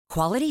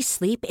Quality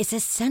sleep is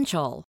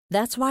essential.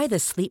 That's why the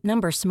Sleep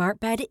Number Smart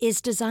Bed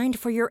is designed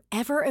for your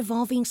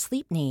ever-evolving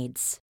sleep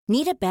needs.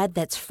 Need a bed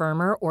that's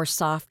firmer or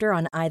softer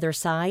on either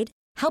side?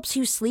 Helps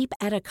you sleep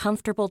at a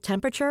comfortable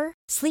temperature?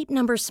 Sleep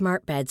Number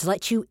Smart Beds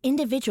let you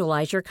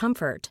individualize your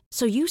comfort,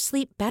 so you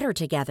sleep better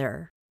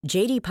together.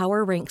 J.D.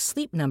 Power ranks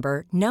Sleep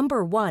Number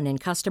number 1 in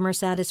customer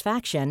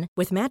satisfaction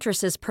with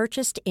mattresses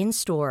purchased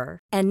in-store.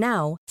 And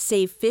now,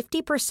 save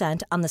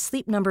 50% on the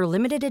Sleep Number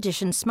Limited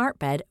Edition Smart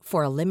Bed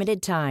for a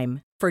limited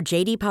time. For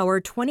J.D. Power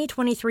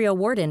 2023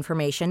 award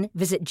information,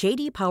 visit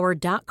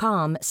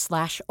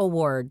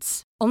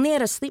jdpower.com/awards. Only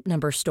at a Sleep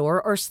Number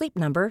store or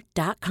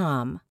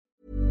sleepnumber.com.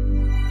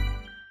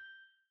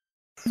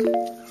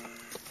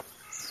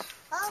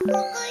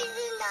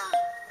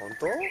 本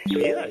当？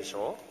見えないでし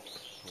ょ？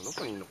ど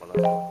こにいるのかな？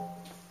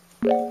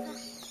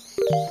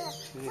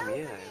見えない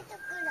よ。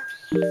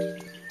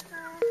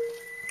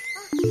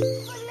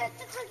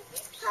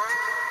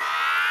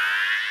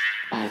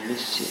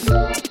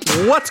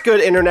What's good,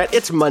 Internet?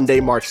 It's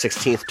Monday, March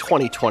 16th,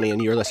 2020,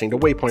 and you're listening to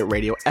Waypoint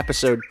Radio,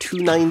 episode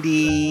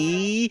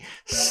 290.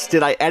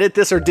 Did I edit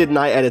this or didn't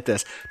I edit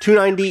this?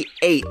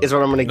 298 is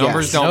what I'm going to guess.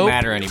 Numbers don't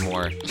matter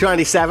anymore.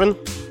 297?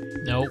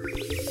 Nope.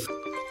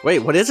 Wait,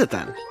 what is it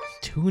then?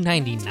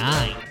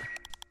 299.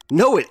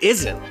 No, it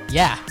isn't.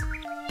 Yeah.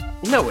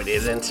 No, it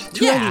isn't.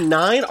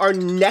 299? Yeah. Our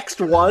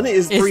next one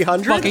is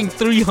 300? It's fucking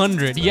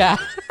 300, yeah.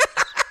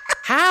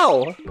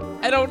 How?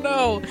 I don't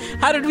know.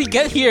 How did we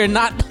get here and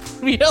not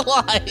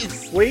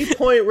realize?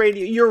 Waypoint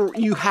Radio,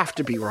 you have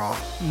to be wrong.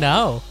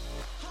 No.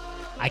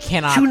 I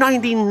cannot.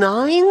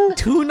 299?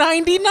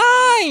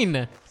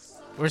 299!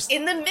 We're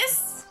in the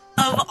midst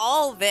of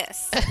all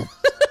this,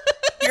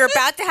 you're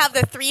about to have the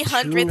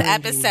 300th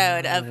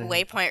episode of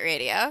Waypoint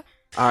Radio.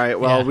 All right,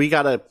 well, I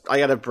gotta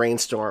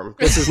brainstorm.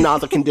 This is not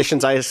the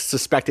conditions I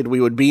suspected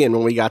we would be in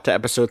when we got to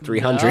episode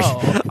 300.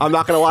 No. I'm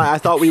not gonna lie, I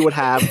thought we would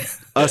have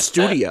a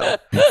studio.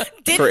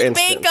 Didn't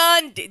bank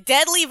on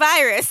deadly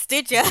virus,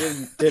 did you?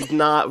 Did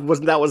not.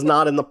 That was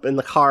not in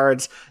the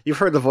cards. You've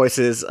heard the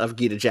voices of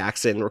Gita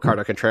Jackson,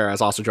 Ricardo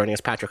Contreras, also joining us,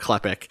 Patrick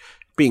Klepek,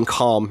 being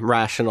calm,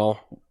 rational,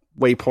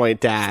 Waypoint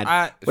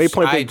dad,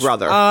 Waypoint big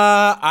brother.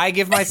 I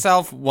give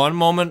myself one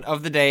moment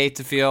of the day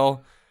to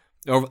feel.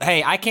 Or,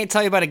 hey, I can't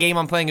tell you about a game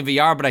I'm playing in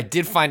VR, but I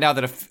did find out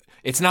that if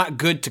it's not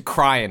good to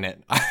cry in it.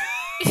 Wow!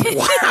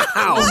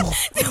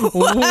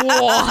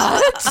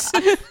 What?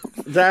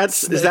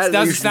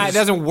 It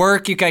doesn't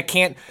work. You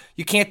can't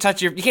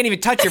even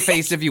touch your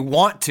face if you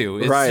want to.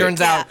 It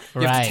turns out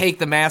you have to take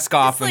the mask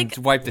off and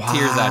wipe the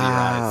tears out of your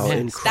eyes.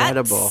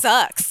 Incredible! That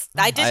sucks.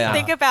 I didn't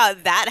think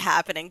about that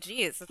happening.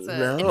 Jeez, it's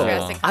an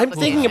interesting. I am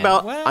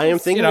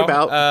thinking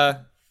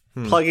about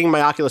plugging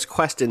my Oculus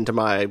Quest into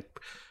my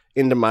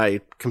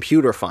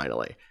computer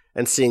finally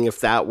and seeing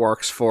if that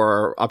works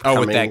for upcoming...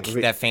 Oh,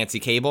 with that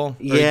fancy cable?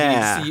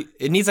 Yeah.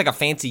 It needs like a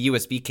fancy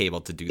USB cable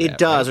to do that. It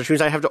does, right? Which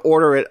means I have to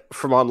order it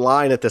from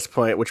online at this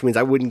point, which means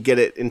I wouldn't get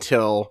it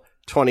until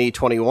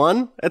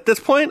 2021 at this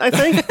point, I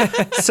think.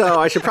 So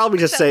I should probably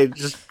just say,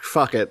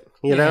 fuck it,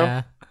 you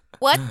know?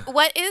 What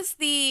is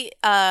the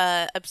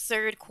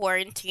absurd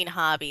quarantine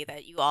hobby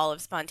that you all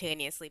have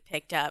spontaneously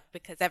picked up?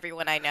 Because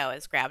everyone I know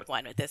has grabbed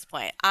one at this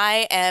point.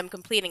 I am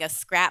completing a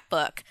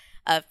scrapbook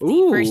of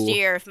the first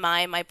year of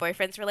my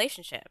boyfriend's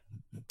relationship.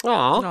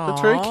 Aw,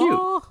 that's very cute.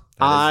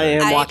 I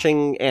am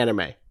watching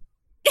anime.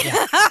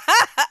 Yeah.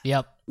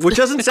 Yep. Which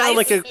doesn't sound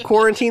like a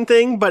quarantine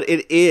thing, but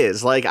it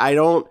is. Like, I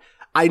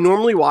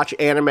normally watch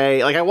anime.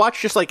 Like, I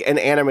watch just like an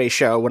anime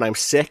show when I'm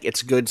sick.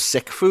 It's good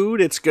sick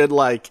food. It's good,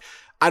 like,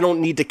 I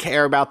don't need to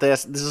care about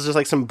this. This is just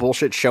like some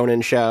bullshit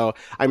shonen show.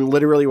 I'm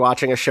literally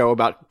watching a show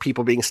about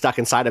people being stuck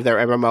inside of their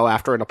MMO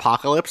after an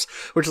apocalypse,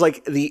 which is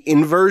like the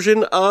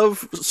inversion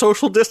of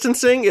social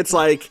distancing. It's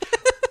like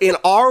in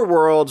our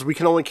worlds, we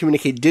can only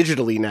communicate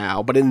digitally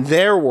now, but in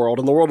their world,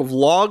 in the world of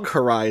Log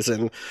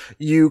Horizon,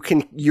 you're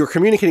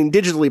communicating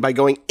digitally by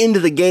going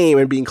into the game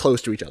and being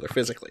close to each other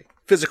physically.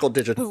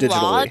 Digitally.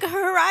 Log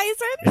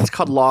Horizon? It's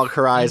called Log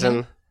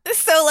Horizon. Mm-hmm.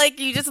 So, like,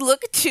 you just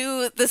look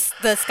to the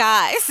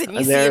skies and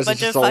you see a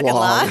bunch of fucking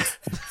log. logs?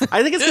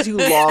 I think it's because you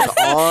log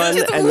on.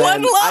 Just and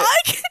one then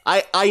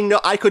log? I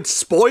know I could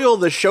spoil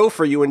the show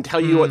for you and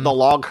tell you what the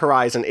Log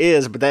Horizon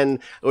is, but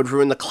then it would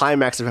ruin the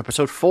climax of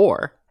episode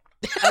 4.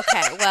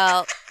 Okay,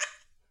 well,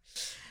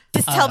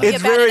 just tell me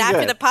about it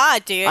after the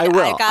pod, dude. I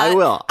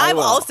will. I've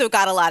also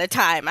got a lot of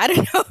time. I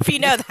don't know if you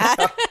know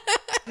that.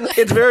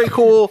 It's very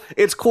cool.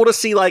 It's cool to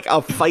see like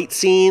a fight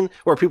scene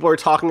where people are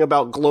talking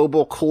about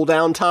global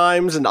cooldown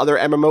times and other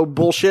MMO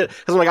bullshit.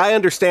 Because I'm like, I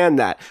understand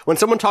that. When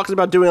someone talks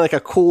about doing like a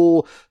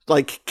cool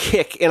like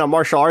kick in a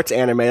martial arts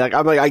anime, like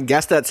I'm like, I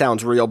guess that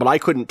sounds real, but I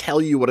couldn't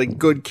tell you what a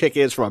good kick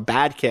is from a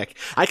bad kick.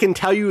 I can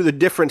tell you the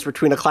difference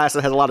between a class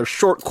that has a lot of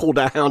short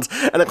cooldowns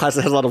and a class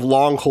that has a lot of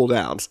long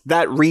cooldowns.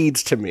 That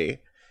reads to me.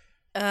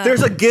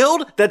 There's a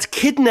guild that's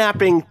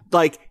kidnapping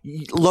like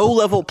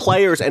low-level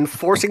players and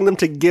forcing them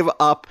to give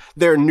up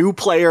their new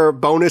player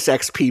bonus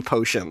XP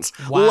potions.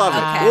 Wow. Love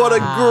it. What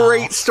a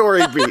great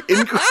story beat.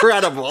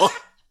 Incredible.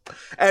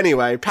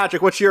 Anyway,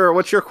 Patrick, what's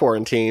your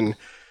quarantine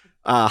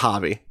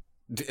hobby?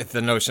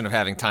 the notion of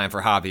having time for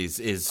hobbies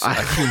is a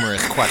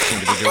humorous question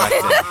to be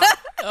directed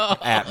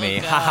at me.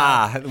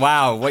 Haha.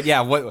 Wow. What? Yeah.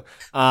 What?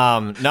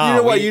 No. You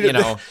know what?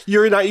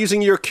 You're not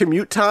using your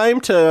commute time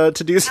to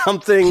do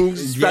something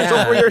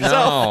special for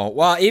yourself. No.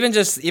 Well, even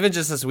just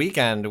this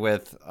weekend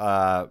with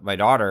my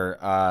daughter,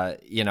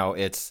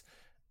 it's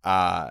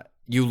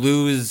you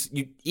lose.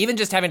 Even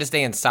just having to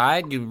stay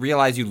inside, you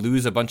realize you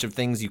lose a bunch of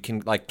things. You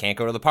can't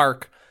go to the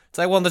park. It's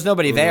like, well, there's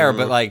nobody there,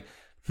 but like.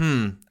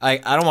 I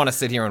don't want to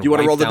sit here and you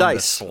want to roll down the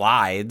dice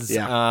slides.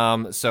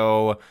 Yeah.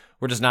 So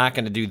we're just not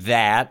going to do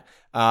that.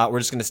 We're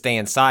just going to stay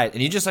inside,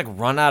 and you just like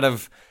run out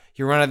of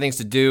things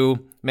to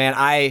do. Man,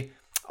 I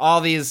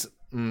don't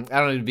need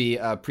to be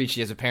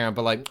preachy as a parent,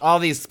 but like all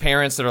these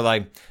parents that are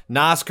like,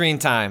 nah, screen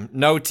time,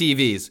 no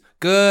TVs.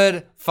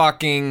 Good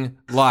fucking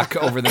luck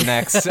over the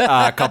next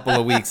couple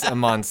of weeks and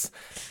months.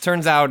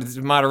 Turns out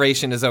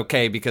moderation is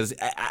okay because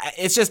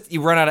it's just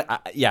you run out of.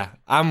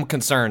 I'm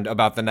concerned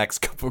about the next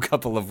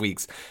couple of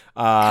weeks.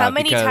 How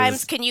many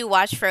times can you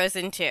watch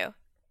Frozen 2?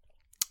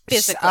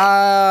 Physically.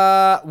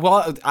 Props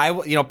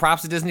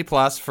to Disney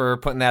Plus for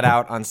putting that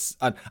out on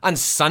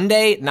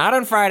Sunday, not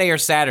on Friday or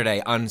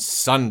Saturday, on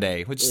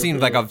Sunday, which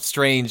seemed like a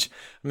strange.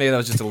 Maybe that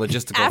was just a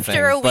logistical thing.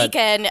 After a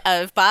weekend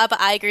of Bob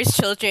Iger's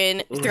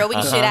children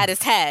throwing shit at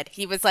his head,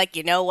 he was like,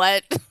 you know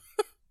what?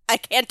 I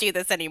can't do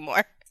this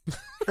anymore.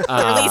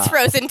 Release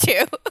Frozen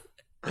 2.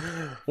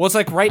 Well, it's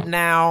like right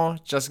now,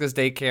 Jessica's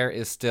daycare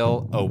is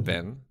still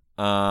open.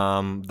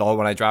 Though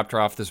when I dropped her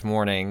off this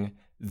morning,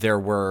 there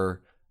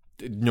are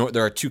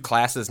 2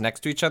 classes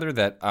next to each other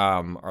that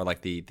are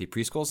like the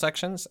preschool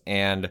sections,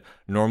 and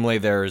normally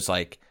there's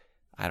like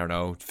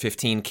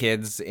 15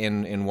 kids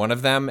in one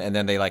of them, and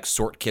then they like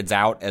sort kids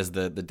out as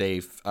the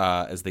day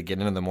as they get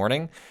in the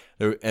morning.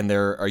 And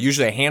there are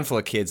usually a handful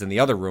of kids in the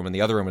other room, and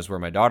the other room is where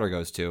my daughter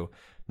goes to.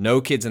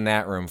 No kids in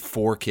that room,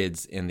 4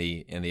 kids in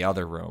the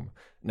other room.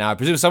 Now, I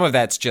presume some of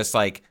that's just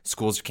like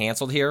schools are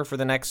canceled here for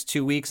the next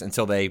 2 weeks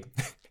until they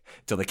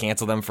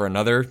cancel them for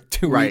another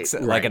 2 weeks.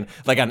 Right.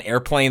 Like an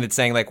airplane that's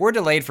saying like, we're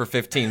delayed for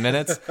 15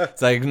 minutes.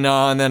 It's like,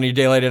 no, and then you're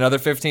delayed another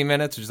 15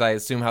 minutes, which is I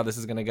assume how this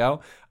is going to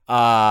go.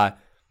 But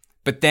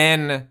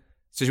then,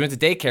 so she went to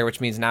daycare,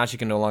 which means now she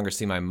can no longer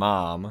see my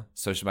mom.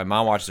 So my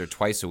mom watches her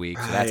twice a week,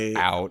 so that's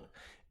out.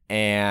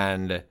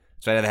 And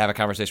so I had to have a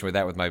conversation with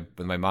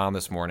my mom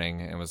this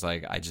morning, and was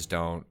like, I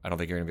don't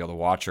think you're gonna be able to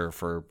watch her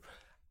for,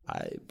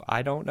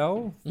 I don't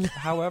know.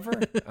 However,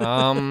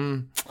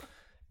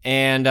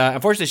 and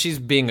unfortunately, she's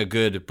being a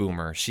good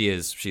boomer.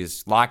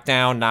 She's locked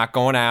down, not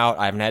going out.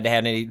 I haven't had to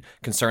have any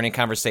concerning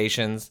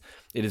conversations.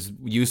 It is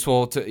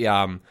useful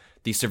to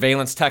the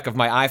surveillance tech of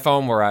my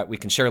iPhone, where we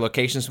can share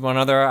locations with one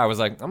another. I was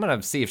like, I'm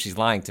gonna see if she's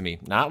lying to me.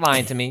 Not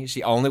lying to me.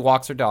 She only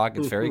walks her dog.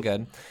 It's very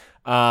good.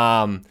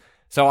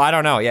 So I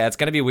don't know. Yeah, it's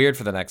going to be weird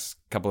for the next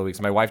couple of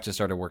weeks. My wife just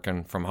started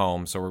working from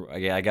home, so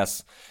I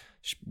guess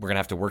we're going to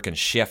have to work in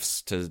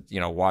shifts to,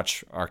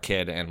 watch our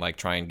kid and like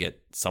try and get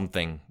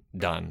something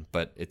done.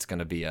 But it's going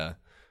to be a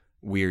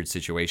weird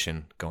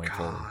situation going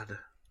forward.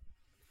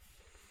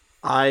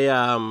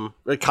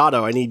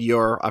 Kato, I need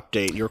your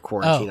update, your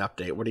quarantine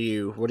update. What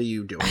are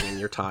you doing in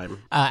your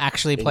time?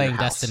 Actually playing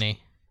Destiny.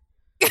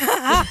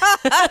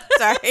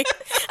 Sorry,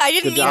 I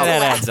didn't mean to.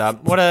 That adds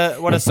up. What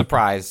a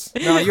surprise!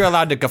 No, you're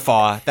allowed to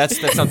guffaw. That's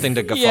something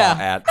to guffaw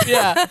at.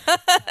 Yeah.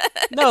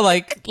 No,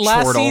 like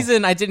last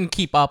season, I didn't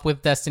keep up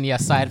with Destiny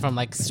aside from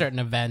like certain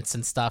events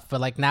and stuff. But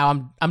like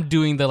now, I'm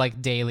doing the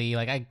like daily.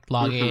 Like I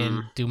log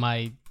in, do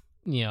my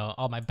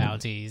all my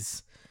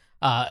bounties.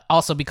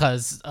 Also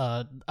because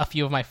a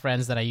few of my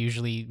friends that I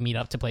usually meet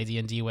up to play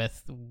D&D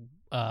with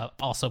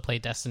also play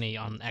Destiny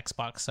on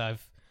Xbox. So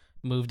I've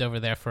moved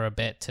over there for a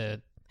bit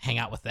to hang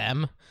out with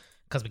them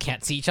because we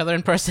can't see each other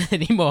in person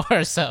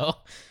anymore. So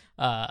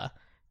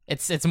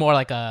it's more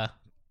like a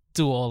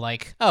dual,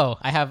 like, oh,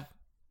 I have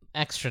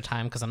extra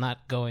time because I'm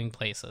not going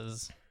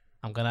places.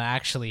 I'm going to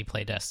actually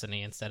play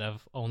Destiny instead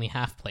of only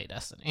half play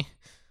Destiny.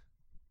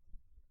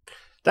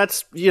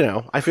 That's,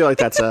 I feel like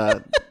that's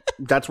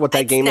what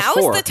that game is for.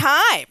 Now is the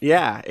time.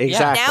 Yeah,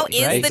 exactly.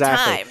 Now is the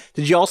time.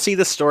 Did you all see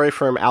the story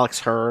from Alex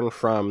Hearn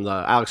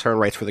Alex Hearn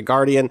writes for The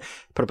Guardian?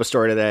 Put up a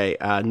story today.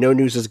 No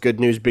news is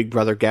good news. Big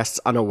Brother guests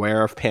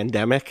unaware of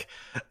pandemic.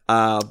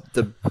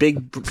 The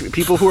big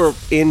people who are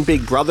in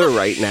Big Brother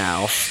right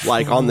now,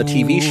 like on the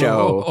TV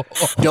show,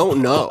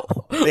 don't know.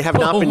 They have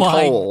not been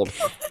told.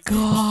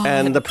 God.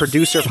 And the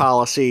producer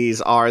policies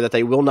are that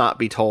they will not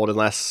be told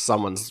unless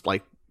someone's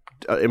like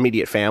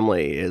immediate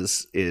family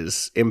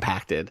is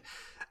impacted.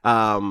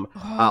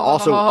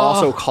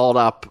 Also called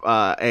up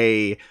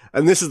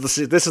and this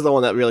is the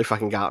one that really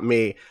fucking got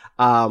me.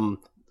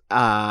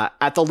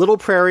 At the Little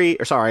Paradise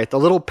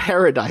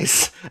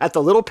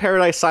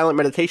Silent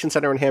Meditation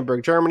Center in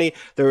Hamburg, Germany,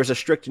 there is a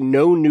strict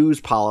no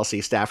news policy,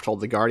 staff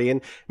told The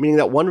Guardian, meaning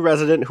that one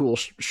resident who will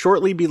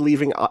shortly be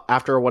leaving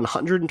after a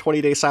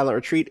 120-day silent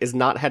retreat is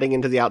not heading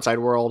into the outside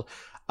world.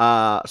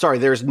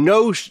 There's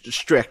no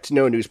strict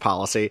no news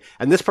policy,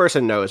 and this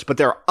person knows, but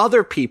there are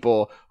other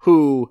people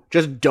who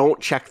just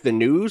don't check the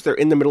news. They're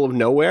in the middle of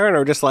nowhere and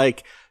are just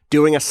like,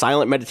 doing a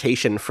silent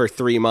meditation for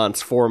 3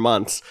 months, 4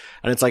 months.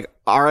 And it's like,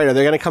 all right, are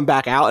they going to come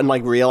back out and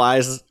like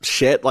realize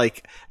shit?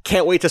 Like,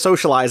 can't wait to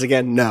socialize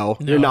again. No,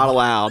 you're not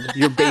allowed.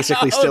 You're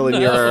basically still in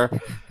your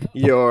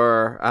Did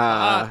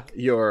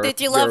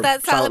you love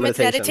that silent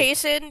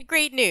meditation?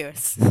 Great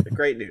news.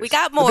 Great news. We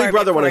got more. The Big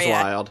Brother one is you.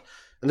 wild.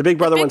 And the Big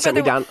Brother one sent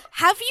me down.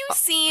 Have you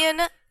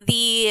seen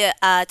the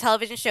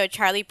television show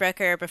Charlie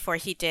Brooker before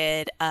he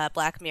did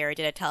Black Mirror?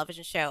 Did a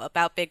television show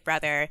about Big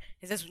Brother.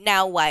 His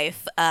now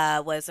wife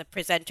was a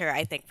presenter,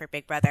 I think, for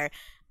Big Brother,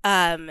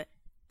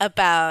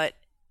 about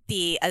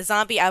a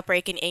zombie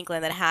outbreak in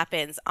England that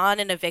happens on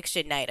an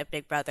eviction night of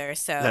Big Brother.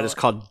 So that is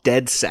called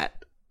Dead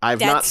Set. I've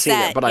not seen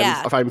it, but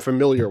I'm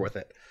familiar with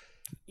it.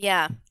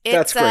 Yeah,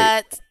 that's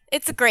great.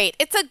 It's great.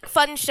 It's a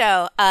fun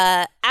show.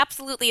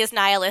 Absolutely as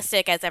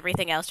nihilistic as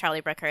everything else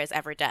Charlie Brooker has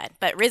ever done.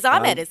 But Riz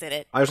Ahmed is in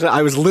it.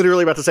 I was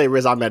literally about to say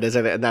Riz Ahmed is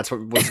in it, and that's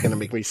what was going to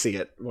make me see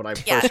it when I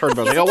first heard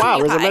about it. I was like, oh wow,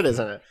 Riz Ahmed is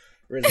in it.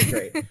 Riz is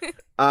great.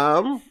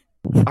 All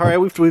right,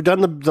 we've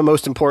done the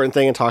most important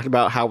thing and talked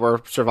about how we're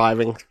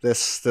surviving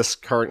this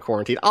current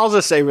quarantine. I'll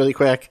just say really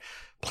quick,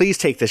 please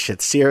take this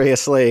shit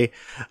seriously.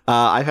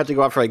 I've had to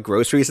go out for like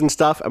groceries and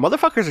stuff, and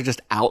motherfuckers are just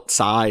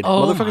outside.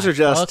 Motherfuckers are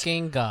just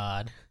fucking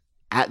God.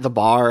 At the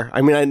bar.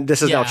 I mean,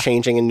 this is now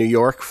changing in New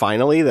York.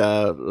 Finally, we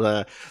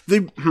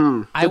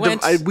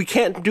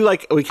cannot do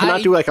like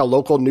a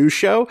local news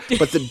show,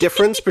 but the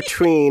difference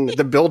between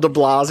the Bill de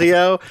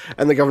Blasio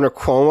and the Governor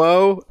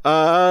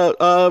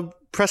Cuomo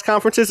press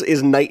conferences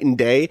is night and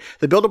day.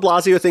 The Bill de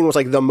Blasio thing was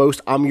like the most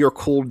 "I'm your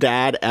cool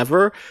dad"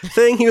 ever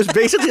thing. He was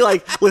basically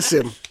like,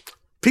 listen,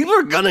 people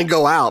are going to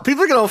go out.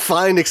 People are going to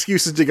find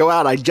excuses to go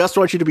out. I just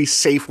want you to be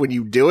safe when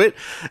you do it.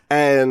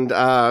 And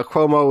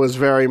Cuomo was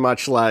very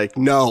much like,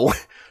 no,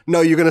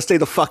 you're going to stay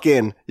the fuck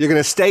in. You're going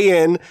to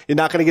stay in. You're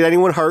not going to get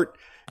anyone hurt.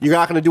 You're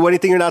not going to do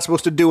anything you're not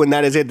supposed to do, and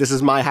that is it. This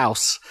is my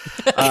house.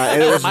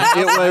 And it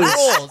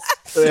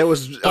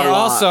was. But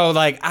also,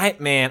 like, it's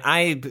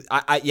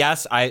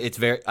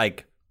very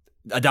like.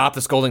 Adopt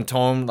the scolding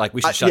tone, like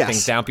we should shut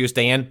things down, people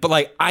stay in. But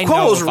like, I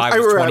know if I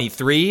was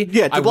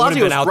 23, I would have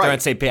been out there on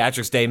St.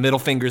 Patrick's Day, middle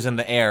fingers in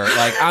the air.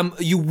 Like,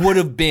 you would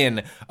have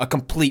been a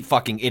complete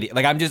fucking idiot.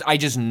 Like, I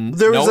just know.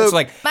 It's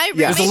like my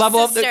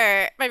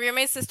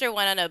roommate's sister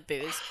went on a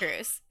booze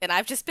cruise, and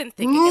I've just been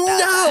thinking about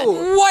that.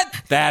 What?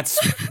 That's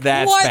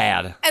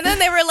bad. And then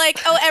they were like,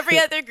 "Oh, every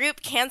other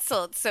group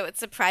canceled, so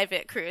it's a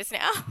private cruise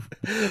now."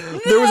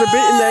 There was a bit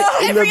in that.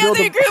 Every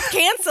other group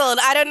canceled.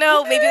 I don't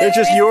know. Maybe it's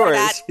just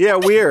yours. Yeah,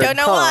 weird.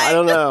 Don't know why. I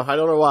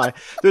don't know why.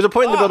 There's a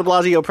point in the Bill de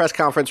Blasio press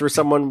conference where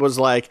someone was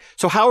like,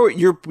 "So how are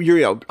you're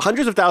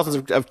hundreds of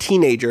thousands of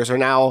teenagers are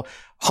now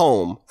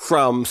home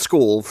from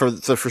school for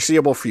the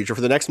foreseeable future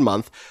for the next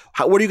month.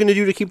 What are you going to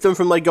do to keep them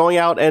from like going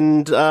out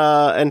and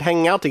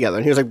hanging out together?"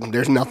 And he was like,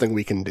 "There's nothing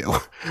we can do.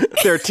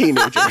 They're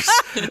teenagers.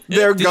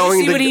 They're did going."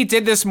 You see what he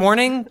did this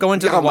morning?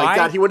 Going to the Y. Oh my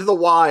God, he went to the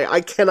Y.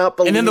 I cannot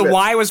believe it. And then the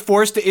Y was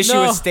forced to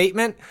issue a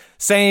statement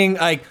saying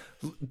like.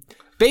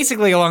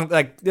 Basically, along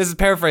like this is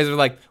paraphrasing,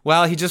 like,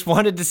 well, he just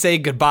wanted to say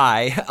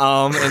goodbye,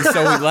 and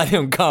so we let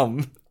him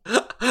come.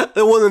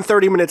 Well, then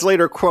 30 minutes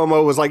later,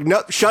 Cuomo was like,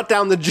 "No, shut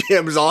down the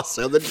gyms."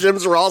 Also, the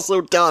gyms were also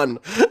done.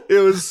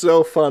 It was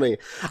so funny.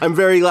 I'm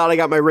very glad I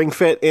got my Ring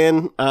Fit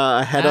in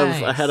ahead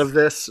of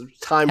this.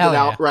 Timed it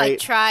out right. I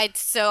tried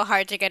so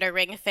hard to get a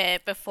Ring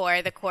Fit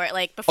before the court.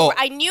 Like before,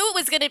 I knew it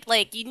was gonna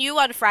like you knew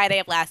on Friday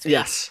of last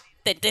week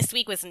that this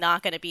week was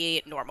not gonna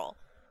be normal.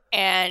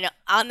 And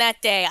on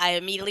that day, I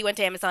immediately went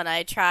to Amazon.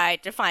 I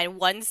tried to find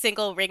one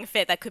single Ring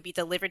Fit that could be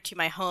delivered to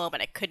my home,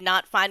 and I could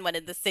not find one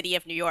in the city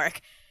of New York.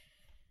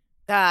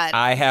 God.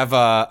 I have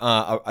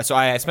so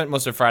I spent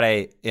most of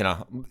Friday,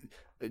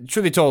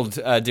 truly told,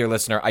 dear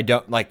listener, I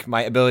don't like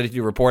my ability to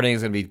do reporting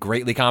is going to be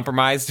greatly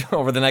compromised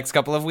over the next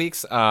couple of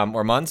weeks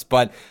or months.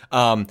 But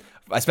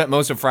I spent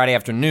most of Friday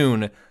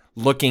afternoon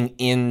looking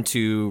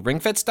into Ring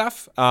Fit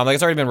stuff. Like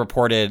it's already been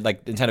reported,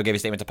 like Nintendo gave a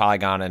statement to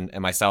Polygon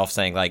and myself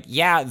saying like,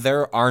 yeah,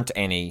 there aren't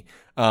any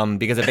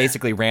because it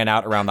basically ran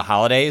out around the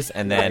holidays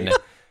and then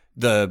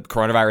the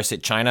coronavirus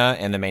hit China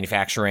and the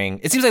manufacturing.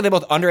 It seems like they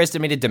both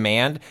underestimated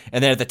demand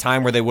and then at the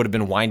time where they would have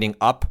been winding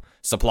up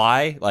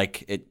supply,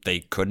 like they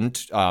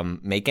couldn't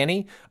make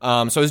any. So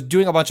I was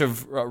doing a bunch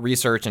of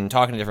research and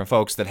talking to different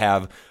folks that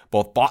have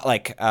both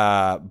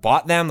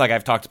bought them. Like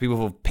I've talked to people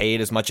who've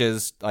paid as much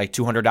as like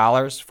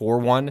 $200 for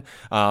one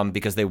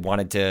because they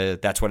wanted to.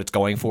 That's what it's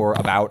going for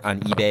about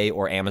on eBay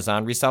or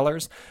Amazon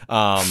resellers.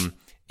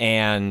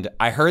 And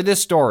I heard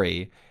this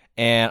story,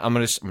 and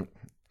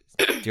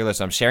dear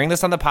listener, I'm sharing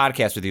this on the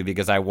podcast with you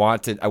because I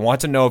want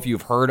to know if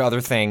you've heard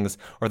other things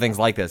or things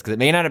like this because it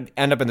may not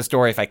end up in the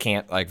story if I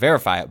can't like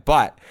verify it.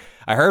 But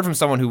I heard from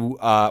someone who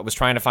was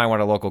trying to find one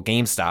at a local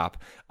GameStop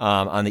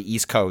on the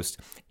East Coast,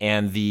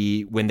 and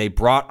when they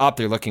brought up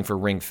they're looking for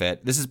Ring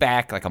Fit. This is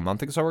back like a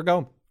month or so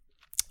ago.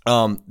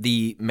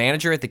 The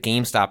manager at the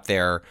GameStop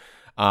there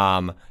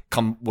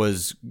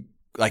was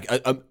like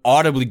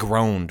audibly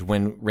groaned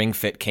when Ring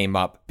Fit came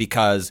up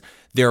because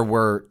there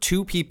were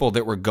two people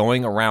that were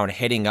going around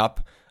hitting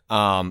up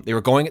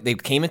They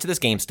came into this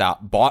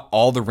GameStop, bought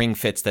all the Ring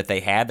Fits that they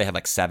had. They had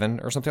like 7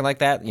 or something like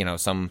that,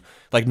 some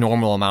like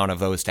normal amount of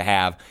those to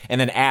have, and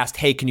then asked,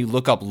 hey, can you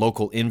look up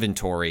local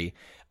inventory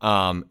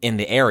in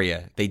the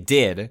area? They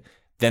did.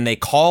 Then they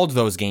called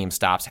those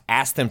GameStops,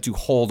 asked them to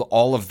hold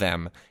all of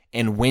them,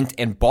 and went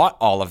and bought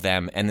all of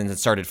them, and then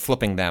started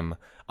flipping them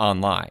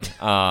online.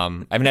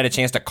 I haven't had a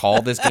chance to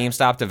call this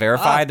GameStop to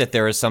verify that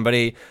there is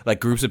somebody, like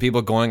groups of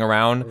people going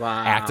around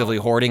actively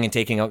hoarding and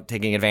taking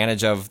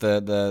advantage of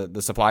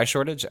the supply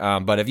shortage.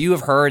 But if you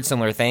have heard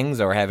similar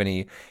things or have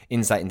any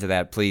insight into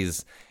that,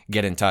 please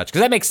get in touch.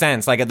 Because that makes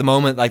sense. Like at the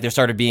moment, like there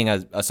started being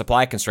a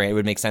supply constraint, it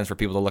would make sense for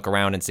people to look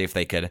around and see if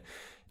they could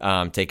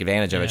take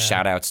advantage of it.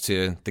 Shout outs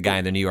to the guy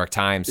in the New York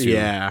Times who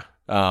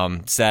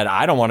said,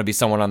 I don't want to be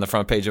someone on the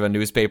front page of a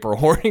newspaper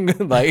hoarding,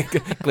 like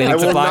cleaning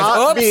supplies.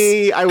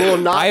 I will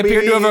not I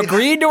appear to have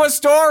agreed to a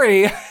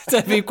story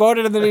to be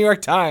quoted in the New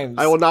York Times.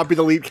 I will not be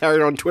the lead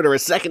character on Twitter a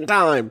second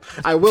time.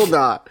 I will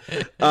not.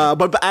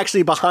 But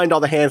actually, behind all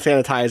the hand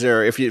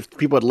sanitizer, if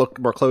people had looked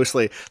more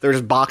closely,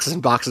 there's boxes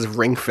and boxes of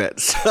Ring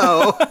Fits.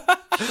 So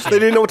they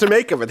didn't know what to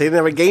make of it. They didn't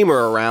have a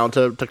gamer around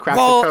to crack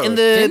the code.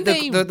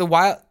 In the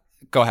wild...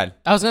 Go ahead.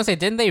 I was going to say,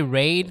 didn't they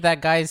raid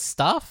that guy's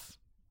stuff?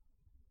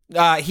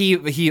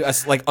 He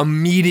like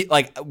immediate,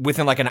 like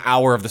within like an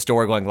hour of the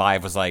store going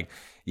live was like,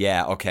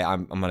 yeah, okay,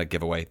 I'm gonna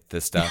give away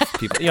this stuff.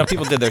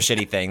 People did their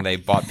shitty thing. They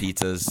bought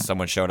pizzas.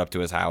 Someone showed up to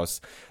his house.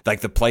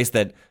 Like the place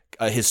that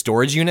his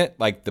storage unit,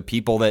 like the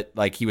people that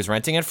like he was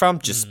renting it from,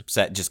 just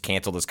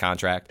canceled his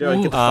contract.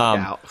 Get the fuck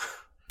out.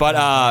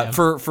 But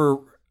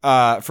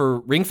for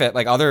Ring Fit,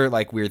 like other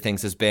like weird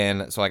things has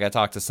been. So like I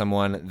talked to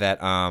someone that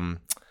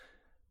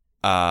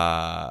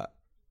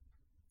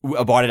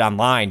bought it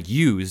online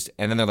used,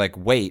 and then they're like,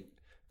 wait,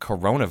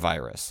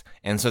 coronavirus.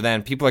 And so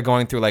then people are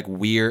going through like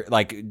weird,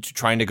 like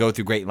trying to go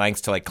through great lengths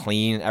to like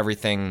clean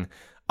everything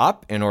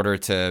up in order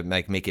to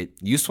like make it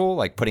useful,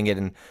 like putting it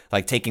in,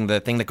 like taking the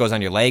thing that goes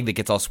on your leg that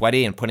gets all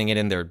sweaty and putting it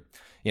in their,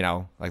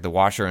 like the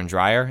washer and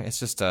dryer. It's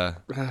just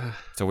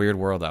it's a weird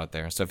world out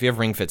there. So if you have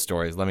Ring Fit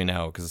stories, let me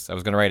know, because I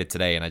was going to write it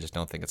today and I just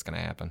don't think it's going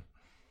to happen.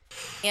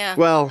 Yeah.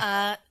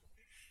 Well,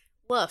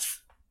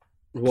 woof.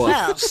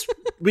 Well,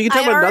 we can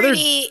talk about another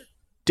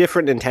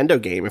different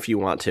Nintendo game if you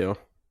want to,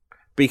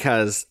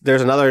 because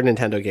there's another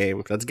Nintendo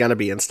game that's going to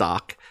be in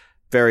stock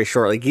very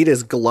shortly.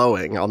 Gita's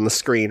glowing on the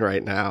screen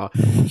right now.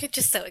 You're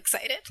just so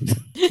excited.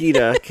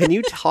 Gita, can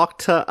you talk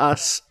to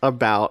us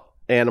about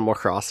Animal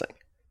Crossing?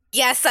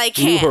 Yes, I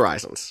can. New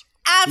Horizons.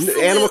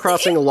 Absolutely. Animal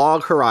Crossing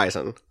Log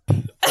Horizon.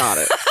 Got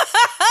it.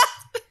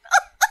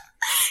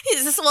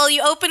 Well,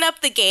 you open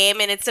up the game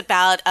and it's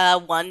about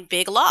one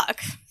big log.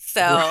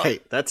 So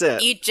right, that's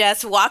it. You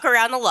just walk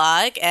around the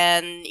log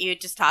and you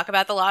just talk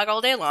about the log all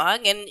day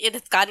long, and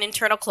it's got an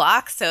internal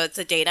clock, so it's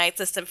a day-night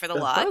system for the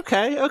log.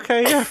 Okay,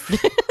 yeah.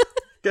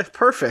 Yeah,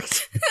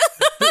 perfect.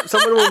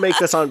 Someone will make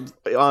this on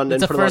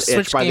and put it on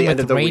itch by the end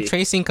of the week. Ray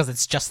tracing, because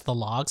it's just the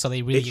log, so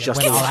they really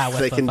went all out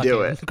with the fucking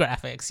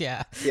graphics.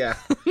 Yeah.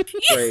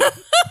 Great.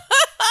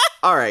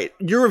 All right,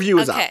 your review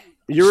is up.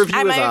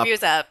 My review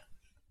is up.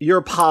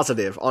 You're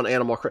positive on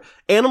Animal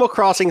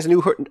Crossing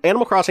New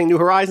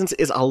Horizons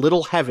is a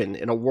little heaven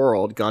in a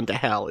world gone to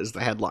hell is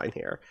the headline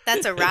here.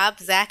 That's a Rob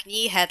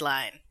Zacny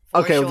headline.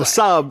 Okay, sure. The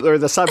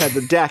subhead,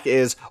 the deck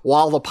is,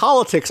 while the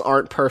politics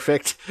aren't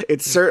perfect,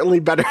 it's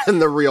certainly better than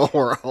the real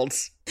world.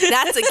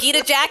 That's a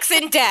Gita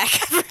Jackson deck,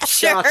 for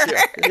sure. Gotcha.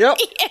 Yep.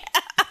 Yeah.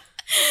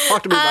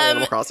 Talk to me about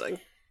Animal Crossing.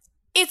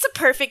 It's a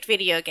perfect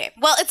video game.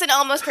 Well, it's an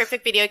almost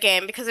perfect video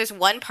game because there's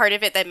one part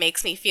of it that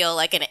makes me feel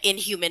like an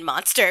inhuman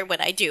monster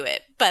when I do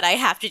it, but I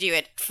have to do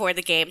it for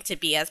the game to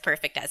be as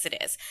perfect as it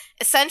is.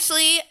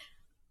 Essentially,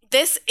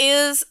 this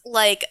feels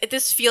like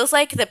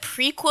the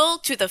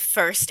prequel to the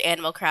first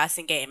Animal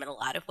Crossing game in a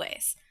lot of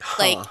ways.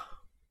 Huh.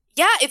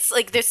 It's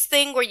like this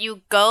thing where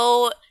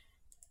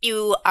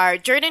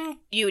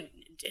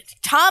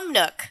Tom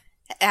Nook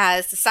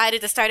has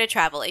decided to start a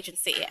travel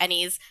agency, and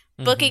he's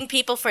booking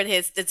people for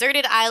his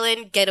deserted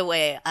island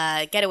getaway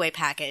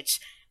package,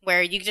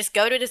 where you just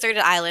go to a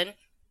deserted island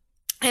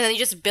and then you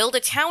just build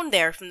a town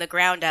there from the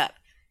ground up.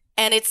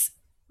 And it's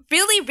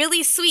really,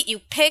 really sweet. You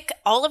pick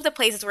all of the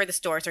places where the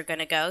stores are going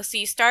to go. So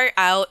you start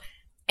out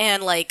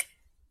and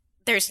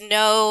there's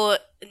no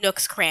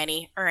Nook's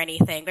Cranny or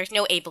anything. There's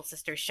no Able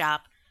Sisters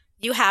shop.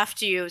 You have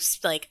to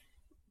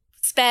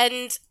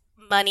spend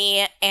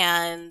money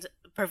and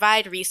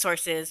provide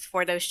resources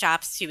for those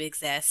shops to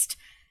exist.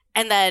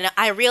 And then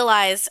I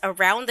realized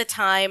around the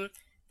time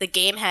the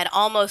game had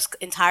almost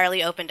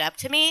entirely opened up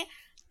to me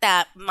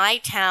that my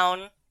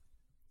town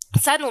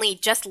suddenly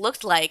just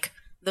looked like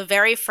the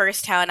very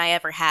first town I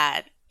ever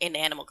had in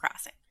Animal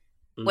Crossing,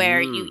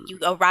 where you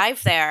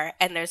arrive there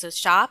and there's a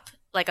shop,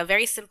 like a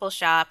very simple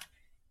shop,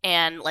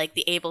 and like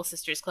the Able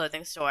Sisters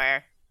clothing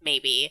store,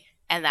 maybe,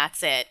 and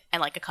that's it, and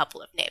like a couple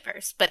of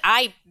neighbors. But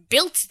I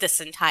built this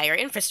entire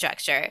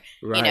infrastructure,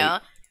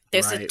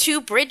 There's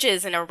 2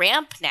 bridges and a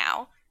ramp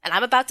now. And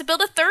I'm about to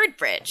build a 3rd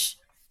bridge.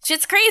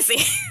 Shit's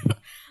crazy.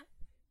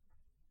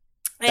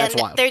 That's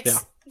wild.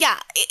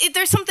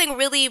 There's something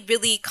really,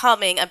 really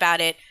calming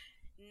about it,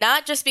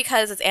 not just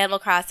because it's Animal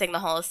Crossing, the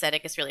whole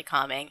aesthetic is really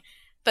calming,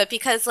 but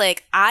because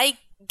like I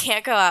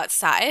can't go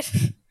outside,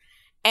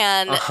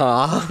 and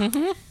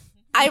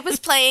I was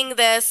playing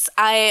this.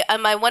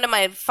 One of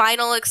my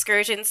final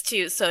excursions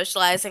to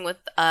socializing with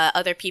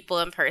other people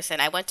in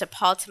person. I went to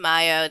Paul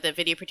Tamayo, the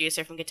video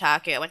producer from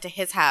Kotaku. I went to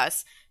his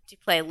house to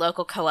play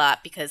local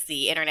co-op because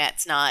the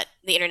internet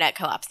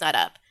co-op's not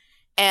up,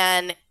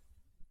 and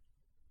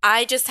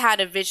I just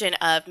had a vision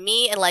of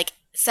me and like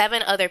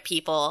 7 other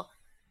people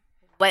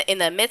in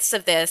the midst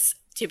of this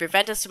to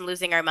prevent us from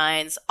losing our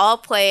minds, all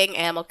playing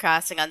Animal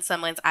Crossing on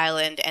someone's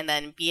island and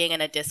then being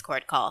in a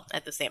Discord call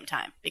at the same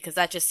time, because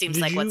that just seems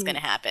like what's going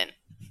to happen.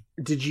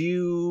 Did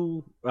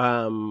you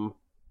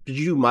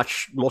do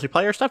much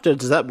multiplayer stuff?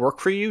 Does that work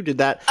for you? Did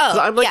that?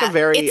 I'm like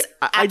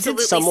I did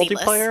some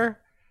seamless. multiplayer.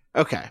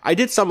 Okay, I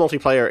did some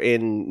multiplayer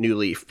in New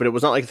Leaf, but it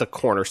was not like the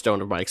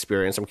cornerstone of my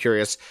experience. I'm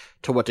curious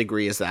to what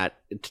degree is that?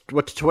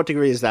 To what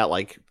degree is that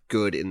like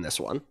good in this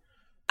one?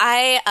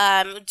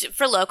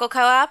 For local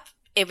co-op,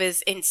 it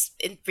was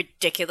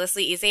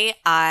ridiculously easy.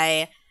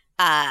 I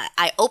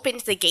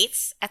opened the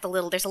gates at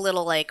there's a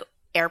little like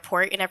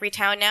airport in every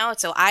town now,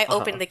 so I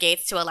opened the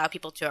gates to allow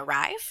people to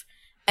arrive,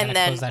 and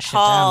then close that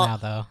Paul. shit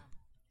down now, though.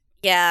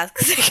 Yeah,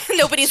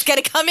 nobody's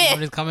gonna come in.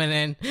 Nobody's coming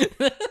in.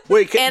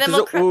 Wait, Tom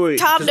Nook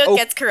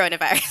gets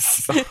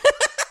coronavirus.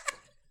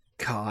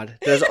 God,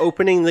 does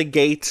opening the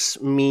gates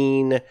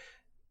mean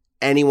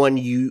anyone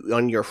you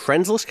on your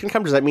friends list can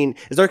come? Does that mean,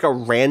 is there like a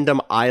random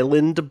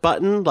island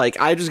button? Like,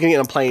 I'm just gonna get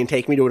on a plane,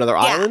 take me to another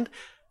island?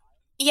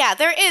 Yeah,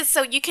 there is.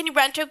 So you can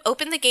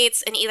open the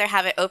gates and either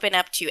have it open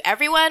up to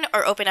everyone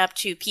or open up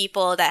to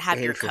people that have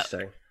your code.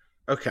 Interesting.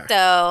 Okay.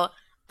 So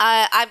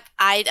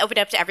I opened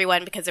up to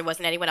everyone because there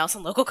wasn't anyone else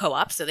in local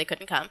co-op, so they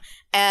couldn't come.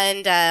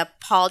 And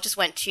Paul just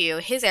went to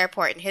his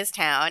airport in his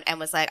town and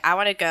was like, I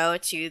want to go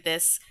to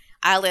this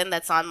island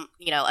that's on,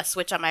 a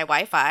switch on my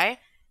Wi-Fi.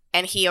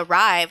 And he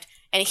arrived,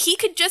 and he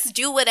could just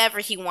do whatever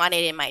he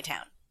wanted in my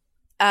town.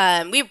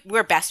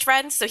 We're best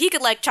friends, so he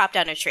could like chop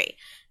down a tree.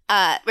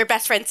 We're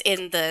best friends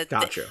in the.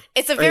 Gotcha.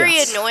 It's a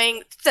very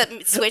annoying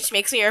switch.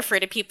 Makes me refer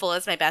to people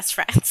as my best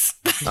friends.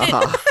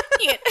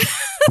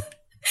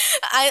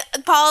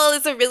 Paul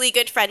is a really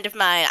good friend of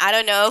mine. I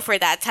don't know if we're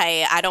that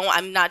tight.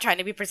 I'm not trying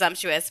to be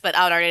presumptuous, but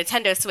on our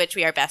Nintendo Switch,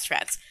 we are best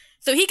friends.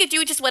 So he could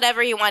do just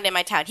whatever he wanted in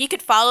my town. He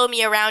could follow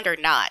me around or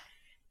not.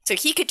 So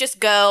he could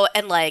just go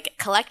and like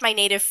collect my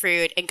native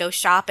fruit and go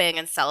shopping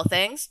and sell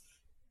things.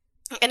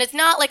 And it's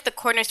not like the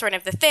cornerstone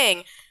of the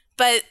thing,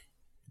 but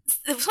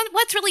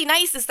what's really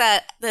nice is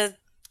that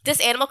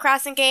this Animal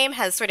Crossing game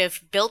has sort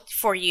of built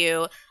for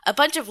you a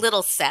bunch of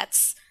little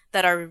sets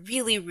that are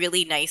really,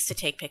 really nice to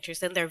take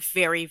pictures in. They're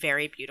very,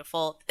 very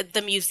beautiful.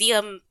 The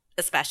museum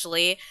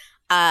especially.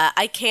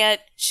 I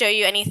can't show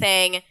you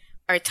anything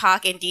or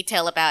talk in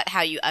detail about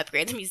how you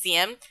upgrade the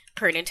museum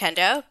per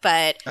Nintendo,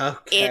 but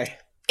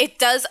it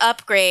does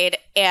upgrade,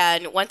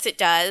 and once it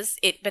does,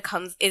 it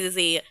is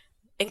a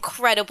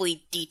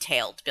incredibly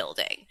detailed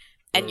building.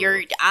 And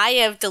I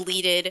have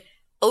deleted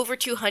over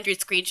 200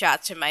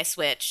 screenshots from my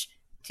Switch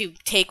to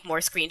take more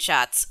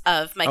screenshots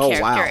of my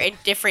character in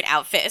different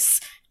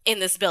outfits in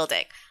this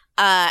building.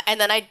 And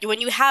then when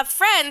you have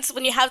friends,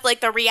 when you have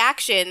like the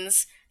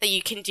reactions that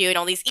you can do and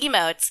all these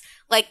emotes,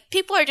 like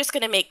people are just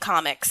going to make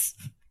comics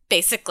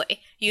basically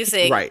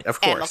using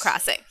Animal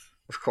Crossing.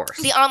 Of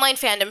course. The online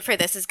fandom for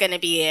this is going to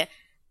be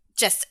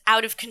just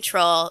out of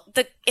control.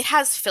 It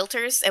has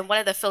filters, and one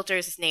of the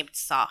filters is named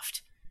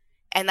Soft.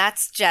 And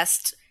that's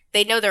just,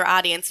 they know their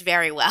audience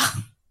very well.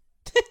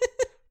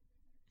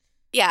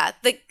 Yeah,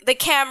 the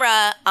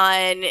camera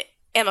on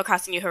Animal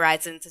Crossing New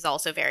Horizons is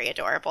also very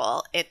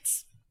adorable.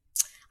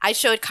 I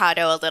showed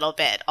Kato a little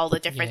bit, all the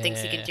different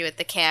things you can do with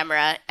the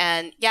camera.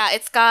 And yeah,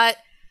 it's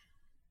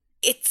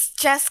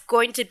just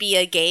going to be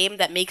a game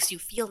that makes you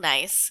feel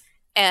nice.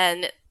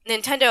 And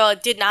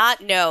Nintendo did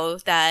not know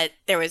that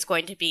there was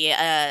going to be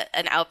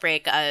an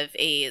outbreak of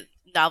a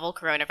novel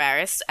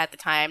coronavirus at the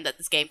time that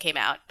this game came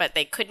out, but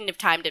they couldn't have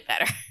timed it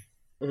better.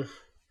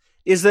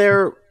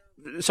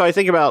 So I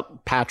think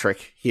about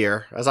Patrick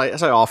here, as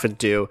I often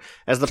do,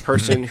 as the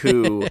person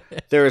who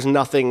there is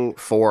nothing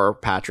for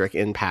Patrick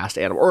in past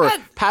Animal, or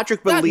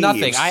Patrick believes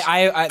nothing.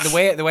 I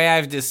the way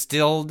I've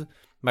distilled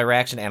my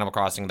reaction to Animal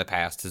Crossing in the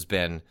past has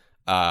been,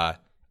 I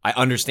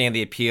understand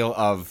the appeal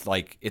of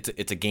like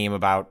it's a game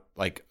about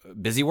like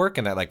busy work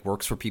and that like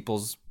works for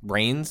people's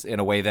brains in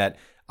a way that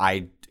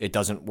it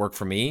doesn't work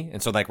for me.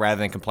 And so like rather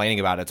than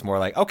complaining about it, it's more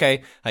like,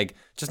 okay, like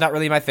just not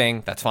really my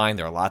thing. That's fine.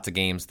 There are lots of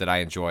games that I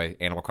enjoy.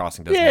 Animal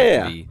Crossing doesn't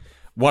have to be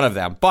one of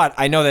them. But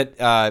I know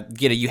that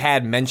Gita, you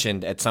had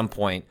mentioned at some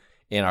point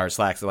in our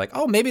Slacks that like,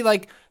 oh, maybe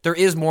like there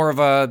is more of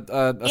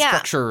a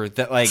structure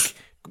that like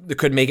that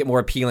could make it more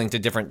appealing to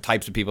different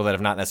types of people that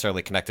have not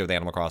necessarily connected with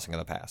Animal Crossing in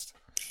the past.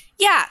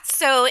 Yeah.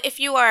 So if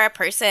you are a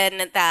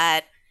person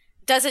that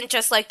doesn't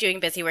just like doing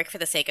busy work for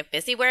the sake of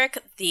busy work,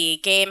 the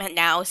game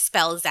now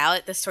spells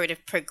out this sort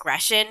of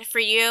progression for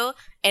you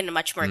in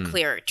much more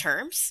clearer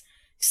terms.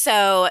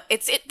 So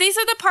these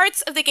are the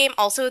parts of the game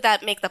also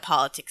that make the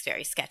politics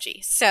very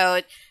sketchy.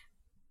 So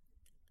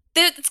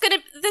The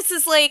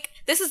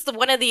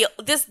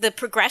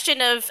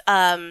progression of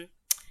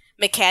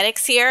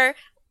mechanics here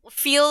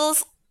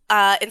feels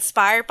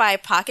inspired by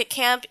Pocket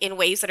Camp in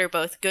ways that are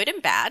both good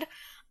and bad.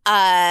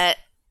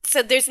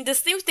 So there's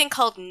this new thing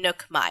called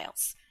Nook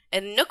Miles.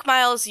 And Nook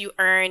Miles you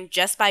earn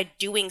just by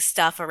doing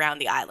stuff around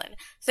the island.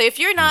 So if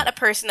you're not a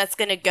person that's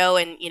going to go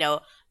and,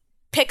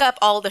 pick up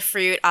all the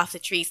fruit off the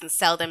trees and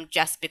sell them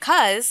just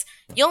because,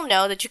 you'll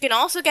know that you can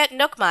also get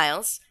Nook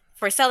Miles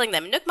for selling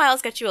them. Nook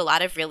Miles get you a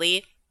lot of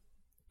really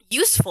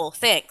useful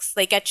things.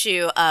 They get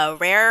you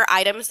rare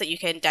items that you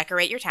can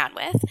decorate your town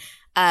with,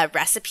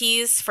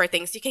 recipes for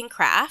things you can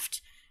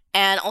craft,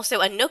 and also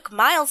a Nook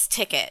Miles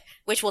ticket,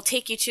 which will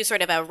take you to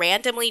sort of a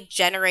randomly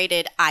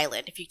generated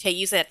island, if you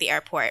use it at the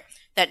airport,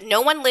 that no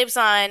one lives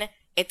on.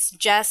 It's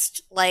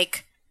just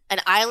like an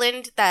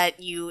island that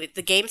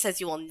the game says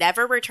you will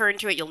never return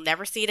to it, you'll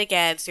never see it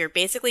again, so you're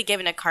basically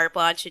given a carte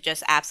blanche to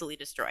just absolutely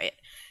destroy it.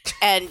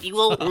 And you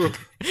will,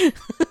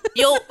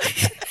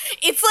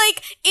 it's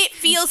like, it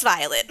feels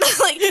violent.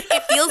 Like,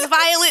 it feels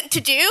violent to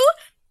do,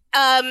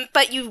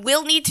 but you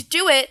will need to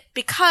do it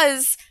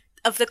because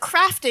of the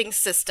crafting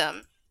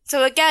system.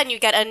 So again, you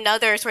get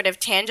another sort of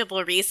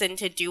tangible reason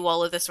to do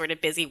all of the sort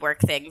of busy work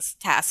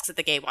tasks that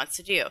the game wants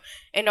to do.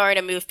 In order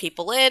to move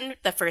people in,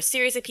 the first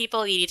series of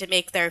people, you need to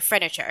make their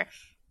furniture.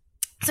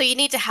 So you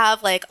need to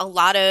have like a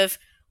lot of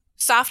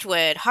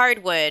softwood,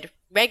 hardwood,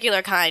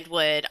 regular kind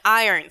wood,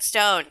 iron,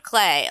 stone,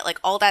 clay, like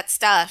all that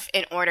stuff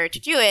in order to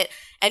do it.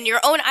 And your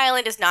own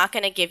island is not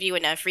going to give you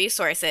enough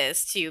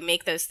resources to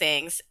make those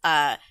things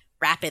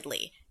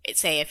rapidly,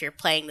 say if you're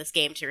playing this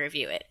game to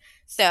review it.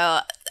 So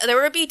there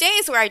would be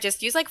days where I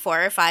just use like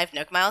 4 or 5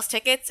 Nook Miles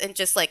tickets and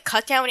just like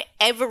cut down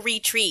every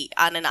tree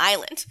on an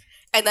island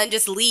and then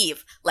just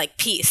leave like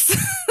peace,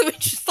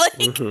 which is like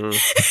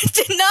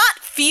did not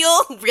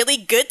feel really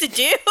good to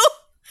do.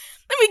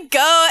 Let me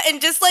go and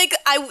just like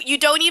you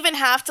don't even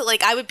have to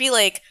like I would be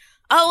like,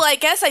 oh, well, I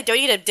guess I don't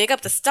need to dig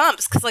up the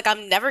stumps because like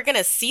I'm never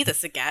gonna see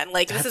this again.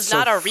 Like this is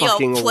not a real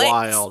place.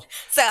 Wild.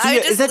 So I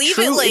would just leave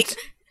it like.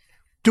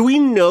 Do we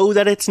know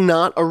that it's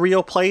not a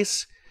real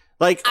place?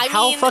 Like,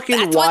 how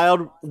fucking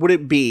wild would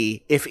it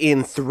be if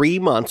in 3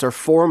 months or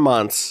 4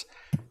 months,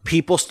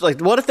 people,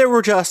 what if there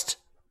were just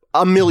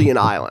 1 million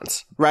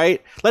islands,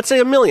 right? Let's say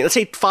 1 million, let's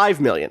say 5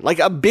 million, like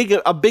a big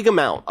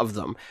amount of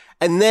them.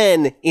 And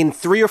then in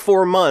 3 or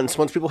 4 months,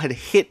 once people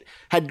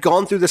had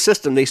gone through the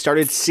system, they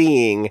started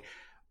seeing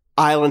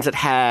islands that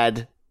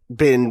had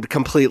been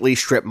completely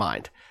strip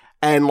mined.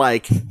 And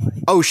like,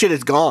 oh shit,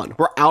 it's gone.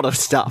 We're out of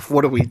stuff.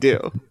 What do we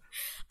do?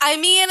 I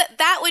mean,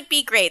 that would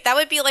be great. That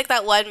would be like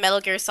that one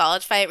Metal Gear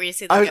Solid fight where you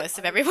see the ghost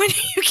of everyone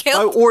you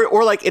killed.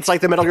 Or like, it's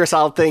like the Metal Gear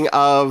Solid thing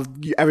of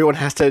everyone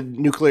has to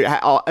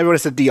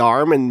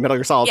de-arm in Metal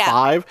Gear Solid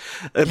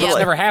 5. It's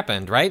never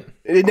happened, right?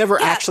 It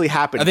never actually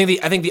happened. I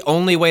think the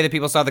only way that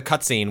people saw the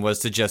cutscene was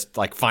to just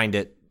like find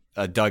it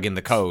dug in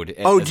the code.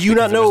 Do you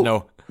not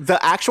know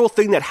the actual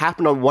thing that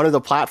happened on one of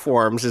the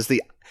platforms is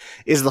the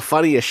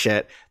funniest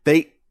shit.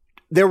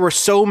 There were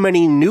so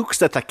many nukes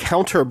that the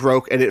counter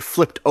broke and it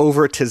flipped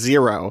over to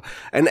 0,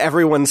 and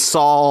everyone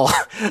saw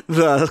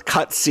the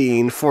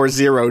cutscene for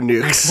 0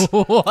 nukes.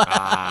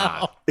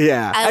 Wow.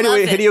 Yeah.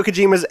 Anyway, Hideo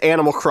Kojima's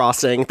Animal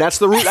Crossing. That's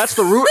the root.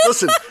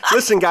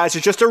 Listen, guys.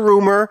 It's just a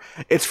rumor.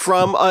 It's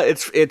from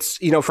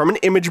from an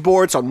image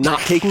board, so I'm not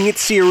taking it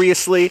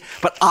seriously.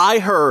 But I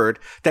heard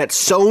that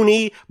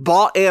Sony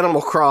bought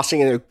Animal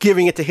Crossing and they're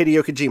giving it to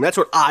Hideo Kojima. That's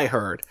what I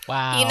heard.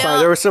 Wow. Sorry,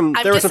 there were some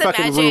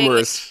fucking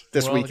rumors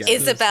this weekend.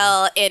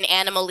 Isabel in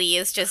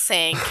Animalese just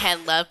saying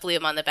Ken Love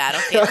Bloom on the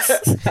battlefield.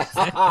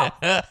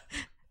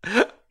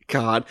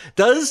 God,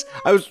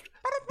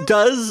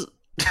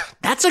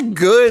 that's a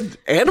good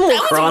Animal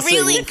Crossing. That was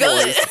really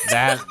good.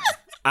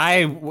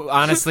 I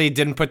honestly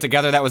didn't put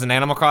together that was an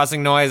Animal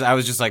Crossing noise. I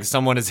was just like,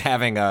 someone's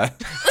having a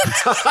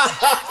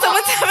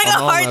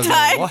hard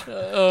time.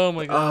 Oh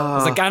my god! I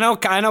was like, I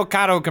know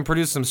Kato can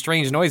produce some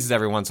strange noises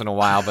every once in a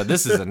while, but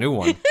this is a new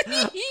one.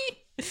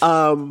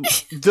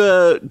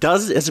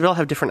 Does Isabel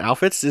have different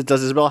outfits?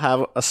 Does Isabel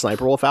have a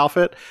Sniper Wolf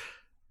outfit?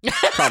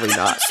 Probably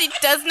not. She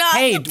does not.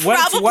 Hey,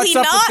 what's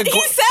up not. with the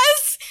He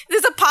says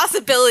there's a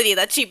possibility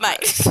that she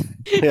might.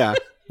 Yeah.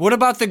 What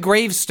about the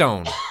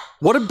gravestone?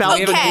 What about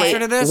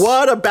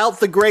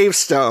the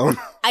gravestone?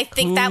 I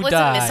think that was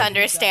a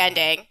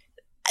misunderstanding.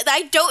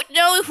 I don't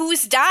know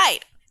who's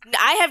died.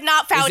 I have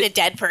not found a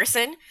dead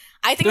person.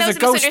 I think that was a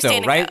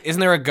misunderstanding. Though, right?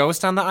 Isn't there a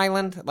ghost on the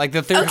island? Like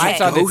the theory, I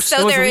saw this.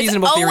 So there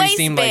reasonable theory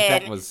seemed like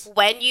that was.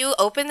 When you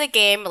open the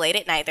game late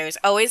at night, there's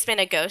always been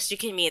a ghost you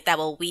can meet that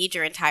will weed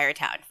your entire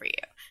town for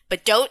you.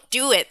 But don't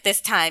do it this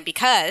time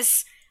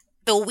because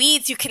the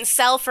weeds you can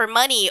sell for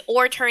money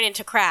or turn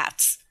into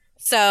crafts.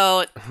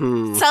 So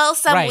sell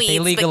some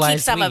weeds, but keep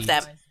some of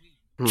them.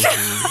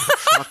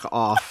 Fuck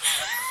off.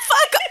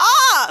 Fuck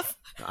off!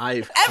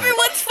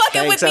 Everyone's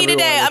fucking with me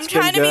today. I'm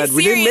trying to be serious.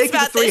 We didn't make it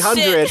to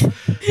 300.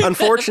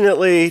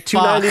 Unfortunately,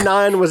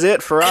 $2.99 was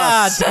it for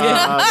us.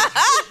 Shout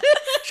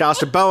out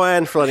to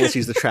Bowen for letting us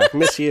use the track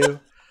 "Miss You."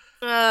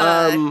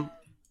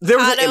 There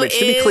was an image,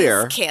 to be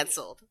clear.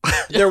 Canceled.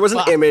 There was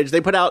an image.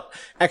 They put out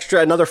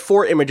another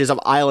 4 images of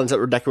islands that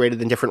were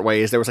decorated in different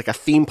ways. There was like a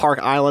theme park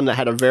island that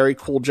had a very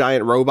cool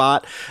giant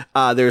robot.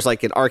 There's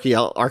like an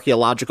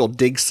archaeological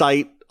dig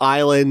site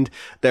island.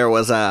 There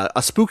was a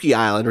spooky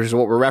island, which is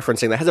what we're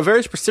referencing, that has a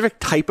very specific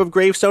type of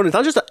gravestone. It's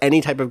not just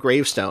any type of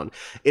gravestone.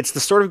 It's the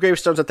sort of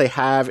gravestones that they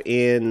have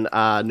in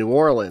New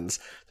Orleans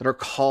that are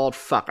called,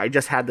 I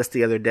just had this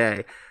the other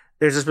day.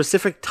 There's a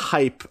specific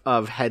type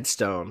of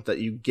headstone that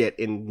you get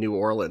in New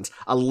Orleans,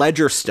 a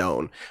ledger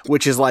stone,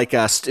 which is like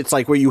it's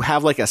like where you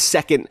have like a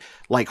second,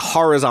 like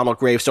horizontal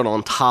gravestone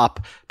on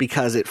top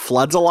because it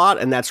floods a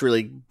lot, and that's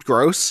really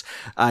gross.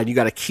 You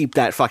got to keep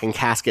that fucking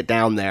casket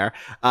down there.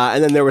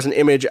 And then there was an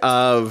image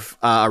of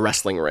a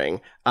wrestling ring,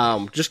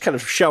 just kind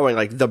of showing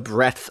like the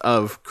breadth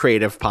of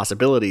creative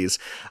possibilities.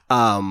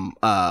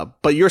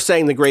 But you're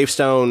saying the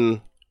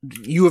gravestone,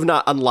 you have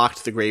not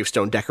unlocked the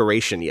gravestone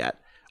decoration yet,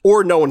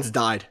 or no one's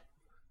died.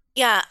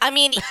 Yeah, I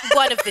mean,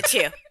 one of the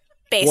two,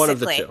 basically. One of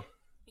the two.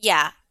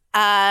 Yeah.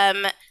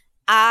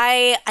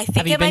 I think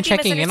have you been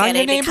checking in on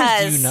your neighbors?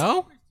 Do you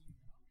know?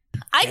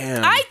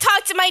 I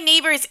talk to my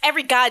neighbors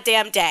every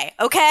goddamn day,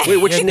 okay? Wait,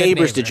 which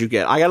neighbors did you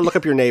get? I gotta look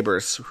up your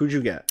neighbors. Who'd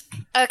you get?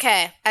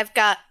 Okay, I've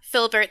got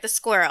Filbert the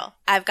squirrel.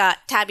 I've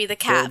got Tabby the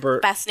cat,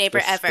 Filbert best neighbor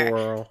ever.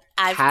 Squirrel.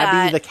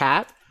 Tabby the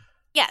cat?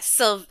 Yes,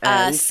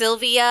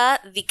 Sylvia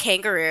the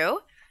kangaroo.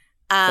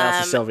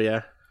 That's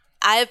Sylvia.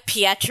 I have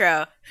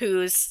Pietro,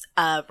 who's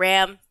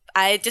Ram.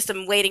 I just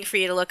am waiting for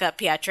you to look up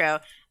Pietro.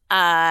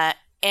 And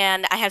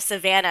I have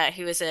Savannah,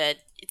 who is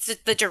it's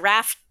the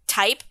giraffe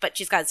type, but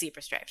she's got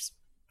zebra stripes.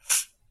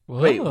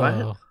 Whoa. Wait,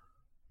 what?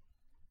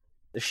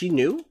 Is she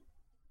new?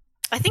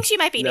 I think she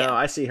might be new. No,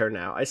 I see her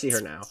now.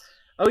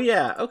 Oh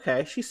yeah,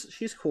 okay.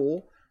 She's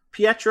cool.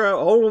 Pietro,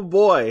 oh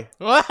boy.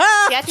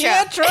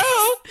 Pietro.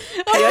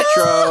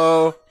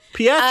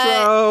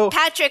 Pietro.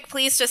 Patrick,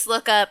 please just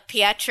look up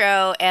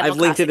Pietro and I've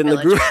linked it in the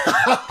group.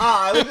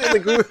 I linked it in the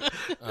group.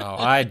 Oh,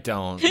 I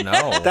don't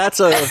know. That's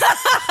a...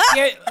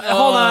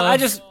 Hold on,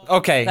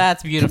 okay.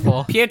 That's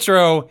beautiful.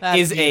 Pietro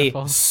is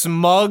beautiful. a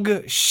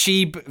smug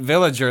sheep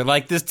villager.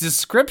 Like, this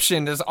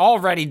description is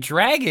already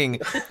dragging.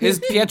 Is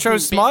Pietro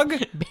smug?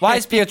 Why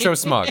is Pietro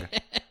smug?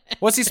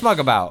 What's he smug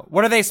about?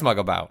 What are they smug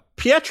about?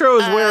 Pietro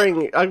is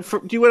wearing...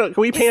 can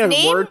we paint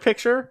a word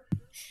picture?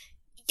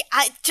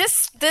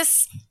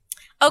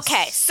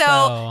 Okay,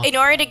 so in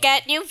order to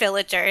get new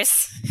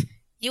villagers,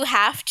 you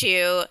have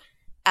to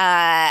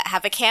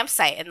have a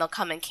campsite, and they'll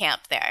come and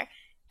camp there.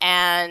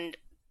 And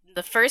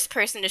the first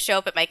person to show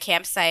up at my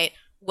campsite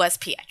was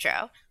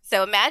Pietro.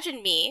 So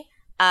imagine me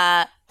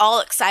all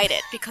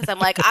excited because I'm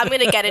like, I'm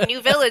going to get a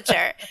new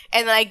villager.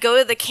 And then I go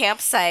to the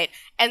campsite,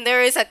 and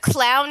there is a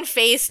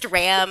clown-faced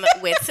ram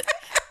with...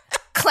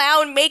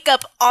 clown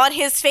makeup on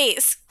his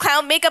face,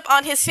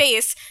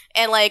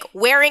 and like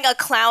wearing a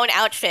clown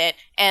outfit,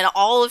 and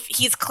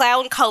he's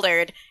clown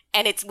colored,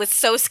 and it was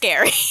so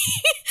scary.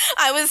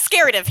 I was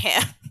scared of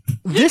him.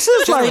 This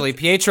is Generally,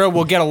 Pietro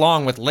will get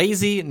along with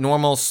lazy,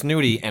 normal,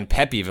 snooty, and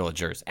peppy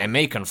villagers, and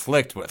may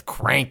conflict with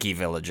cranky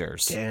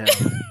villagers. Damn.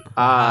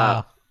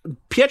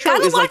 Pietro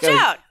is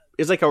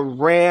like a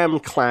ram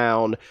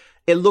clown.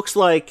 It looks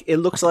like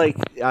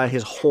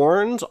his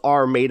horns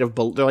are made of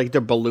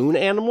they're balloon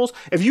animals.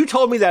 If you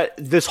told me that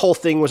this whole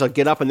thing was a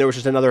get up and there was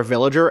just another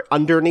villager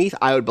underneath,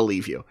 I would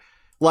believe you.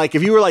 Like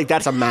if you were like,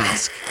 that's a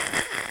mask.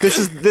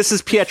 This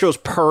is Pietro's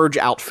purge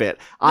outfit.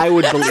 I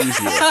would believe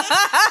you.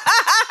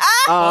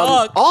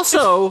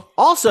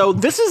 Also,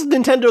 this is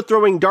Nintendo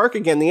throwing dark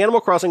again. The Animal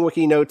Crossing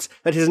wiki notes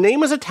that his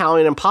name is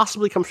Italian and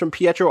possibly comes from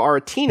Pietro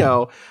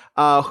Aretino,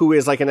 who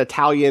is like an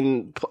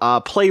Italian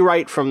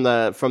playwright from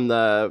the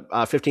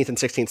 15th and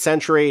 16th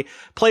century,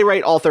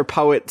 playwright, author,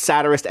 poet,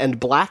 satirist, and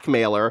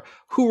blackmailer,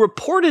 who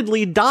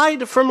reportedly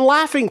died from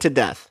laughing to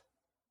death.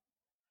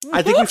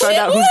 I think we found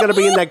out who's going to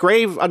be in that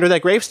grave under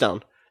that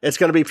gravestone. It's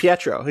going to be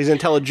Pietro. He's going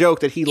to tell a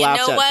joke that he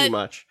laughs at too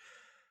much.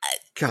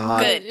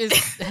 God. What is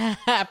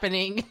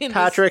happening?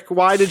 Patrick,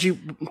 why did you...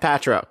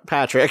 Patro.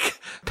 Pietrick.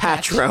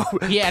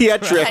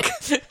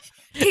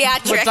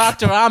 But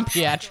Doctor, I'm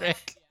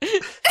Pietrick.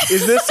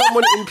 Is this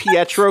someone in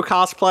Pietro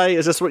cosplay?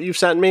 Is this what you've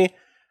sent me?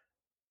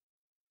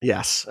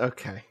 Yes.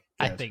 Okay. Good.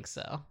 I think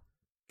so.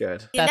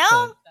 Good.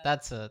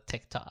 That's a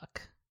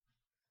TikTok.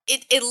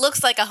 It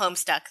looks like a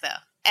Homestuck, though.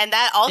 And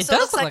that also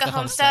looks like a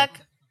Homestuck.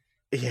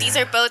 Yeah. These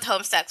are both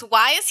Homestucks.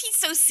 Why is he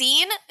so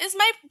seen is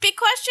my big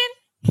question.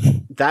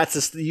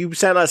 You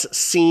sent us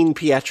Scene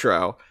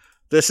Pietro.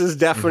 This is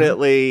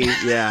definitely,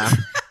 yeah.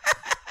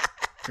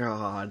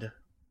 God.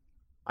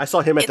 I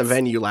saw him at the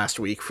venue last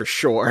week for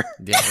sure.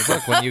 Yeah,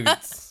 look,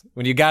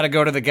 when you got to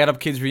go to the Get Up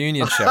Kids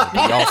reunion show,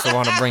 you also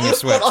want to bring your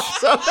Switch.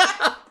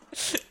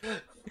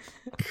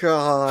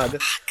 God.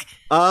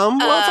 Well,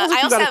 it sounds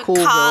like you got a cool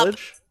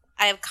village.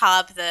 I have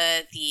Cobb,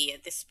 the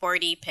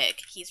sporty pig.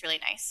 He's really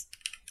nice.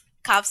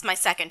 Cobb's my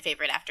second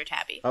favorite after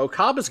Tabby. Oh,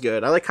 Cobb is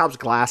good. I like Cobb's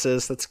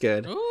glasses. That's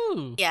good.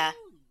 Ooh. Yeah.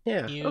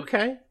 Yeah. Cute.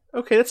 Okay.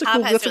 That's a Cobb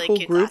cool. has That's really a cool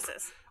cute group.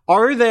 glasses.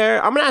 Are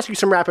there? I'm gonna ask you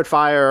some rapid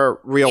fire,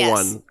 real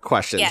one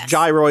questions. Yes.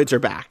 Gyroids are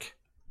back.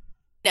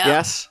 No.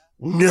 Yes.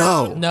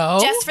 No.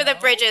 Just for the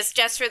bridges,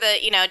 just for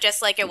the,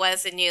 just like it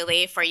was in New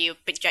Leaf, where you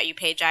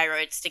pay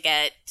gyroids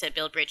to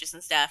build bridges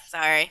and stuff.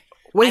 Sorry.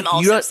 Wait, I'm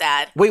also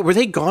sad. Wait, were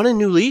they gone in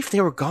New Leaf?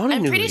 They were gone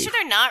in New Leaf. I'm pretty sure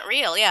they're not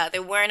real. Yeah, they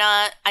were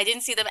not. I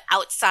didn't see them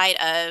outside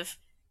of.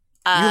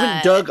 You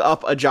haven't dug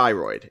up a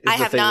gyroid. I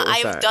have not.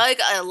 I've dug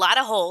a lot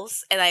of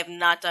holes, and I have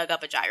not dug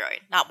up a gyroid.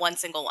 Not one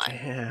single one.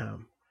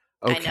 Damn.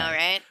 Okay. I know,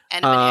 right?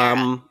 End of an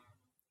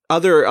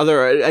era.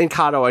 Other, and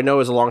Kato, I know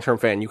as a long-term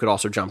fan, you could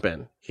also jump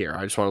in here.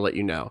 I just want to let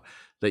you know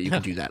that you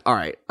can do that. All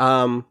right.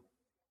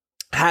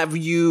 Have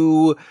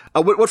you?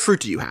 What fruit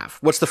do you have?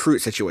 What's the fruit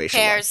situation?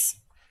 Pears.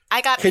 I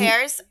got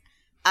pears.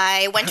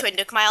 I went to a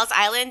Nook Miles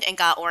Island and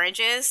got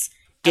oranges.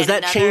 Does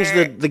that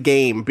change the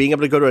game? Being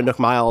able to go to a Nook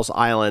Miles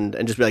Island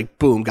and just be like,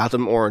 boom, got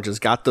them oranges,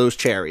 got those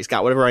cherries,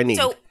 got whatever I need.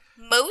 So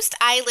most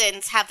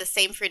islands have the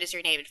same fruit as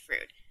your native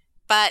fruit.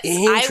 But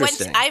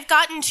I've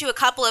gotten to a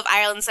couple of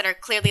islands that are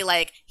clearly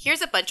like,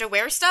 here's a bunch of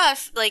rare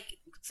stuff. Like,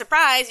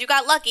 surprise, you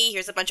got lucky.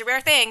 Here's a bunch of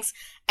rare things.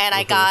 And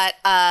I got,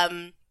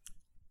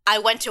 I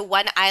went to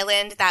one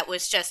island that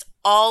was just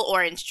all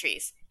orange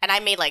trees. And I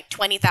made like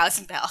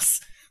 20,000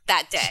 bells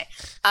that day,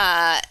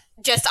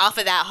 just off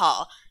of that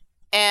haul.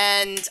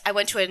 And I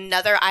went to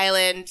another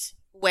island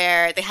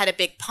where they had a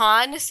big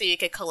pond, so you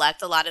could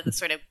collect a lot of the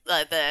sort of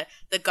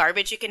the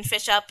garbage you can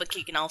fish up, but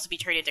you can also be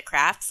turned into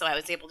crafts. So I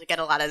was able to get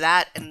a lot of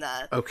that and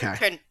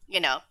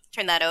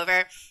turn that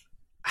over.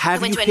 I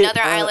went to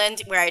another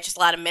island where I had just a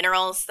lot of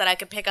minerals that I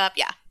could pick up.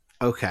 Yeah.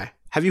 Okay.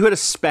 Have you had a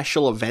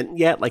special event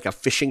yet, like a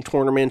fishing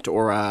tournament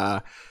or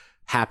a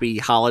happy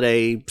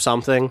holiday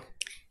something?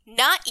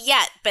 Not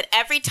yet, but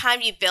every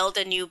time you build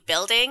a new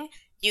building,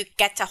 you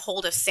get to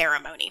hold a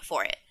ceremony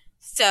for it.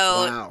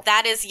 So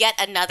that is yet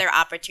another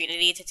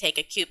opportunity to take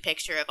a cute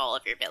picture of all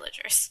of your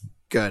villagers.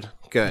 Good.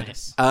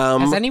 Nice.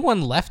 Has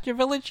anyone left your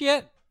village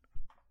yet?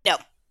 No.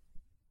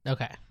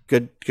 Okay.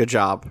 Good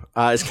job.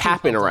 Is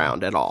Cap'n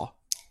around at all?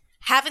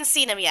 Haven't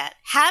seen him yet.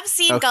 Have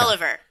seen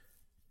Gulliver.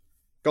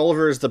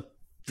 Gulliver is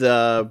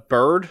the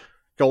bird?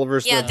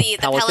 Gulliver's the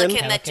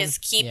pelican that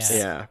just keeps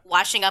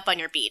washing up on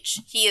your beach.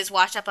 He has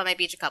washed up on my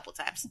beach a couple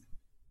times.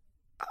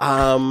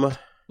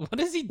 What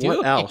is he doing?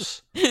 What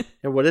else?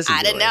 What is he doing?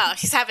 I don't know.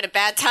 He's having a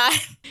bad time.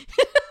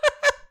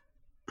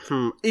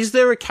 Is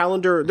there a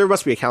calendar? There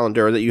must be a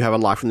calendar that you have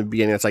unlocked from the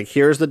beginning. It's like,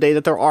 here's the day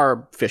that there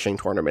are fishing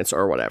tournaments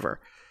or whatever.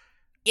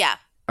 Yeah.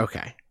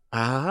 Okay.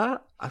 I'm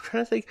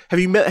trying to think. Have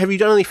you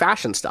done any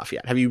fashion stuff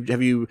yet? Have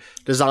you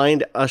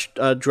designed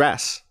a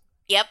dress?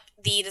 Yep.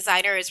 The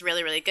designer is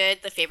really, really good.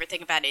 The favorite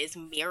thing about it is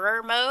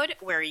mirror mode,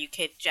 where you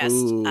could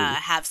just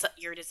have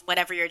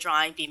whatever you're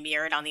drawing be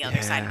mirrored on the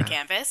other side of the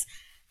canvas.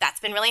 That's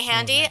been really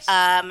handy.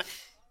 Nice.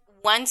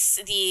 Once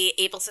the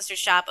Able Sisters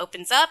shop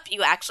opens up,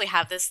 you actually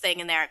have this thing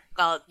in there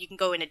called, you can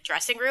go in a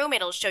dressing room.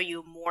 It'll show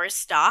you more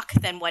stock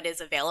than what is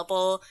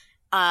available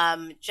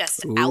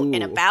just out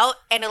and about.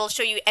 And it'll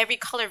show you every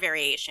color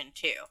variation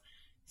too.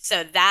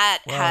 So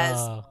that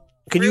has...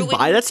 Can you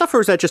buy that stuff,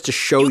 or is that just to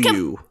show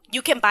you?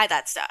 You can buy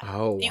that stuff.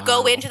 Oh, wow. You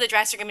go into the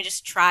dressing room and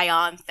just try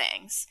on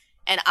things.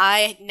 And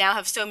I now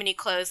have so many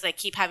clothes that I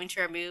keep having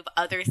to remove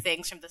other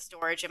things from the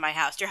storage in my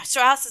house. Your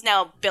house is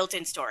now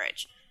built-in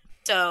storage.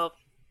 So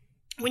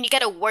when you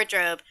get a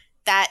wardrobe,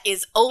 that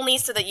is only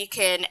so that you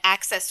can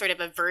access sort of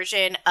a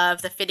version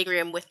of the fitting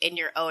room within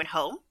your own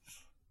home.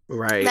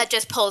 Right. That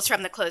just pulls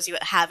from the clothes you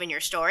have in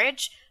your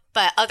storage.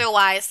 But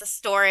otherwise, the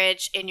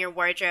storage in your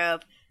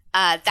wardrobe,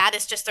 that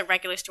is just the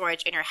regular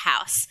storage in your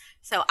house.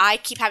 So I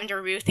keep having to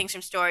remove things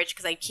from storage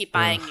because I keep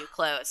buying new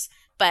clothes.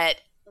 But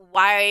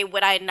why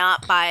would I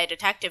not buy a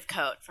detective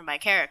coat for my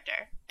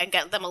character and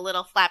get them a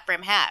little flat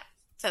brim hat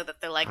so that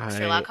they're like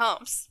Sherlock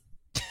Holmes?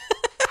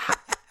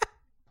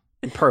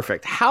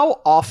 Perfect.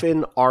 How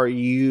often are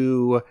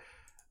you...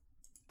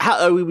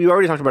 we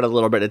already talked about it a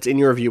little bit. It's in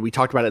your review. We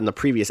talked about it in the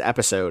previous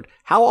episode.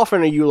 How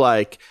often are you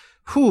like,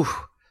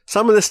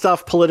 some of this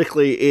stuff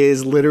politically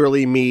is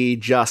literally me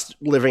just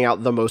living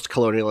out the most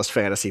colonialist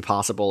fantasy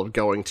possible of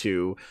going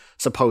to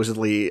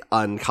supposedly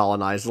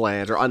uncolonized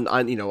lands or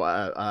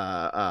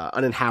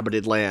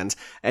uninhabited lands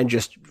and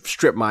just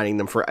strip mining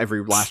them for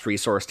every last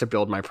resource to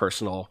build my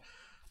personal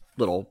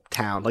little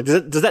town? Like,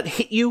 does that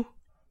hit you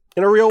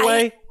in a real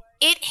way?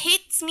 It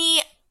hits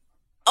me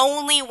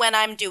only when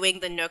I'm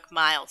doing the Nook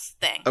Miles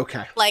thing.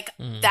 Okay. Like,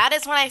 that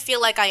is when I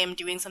feel like I am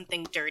doing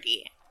something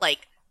dirty.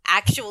 Like,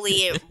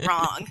 actually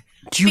wrong.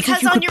 Do you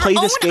think you could play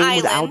this game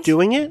without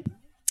doing it?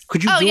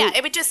 Could you do it?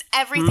 It would just,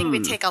 everything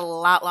would take a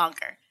lot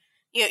longer.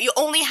 You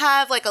only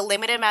have like a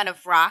limited amount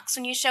of rocks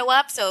when you show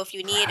up. So if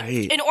you need,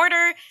 in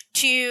order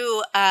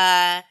to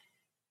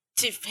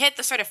hit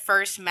the sort of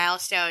first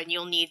milestone,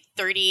 you'll need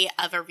 30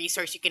 of a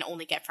resource you can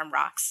only get from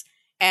rocks.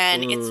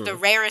 And it's the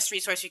rarest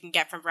resource you can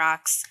get from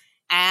rocks.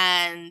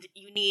 And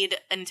you need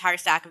an entire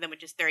stack of them,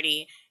 which is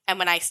 30. And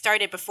when I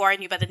started, before I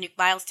knew about the Nook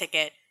Miles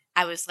ticket,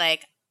 I was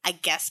like, I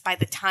guess by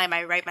the time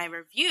I write my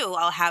review,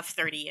 I'll have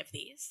 30 of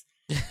these.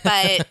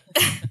 But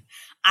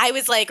I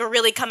was like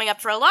really coming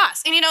up for a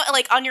loss. And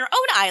like on your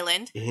own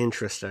island.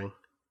 Interesting.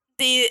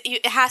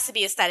 it has to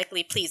be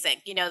aesthetically pleasing.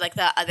 You know, like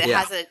it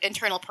has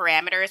internal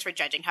parameters for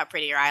judging how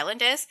pretty your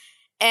island is.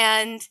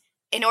 And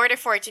in order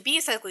for it to be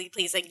aesthetically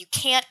pleasing, you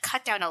can't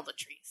cut down all the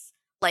trees.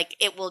 Like,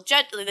 it will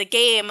judge, the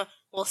game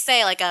will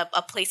say, like, a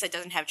place that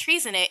doesn't have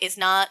trees in it is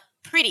not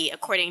pretty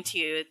according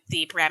to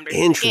the parameters of the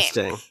game.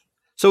 Interesting.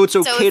 So it's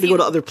okay to go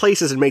to other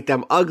places and make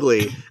them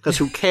ugly, because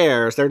who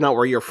cares? They're not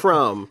where you're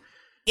from.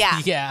 Yeah.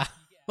 Yeah.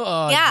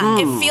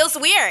 It feels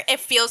weird. It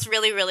feels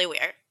really, really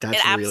weird.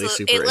 That's really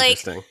super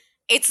interesting.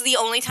 It's the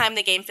only time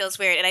the game feels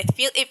weird, and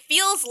it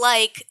feels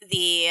like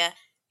the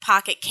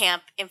Pocket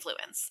Camp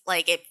influence.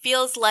 Like, it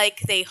feels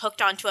like they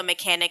hooked onto a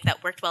mechanic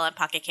that worked well in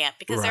Pocket Camp,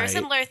 because there are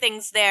similar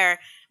things there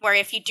where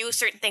if you do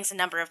certain things a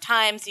number of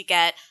times, you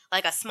get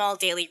like a small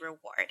daily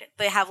reward.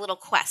 They have little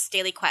quests,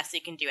 daily quests you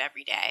can do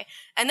every day.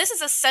 And this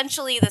is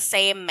essentially the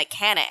same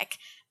mechanic,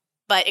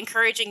 but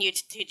encouraging you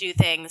to do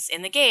things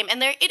in the game.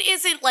 And it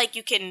isn't like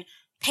you can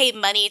pay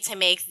money to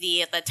make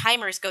the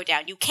timers go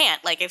down. You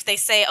can't. Like, if they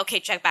say, okay,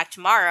 check back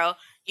tomorrow,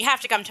 you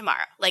have to come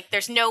tomorrow. Like,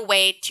 there's no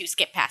way to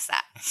skip past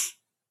that.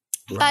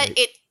 Right. But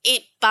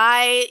it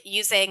by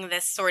using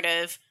this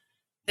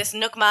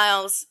Nook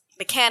Miles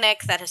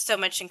mechanic that has so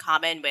much in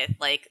common with,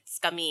 like,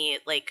 scummy,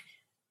 like,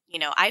 you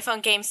know,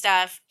 iPhone game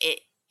stuff,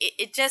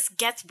 it just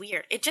gets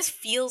weird. It just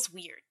feels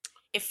weird.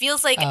 It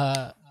feels like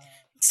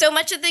so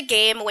much of the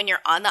game when you're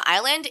on the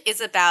island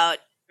is about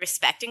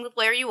respecting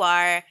where you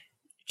are,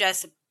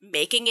 just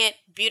making it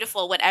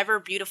beautiful, whatever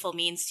beautiful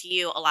means to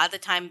you. A lot of the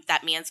time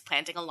that means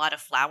planting a lot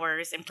of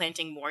flowers and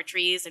planting more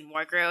trees and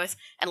more growth,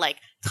 and, like,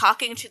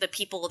 talking to the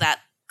people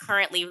that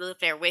currently live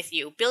there with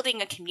you,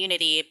 building a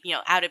community, you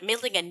know,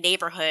 building a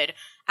neighborhood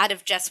out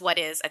of just what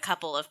is a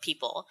couple of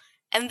people.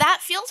 And that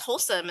feels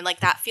wholesome, and, like,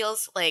 that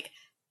feels, like,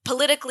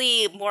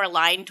 politically more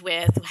aligned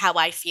with how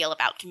I feel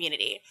about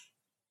community.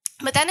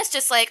 But then it's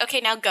just like,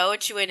 okay, now go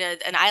to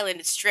an island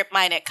and strip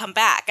mine it, come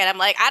back. And I'm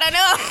like, I don't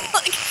know.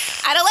 Like,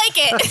 I don't like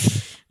it.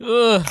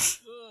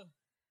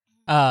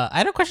 I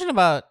had a question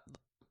about,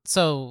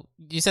 so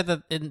you said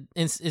that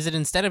is it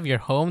instead of your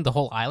home, the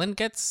whole island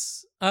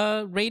gets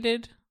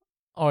rated?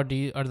 Or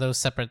are those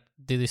separate?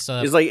 Do they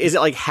still have... Is it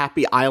like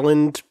Happy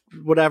Island,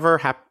 whatever?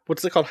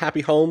 What's it called?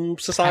 Happy Home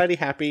Society?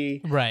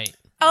 Happy... Right.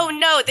 Oh,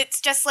 no, it's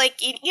just like,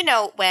 you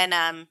know, when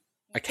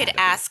you could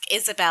ask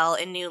Isabel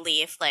in New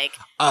Leaf, like,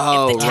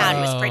 if the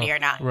town was pretty or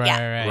not.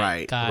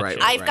 Right. Gotcha.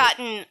 I've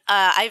gotten,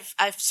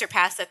 I've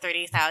surpassed the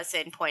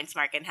 30,000 points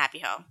mark in Happy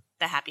Home,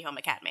 the Happy Home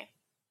Academy.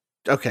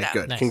 Okay,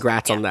 good. Nice.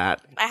 Congrats on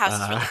that. My house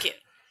is really cute.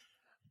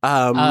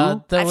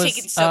 I've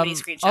taken so many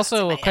screenshots.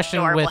 Also, of a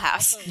question with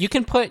house. You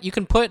can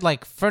put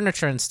like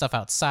furniture and stuff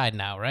outside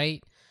now,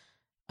 right?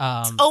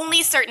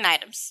 Only certain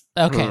items.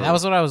 Okay, that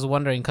was what I was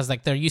wondering, because,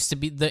 like, there used to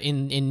be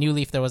in New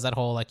Leaf there was that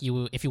whole, like,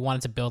 if you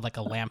wanted to build like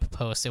a lamp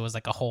post, it was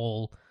like a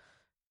whole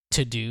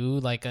to do,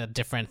 like a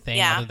different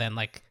thing other than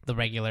like the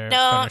regular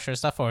furniture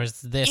stuff. Or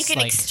is this you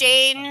can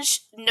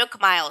exchange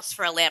Nook Miles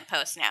for a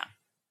lamppost now?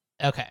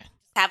 Okay,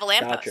 have a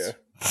lamppost.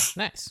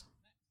 Nice.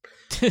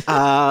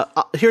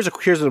 Here's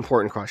an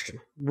important question.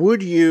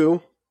 Would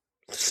you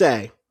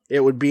say it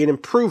would be an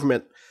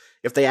improvement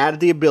if they added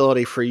the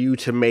ability for you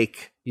to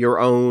make your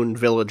own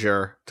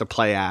villager to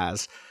play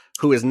as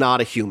who is not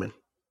a human?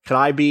 Could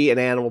I be an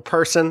animal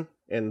person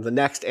in the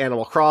next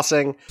Animal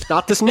Crossing?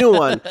 Not this new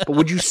one, but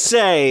would you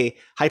say,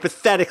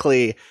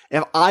 hypothetically,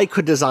 if I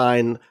could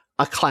design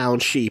a clown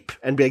sheep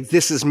and be like,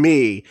 this is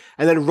me,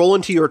 and then roll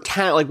into your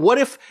town? Like, what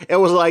if it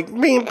was like,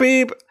 beep,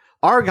 beep,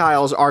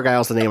 Argyle's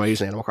the name I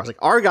use in Animal Crossing.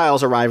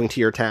 Argyle's arriving to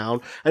your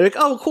town, and you're like,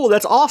 oh, cool,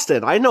 that's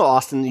Austin. I know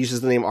Austin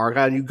uses the name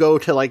Argyle, and you go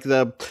to, like,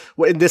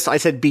 I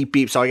said beep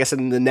beep, so I guess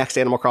in the next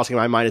Animal Crossing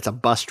in my mind, it's a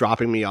bus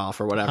dropping me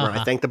off or whatever. And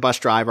I thank the bus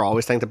driver,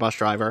 always thank the bus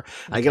driver.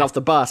 Okay. I get off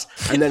the bus,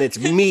 and then it's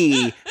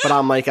me, but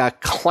I'm like a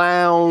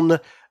clown,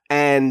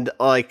 and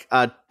like,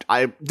 I'm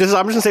just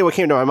gonna say what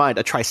came to my mind,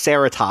 a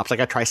Triceratops, like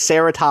a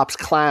Triceratops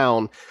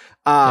clown.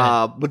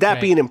 Would that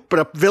be but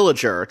a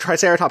villager,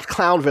 Triceratops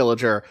clown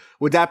villager,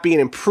 would that be an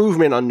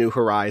improvement on New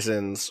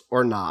Horizons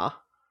or nah?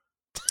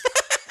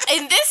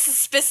 In this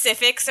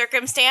specific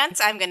circumstance,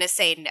 I'm going to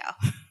say no.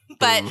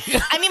 But,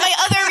 I mean, my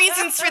other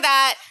reasons for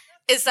that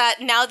is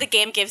that now the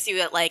game gives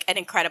you, like, an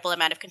incredible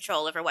amount of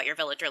control over what your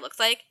villager looks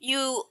like.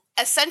 You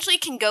essentially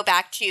can go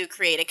back to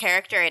create a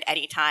character at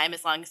any time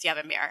as long as you have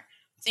a mirror.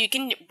 So you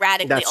can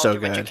radically alter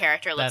what your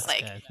character looks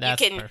like.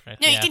 That's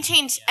perfect. You can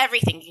change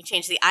everything. You can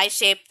change the eye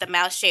shape, the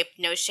mouth shape,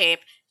 nose shape,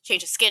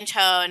 change the skin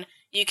tone.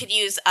 You could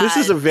use this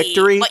is a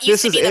victory. What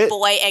used to be the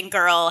boy and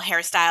girl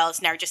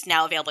hairstyles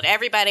now available to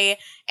everybody,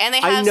 and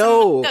they have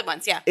some good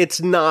ones. Yeah, it's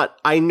not.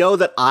 I know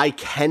that I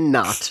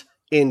cannot,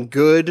 in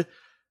good,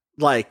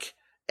 like,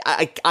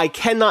 I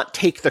cannot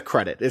take the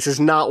credit. This is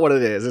not what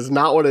it is. It's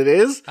not what it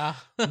is.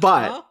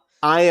 But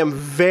I am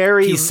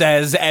very... He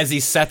says as he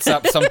sets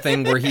up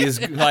something where he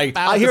is like,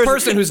 the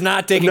person who's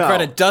not taking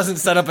credit doesn't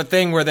set up a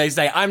thing where they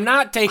say, I'm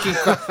not taking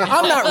credit.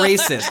 I'm not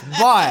racist,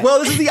 but... Well,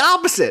 this is the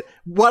opposite.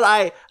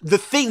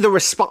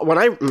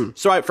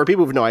 For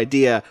people who have no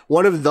idea,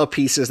 one of the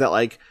pieces that,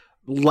 like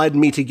led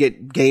me to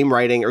get game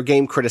writing or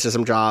game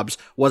criticism jobs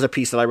was a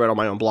piece that I wrote on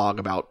my own blog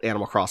about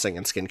Animal Crossing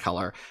and skin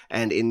color.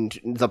 And in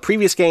the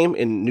previous game,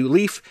 in New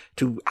Leaf,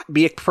 to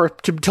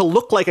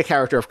look like a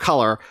character of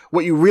color,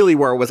 what you really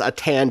were was a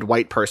tanned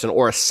white person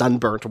or a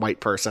sunburnt white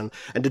person.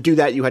 And to do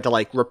that, you had to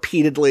like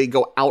repeatedly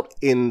go out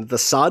in the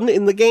sun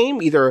in the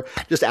game, either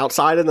just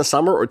outside in the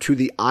summer or to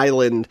the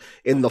island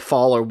in the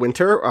fall or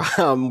winter,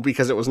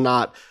 because it was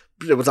not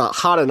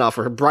hot enough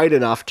or bright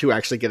enough to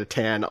actually get a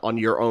tan on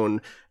your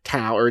own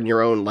town or in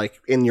your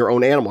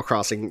own Animal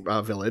Crossing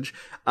village.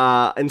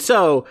 And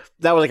so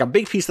that was like a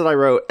big piece that I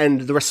wrote.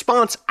 And the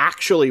response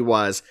actually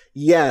was,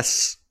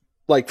 yes,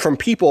 like from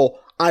people,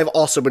 I've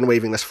also been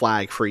waving this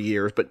flag for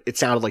years, but it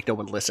sounded like no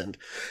one listened.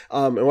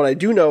 And what I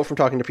do know from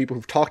talking to people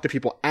who've talked to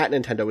people at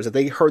Nintendo is that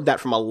they heard that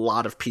from a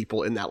lot of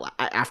people in that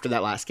after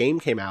that last game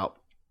came out.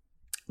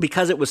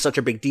 Because it was such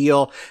a big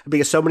deal,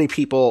 because so many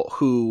people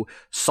who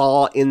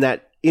saw in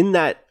that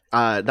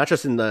not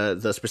just in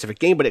the specific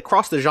game, but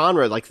across the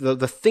genre, like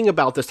the thing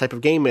about this type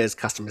of game is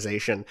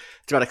customization.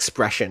 It's about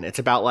expression. It's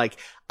about like,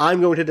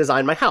 I'm going to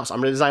design my house. I'm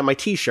going to design my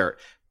t-shirt,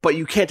 but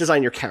you can't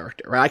design your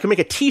character, right? I can make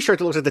a t-shirt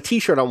that looks like the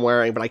t-shirt I'm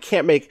wearing, but I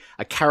can't make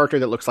a character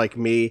that looks like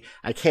me.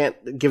 I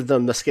can't give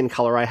them the skin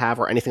color I have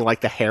or anything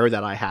like the hair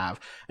that I have.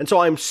 And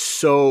so I'm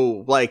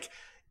so like,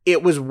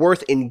 it was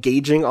worth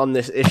engaging on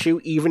this issue,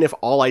 even if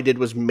all I did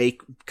was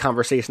make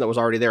conversation that was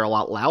already there a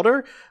lot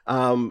louder.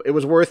 It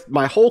was worth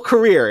my whole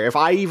career. If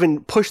I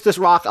even pushed this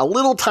rock a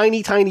little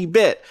tiny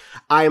bit,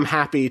 I am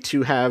happy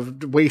to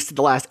have wasted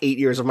the last 8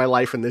 years of my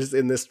life in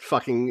this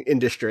fucking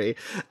industry,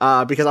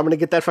 because I'm going to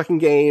get that fucking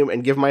game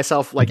and give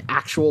myself like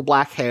actual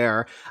black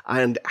hair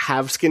and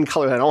have skin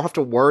color that I don't have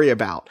to worry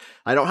about.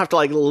 I don't have to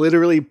like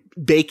literally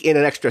bake in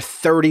an extra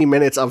 30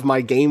 minutes of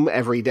my game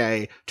every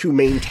day to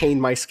maintain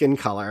my skin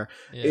color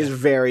is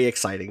very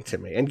exciting to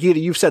me. And Gita,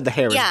 you've said the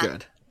hair is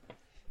good.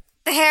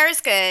 The hair is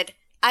good.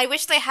 I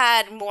wish they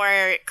had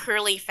more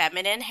curly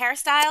feminine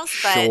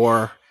hairstyles, but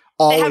sure.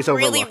 Always they have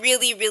overlooked.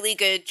 really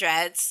good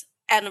dreads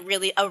and a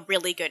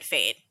really good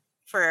fade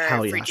for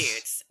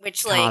dudes,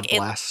 which like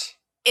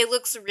it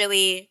looks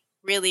really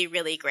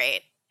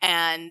great.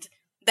 And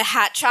the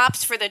hat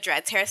chops for the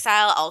dreads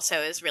hairstyle also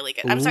is really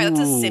good. I'm sorry, that's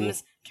a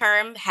Sims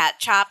term. Hat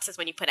chops is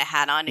when you put a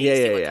hat on and you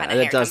see what kind of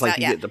hair comes out.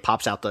 It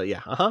pops out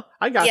the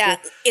I got you. Yeah,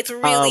 it's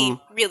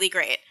really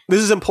great.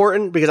 This is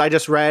important because I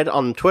just read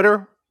on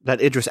Twitter that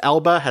Idris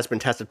Elba has been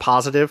tested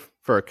positive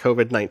for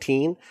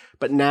COVID-19,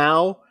 but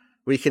now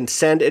we can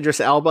send Idris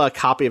Elba a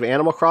copy of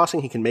Animal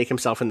Crossing. He can make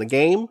himself in the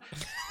game.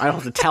 I don't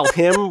have to tell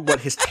him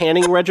what his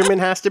tanning regimen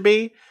has to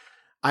be.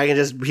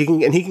 He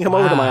can come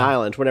over to my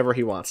island whenever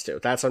he wants to.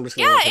 I'm just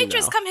gonna let him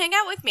Idris, know. come hang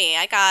out with me.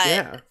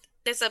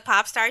 There's a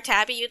pop star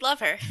Tabby, you'd love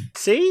her.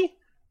 See?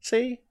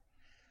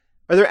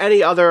 Are there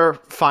any other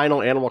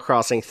final Animal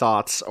Crossing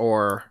thoughts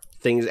or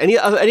things? Any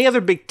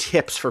other big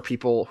tips for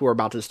people who are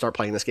about to start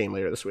playing this game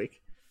later this week?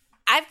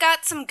 I've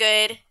got some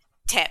good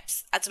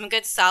tips. Some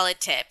good solid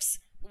tips.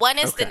 One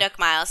is the Nook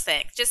Miles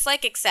thing. Just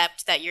like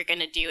accept that you're going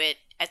to do it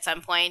at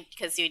some point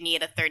because you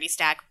need a 30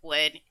 stack of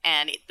wood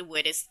and the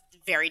wood is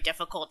very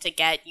difficult to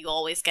get. You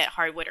always get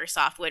hardwood or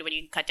softwood when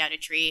you cut down a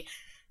tree.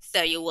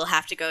 So you will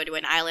have to go to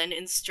an island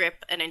and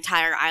strip an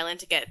entire island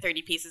to get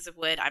 30 pieces of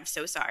wood. I'm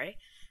so sorry.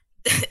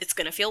 It's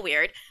going to feel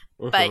weird,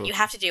 but you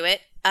have to do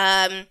it.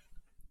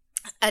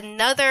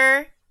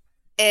 Another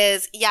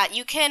is,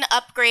 you can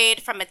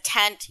upgrade from a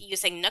tent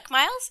using Nook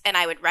Miles, and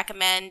I would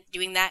recommend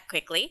doing that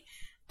quickly.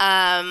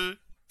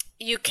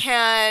 You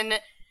can,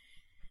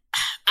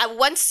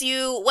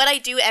 what I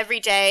do every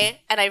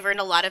day, and I've earned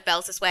a lot of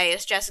bells this way,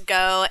 is just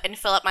go and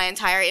fill up my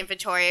entire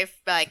inventory,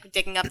 like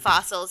digging up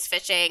fossils,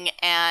 fishing,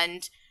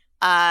 and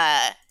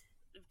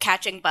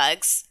catching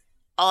bugs.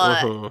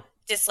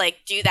 Just like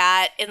do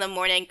that in the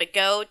morning, but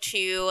go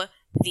to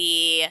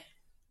the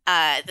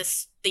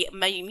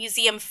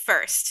museum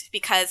first,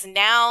 because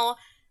now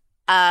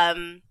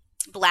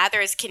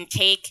Blathers can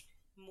take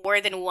more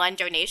than one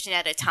donation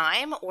at a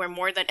time, or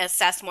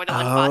assess more than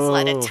one fossil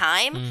at a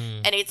time.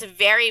 And it's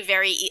very,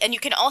 very and you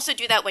can also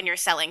do that when you're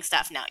selling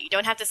stuff now. You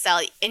don't have to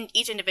sell in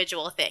each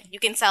individual thing. You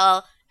can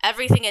sell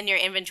everything in your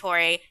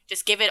inventory,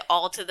 just give it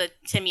all to the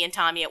Timmy and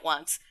Tommy at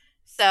once.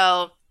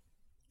 So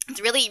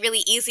it's really,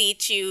 really easy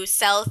to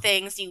sell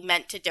things you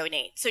meant to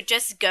donate. So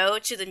just go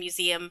to the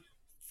museum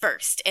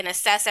first and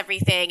assess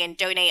everything and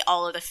donate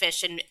all of the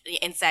fish and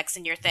insects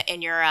in your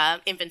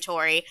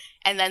inventory,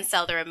 and then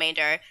sell the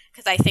remainder.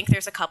 Because I think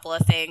there's a couple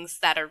of things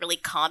that are really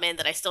common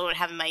that I still don't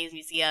have in my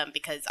museum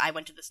because I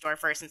went to the store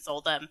first and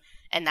sold them,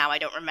 and now I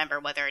don't remember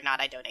whether or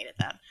not I donated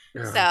them.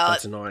 So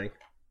that's annoying.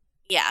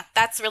 Yeah,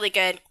 that's really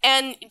good.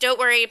 And don't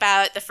worry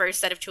about the first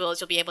set of tools.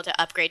 You'll be able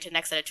to upgrade to the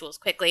next set of tools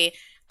quickly.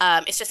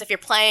 It's just if you're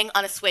playing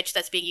on a Switch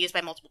that's being used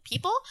by multiple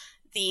people,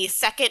 the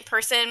second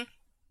person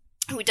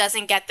who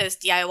doesn't get those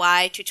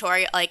DIY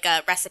tutorial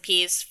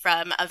recipes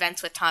from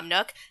Events with Tom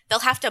Nook, they'll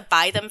have to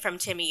buy them from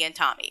Timmy and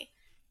Tommy.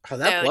 Oh,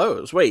 that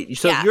blows. Wait,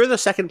 so if you're the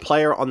second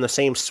player on the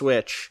same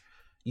Switch,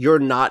 you're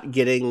not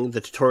getting the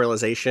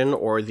tutorialization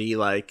or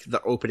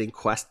the opening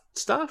quest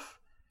stuff?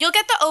 You'll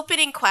get the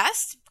opening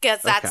quest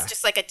because that's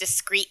just like a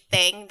discrete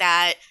thing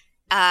that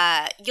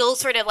you'll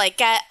sort of like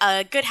get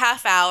a good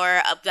half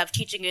hour of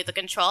teaching you the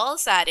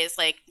controls that is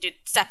like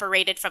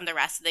separated from the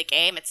rest of the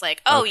game. It's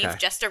like, you've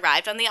just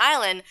arrived on the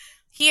island.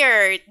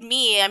 Here,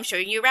 I'm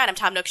showing you around. I'm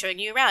Tom Nook showing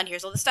you around.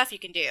 Here's all the stuff you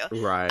can do.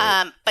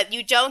 Right. But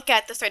you don't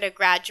get the sort of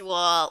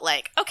gradual,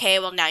 like, okay,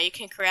 well, now you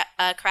can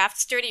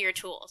craft sturdier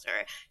tools,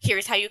 or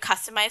here's how you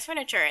customize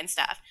furniture and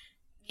stuff.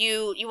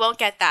 You won't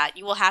get that.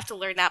 You will have to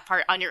learn that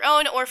part on your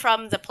own or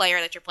from the player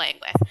that you're playing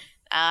with.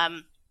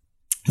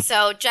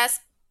 So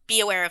just be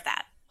aware of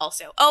that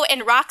also. Oh,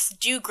 and rocks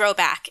do grow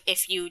back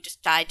if you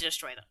just decide to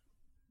destroy them.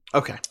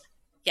 Okay.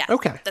 Yeah.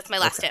 Okay. That's my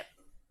last tip.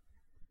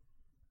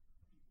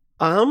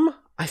 I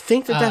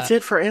think that's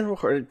it for Animal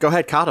Crossing. Go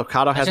ahead, Kato.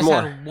 Kato has more.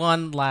 I just had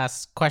one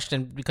last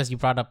question because you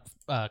brought up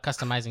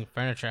customizing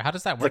furniture. How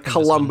does that work? The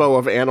Columbo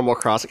of Animal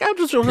Crossing.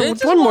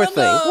 One more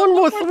thing.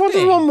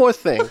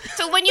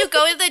 So when you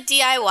go to the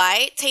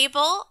DIY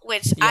table,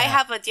 which I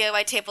have a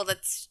DIY table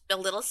that's a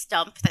little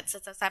stump that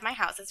sits outside my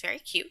house. It's very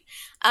cute.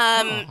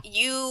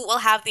 You will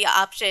have the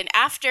option,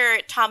 after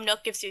Tom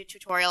Nook gives you a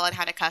tutorial on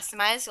how to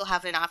customize, you'll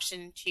have an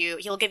option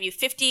he'll give you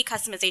 50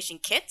 customization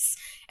kits,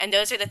 and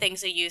those are the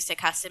things you use to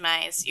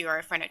customize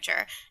your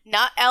furniture.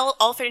 Not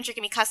all furniture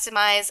can be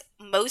customized.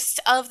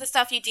 Most of the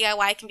stuff you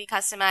DIY can be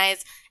customized,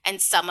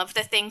 and some of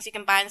the things you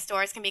can buy in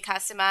stores can be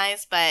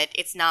customized, but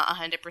it's not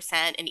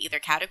 100% in either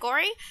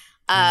category.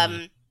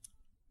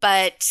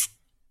 But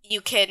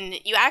you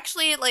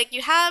actually, like,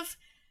 you have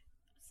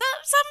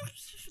some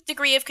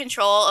degree of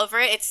control over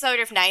it. It's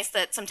sort of nice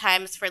that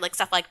sometimes for like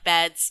stuff like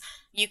beds,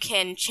 you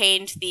can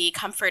change the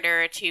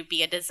comforter to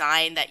be a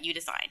design that you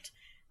designed.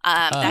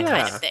 That kind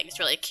of thing. It's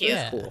really cute.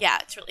 Yeah,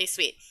 it's really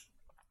sweet.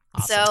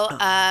 Awesome. So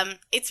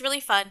it's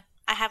really fun.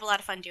 I have a lot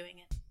of fun doing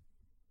it.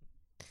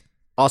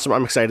 Awesome.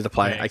 I'm excited to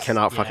play. Nice. I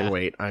cannot fucking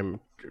wait.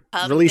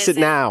 Release it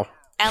now.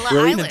 Ella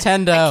Island.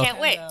 Nintendo. I can't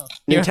wait.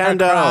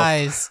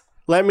 Nintendo.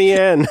 Let me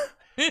in.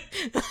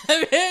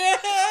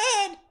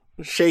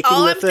 Shaking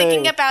all the I'm thing.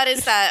 Thinking about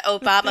is that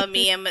Obama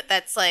meme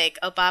that's like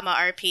Obama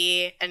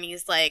RP, and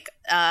he's like,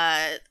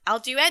 I'll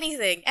do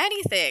anything,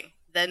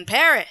 then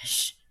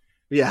perish.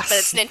 Yes. But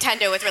it's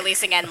Nintendo with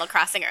releasing Animal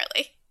Crossing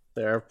early.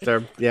 They're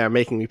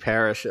making me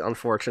perish,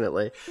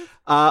 unfortunately.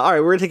 All right,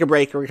 we're gonna take a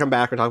break. We're gonna come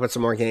back and talk about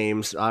some more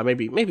games.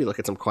 Maybe look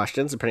at some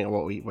questions, depending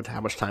on how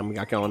much time we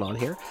got going on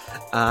here.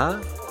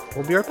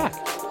 We'll be right back.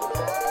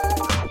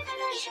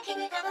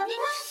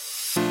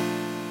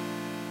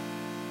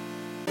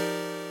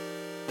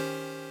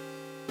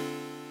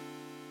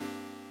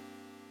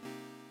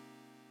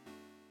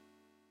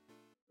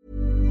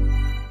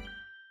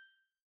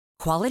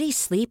 Quality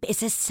sleep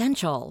is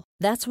essential.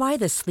 That's why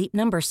the Sleep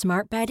Number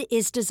Smart Bed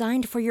is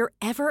designed for your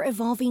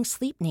ever-evolving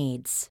sleep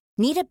needs.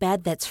 Need a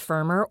bed that's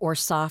firmer or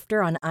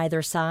softer on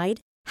either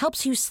side?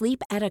 Helps you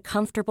sleep at a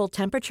comfortable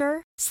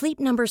temperature? Sleep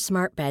Number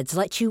Smart Beds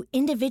let you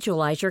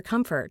individualize your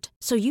comfort,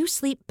 so you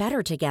sleep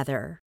better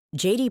together.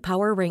 J.D.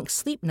 Power ranks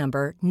Sleep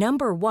Number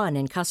number 1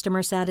 in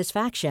customer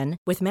satisfaction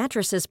with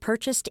mattresses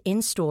purchased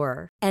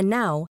in-store. And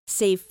now,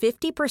 save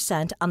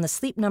 50% on the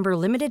Sleep Number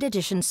Limited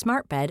Edition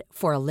Smart Bed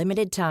for a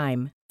limited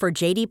time. For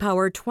J.D.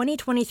 Power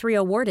 2023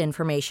 award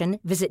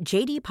information, visit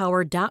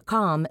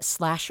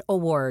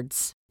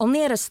jdpower.com/awards.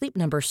 Only at a Sleep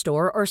Number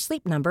store or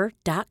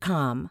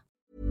sleepnumber.com.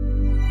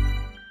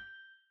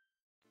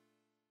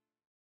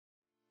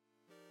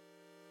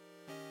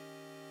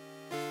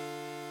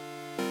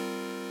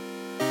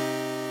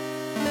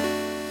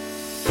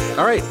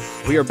 All right,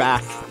 we are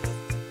back.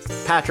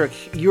 Patrick,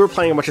 you were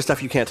playing a bunch of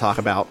stuff you can't talk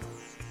about.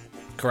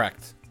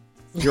 Correct.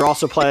 You're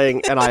also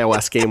playing an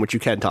iOS game, which you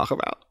can talk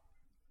about.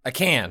 I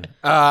can.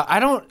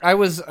 I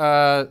was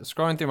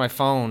scrolling through my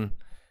phone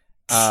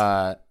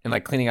and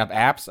like cleaning up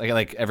apps. I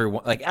get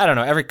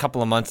every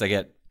couple of months I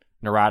get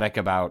neurotic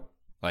about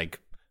like,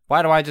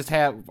 why do I just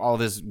have all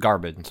this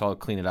garbage? And so I'll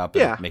clean it up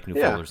and make new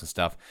folders and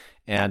stuff.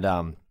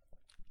 And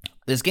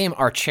this game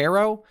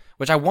Archero,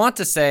 which I want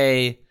to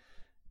say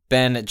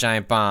Ben at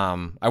Giant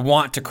Bomb. I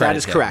want to credit. That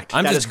is correct.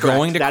 I'm just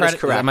going to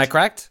credit. Am I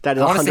correct? That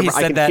is 100%. I want to say he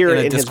said that in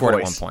a Discord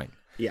at one point.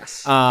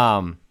 Yes.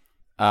 I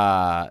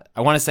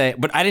want to say,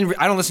 but I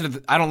don't listen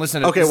to.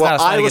 Okay,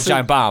 well, I listen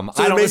Giant Bomb.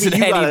 So I don't listen to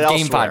any game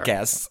elsewhere.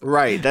 Podcasts.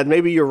 Right. That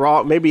maybe you're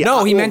wrong. Maybe no.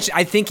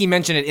 I think he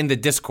mentioned it in the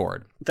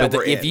Discord.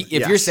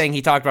 If you're saying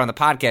he talked about it on the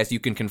podcast, you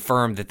can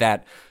confirm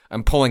that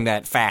I'm pulling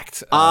that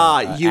fact.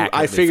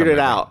 I figured it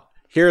out.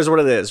 Here's what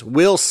it is.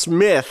 Will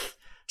Smith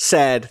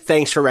said,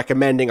 "Thanks for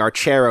recommending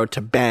Archero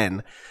to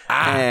Ben,"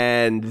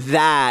 and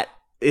that's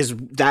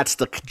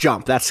the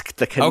jump. That's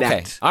the connect.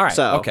 Okay. All right.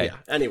 So, okay. Yeah.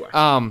 Anyway.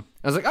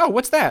 I was like, oh,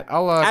 what's that?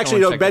 I'll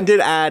actually, no, Ben did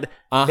add,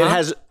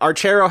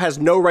 Archero has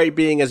no right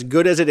being as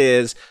good as it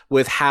is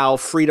with how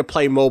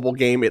free-to-play mobile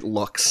game it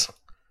looks.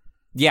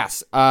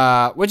 Yes,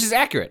 which is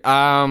accurate.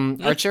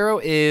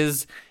 Archero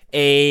is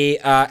a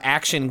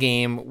action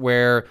game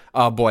where,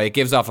 oh boy, it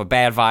gives off a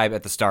bad vibe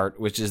at the start,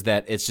 which is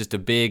that it's just a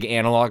big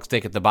analog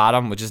stick at the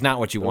bottom, which is not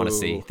what you want to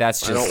see.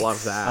 That's just, I don't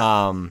love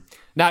that.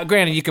 Now,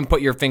 granted, you can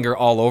put your finger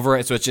all over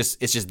it, so it's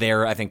just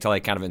there, I think, to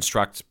like kind of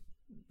instruct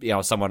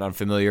somewhat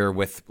unfamiliar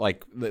with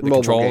like the games.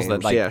 controls,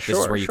 that like this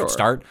is where you can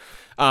start.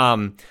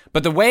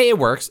 But the way it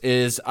works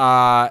is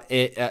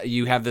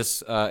you have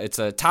this it's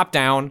a top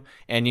down,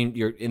 and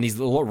you're in these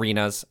little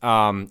arenas,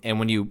 and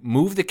when you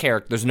move the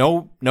character, there's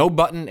no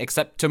button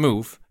except to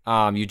move.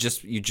 You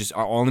just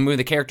are only moving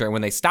the character, and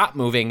when they stop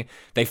moving,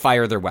 they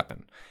fire their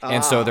weapon.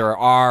 And so there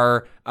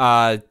are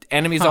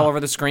enemies all over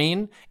the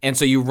screen, and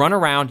so you run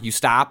around, you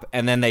stop,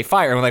 and then they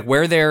fire. And like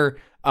where they're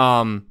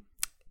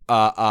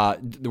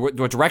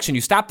what direction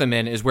you stop them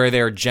in is where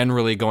they're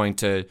generally going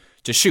to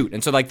shoot.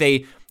 And so like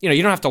they,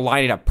 you don't have to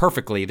line it up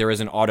perfectly. There is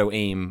an auto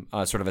aim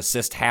sort of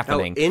assist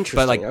happening. Oh, interesting.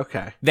 But like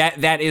okay,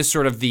 that is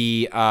sort of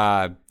the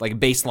like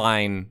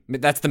baseline.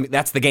 That's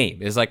the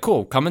game. Is like,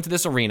 cool, come into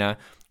this arena,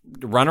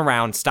 run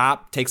around,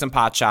 stop, take some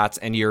pot shots,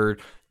 and you're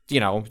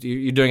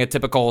doing a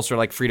typical sort of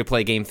like free to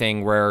play game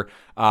thing where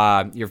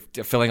you're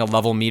filling a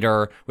level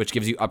meter, which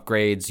gives you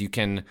upgrades. You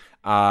can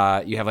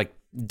you have like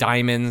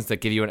diamonds that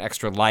give you an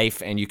extra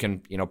life, and you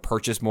can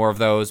purchase more of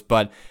those.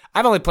 But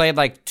I've only played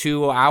like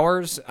 2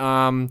 hours,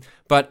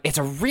 but it's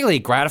a really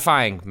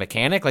gratifying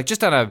mechanic. Like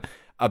just on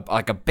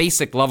a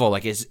basic level,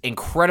 like it's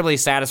incredibly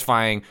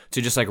satisfying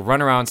to just like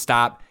run around,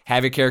 stop,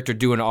 have your character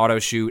do an auto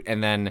shoot,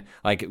 and then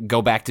like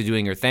go back to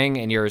doing your thing.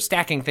 And you're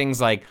stacking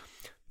things like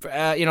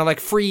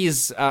like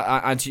freeze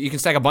onto. You can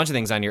stack a bunch of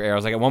things on your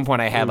arrows. Like at one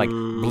point, I had like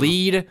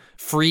bleed,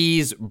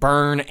 freeze,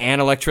 burn,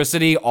 and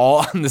electricity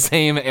all on the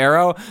same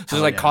arrow. So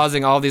it's like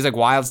causing all these like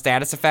wild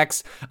status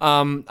effects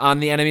on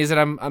the enemies that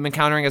I'm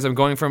encountering as I'm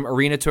going from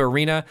arena to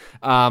arena.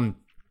 And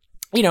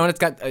it's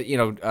got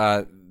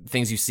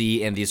things you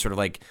see in these sort of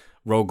like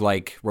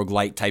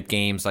roguelite type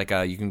games. Like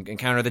you can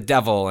encounter the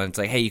devil, and it's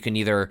like, hey, you can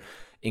either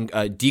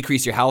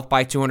decrease your health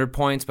by 200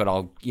 points, but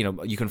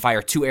you can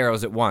fire 2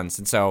 arrows at once.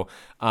 And so,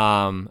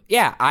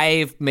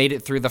 I've made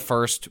it through the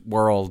first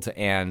world,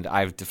 and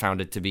I've found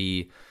it to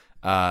be,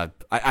 I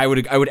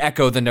would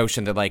echo the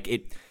notion that like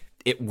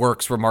it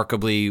works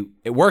remarkably,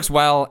 it works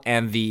well,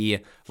 and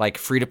the like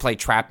free to play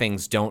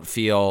trappings don't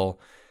feel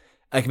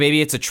like,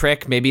 maybe it's a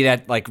trick, maybe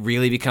that like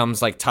really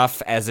becomes like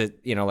tough as it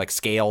like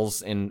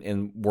scales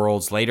in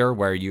worlds later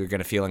where you're going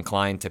to feel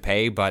inclined to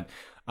pay. But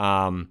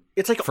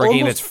it's like for a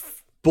game that's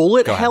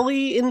bullet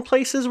heli in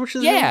places, which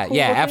is really cool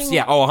absolutely,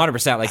 yeah. Oh,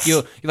 100%. Like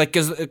you like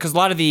because a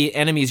lot of the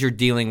enemies you're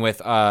dealing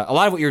with, a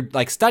lot of what you're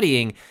like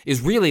studying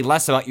is really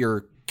less about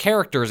your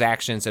character's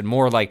actions and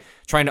more like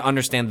trying to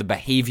understand the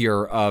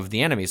behavior of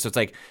the enemy. So it's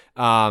like,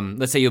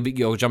 let's say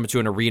you'll jump into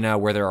an arena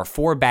where there are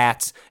 4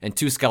 bats and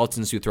 2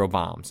 skeletons who throw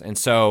bombs. And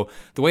so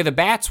the way the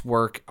bats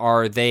work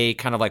are they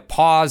kind of like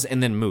pause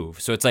and then move.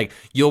 So it's like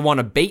you'll want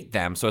to bait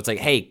them. So it's like,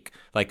 hey,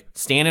 like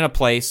stand in a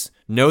place,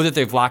 know that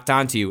they've locked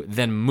onto you,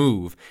 then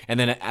move. And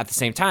then at the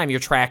same time, you're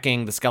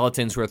tracking the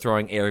skeletons who are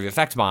throwing area of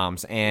effect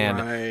bombs. And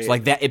it's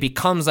like that, it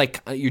becomes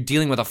like you're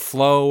dealing with a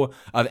flow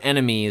of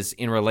enemies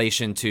in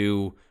relation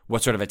to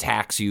what sort of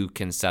attacks you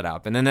can set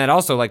up. And then that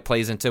also like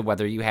plays into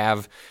whether you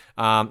have,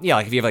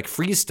 like if you have like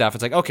freeze stuff,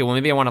 it's like, okay, well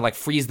maybe I want to like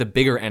freeze the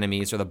bigger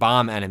enemies or the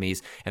bomb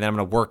enemies, and then I'm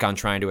going to work on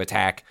trying to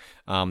attack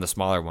the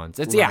smaller ones.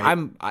 It's I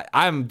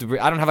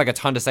don't have like a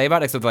ton to say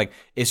about it, except like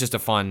it's just a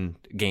fun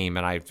game,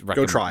 and I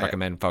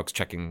recommend folks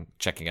checking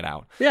it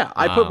out. Yeah,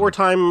 I put more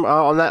time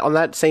on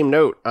that same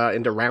note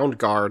into Round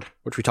Guard,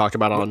 which we talked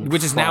about on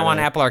which is Friday. Now on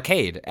Apple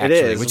Arcade. Actually,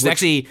 it is, which is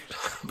actually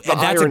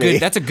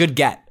that's a good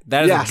get.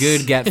 That is a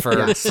good get for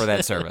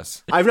that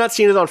service. I've not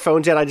seen it on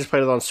phones yet. I just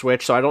played it on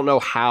Switch, so I don't know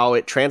how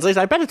it translates.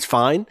 I bet it's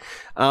fine.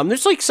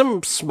 There's like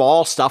some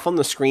small stuff on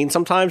the screen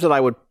sometimes that I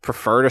would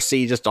prefer to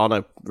see just on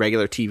a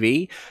regular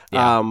TV.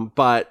 Yeah.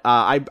 But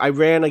I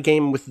ran a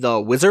game with the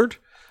Wizard,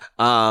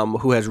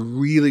 who has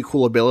really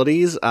cool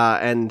abilities,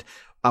 and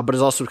but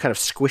is also kind of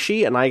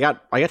squishy. And I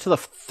got to the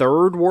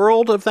 3rd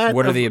world of that.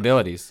 What are the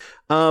abilities?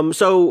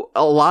 So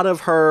a lot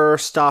of her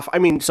stuff, I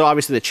mean, so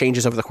obviously that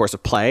changes over the course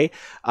of play,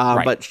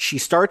 right. But she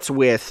starts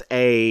with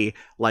a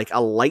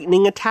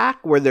lightning attack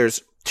where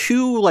there's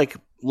 2 like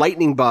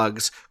lightning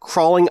bugs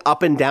crawling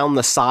up and down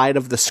the side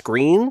of the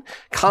screen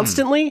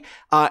constantly,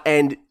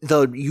 and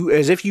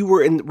as if you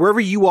were in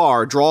wherever you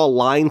are, draw a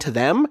line to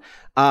them,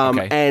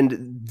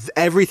 and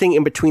everything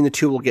in between the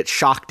 2 will get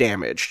shock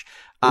damaged.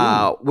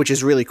 Which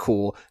is really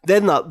cool.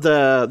 Then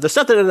the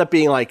stuff that ended up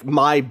being like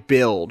my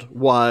build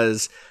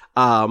was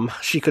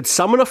she could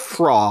summon a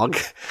frog,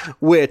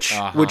 which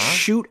would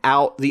shoot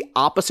out the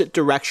opposite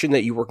direction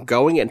that you were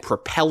going and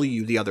propel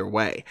you the other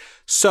way.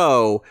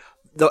 So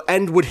the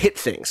end would hit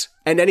things,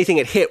 and anything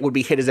it hit would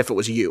be hit as if it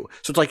was you.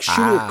 So it's like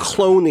shooting a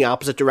clone the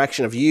opposite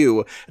direction of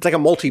you. It's like a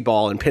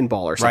multi-ball in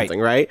pinball or something,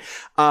 right?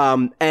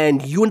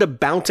 And you end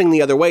up bouncing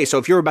the other way. So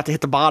if you're about to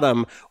hit the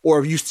bottom, or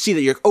if you see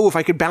that if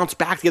I could bounce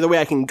back the other way,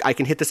 I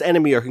can hit this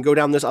enemy, or I can go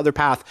down this other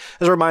path.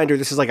 As a reminder,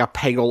 this is like a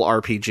Peggle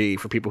RPG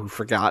for people who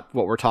forgot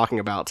what we're talking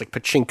about. It's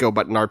like Pachinko,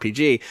 but an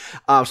RPG.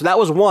 So that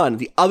was one.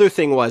 The other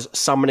thing was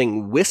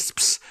summoning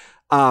wisps.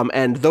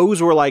 And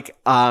those were like,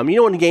 you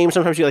know, in games,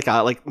 sometimes you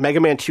like Mega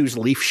Man 2's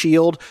Leaf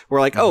Shield, where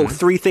like, oh,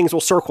 3 things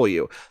will circle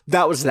you.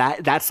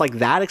 That's like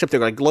that, except they're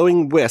like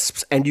glowing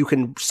wisps, and you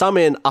can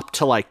summon up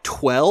to like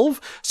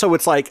 12. So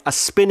it's like a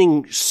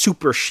spinning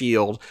super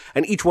shield,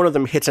 and each one of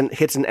them hits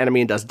an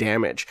enemy and does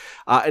damage.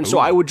 And so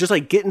I would just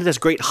like get into this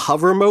great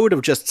hover mode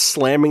of just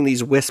slamming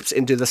these wisps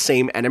into the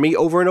same enemy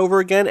over and over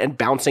again and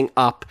bouncing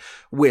up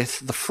with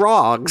the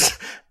frogs.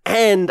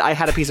 And I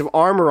had a piece of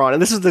armor on,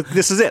 and this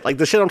is it. Like,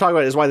 the shit I'm talking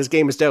about is why this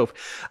game is dope.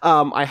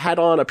 I had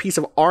on a piece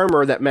of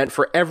armor that meant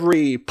for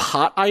every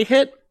pot I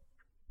hit,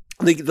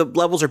 the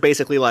levels are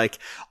basically like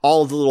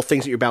all of the little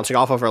things that you're bouncing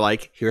off of are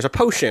like, here's a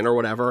potion or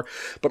whatever.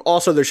 But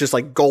also there's just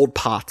like gold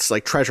pots,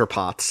 like treasure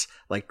pots,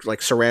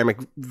 like ceramic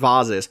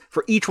vases.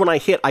 For each one I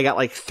hit, I got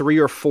like 3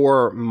 or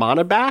 4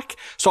 mana back.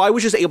 So I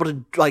was just able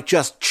to like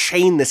just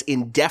chain this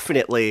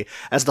indefinitely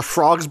as the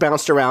frogs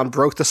bounced around,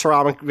 broke the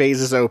ceramic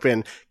vases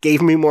open,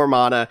 gave me more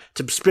mana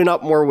to spin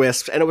up more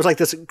wisps. And it was like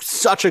this,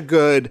 such a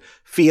good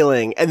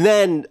feeling. And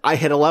then I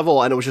hit a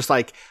level and it was just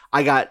like,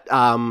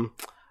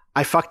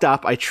 I fucked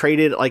up. I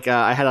traded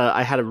I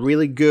had a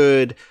really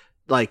good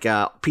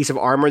piece of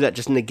armor that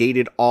just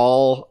negated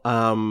all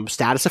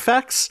status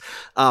effects.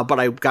 But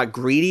I got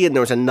greedy and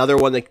there was another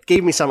one that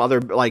gave me some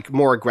other like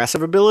more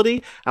aggressive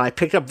ability, and I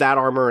picked up that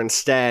armor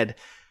instead.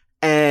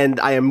 And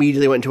I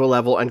immediately went to a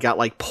level and got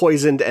like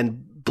poisoned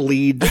and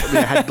bleed.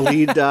 I had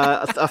bleed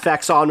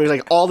effects on me. It was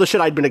like all the shit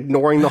I'd been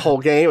ignoring the whole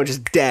game, was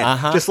just dead.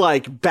 Just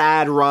like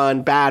bad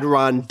run,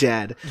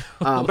 dead.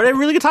 But I had a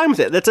really good time with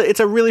it. It's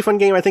a really fun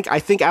game. I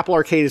think Apple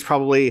Arcade is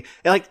probably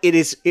like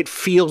it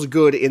feels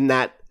good in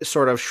that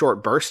sort of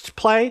short burst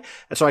play,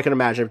 and so I can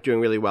imagine it doing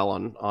really well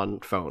on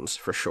phones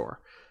for sure.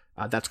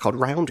 That's called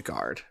Round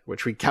Guard,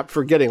 which we kept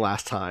forgetting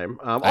last time.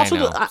 I'm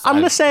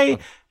going to say,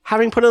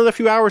 having put another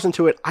few hours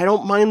into it, I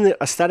don't mind the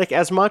aesthetic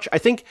as much. I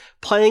think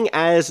playing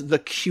as the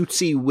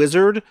cutesy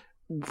wizard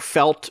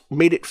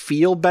made it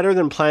feel better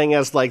than playing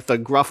as like the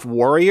gruff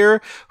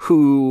warrior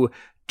who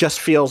just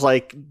feels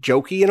like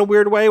jokey in a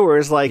weird way,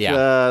 whereas like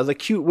the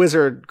cute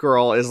wizard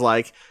girl is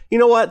like, you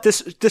know what,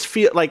 this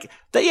feel like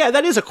that. Yeah,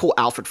 that is a cool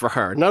outfit for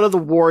her. None of the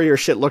warrior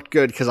shit looked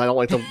good because I don't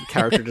like the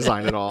character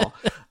design at all.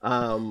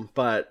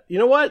 But you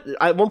know what?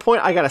 At one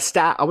point I got a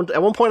staff.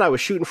 At one point I was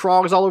shooting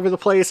frogs all over the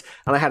place,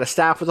 and I had a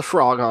staff with a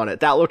frog on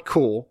it. That looked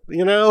cool,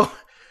 you know.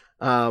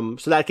 So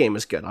that game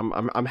is good.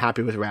 I'm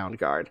happy with Round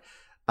Guard.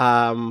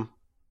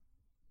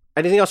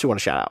 Anything else you want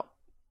to shout out?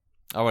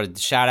 I wanted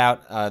to shout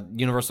out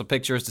Universal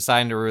Pictures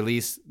deciding to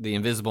release The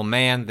Invisible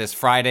Man this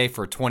Friday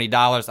for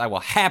 $20. I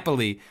will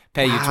happily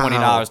pay you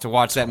 $20 to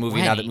watch that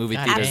movie now that movie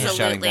theaters are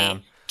shutting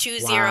down.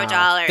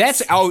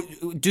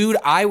 $20. Dude,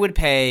 I would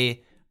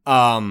pay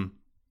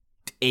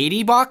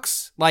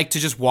 $80 like to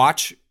just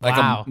watch like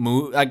a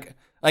movie.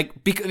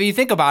 Like because if you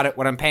think about it,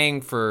 what I'm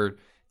paying for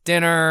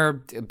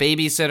dinner,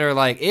 babysitter,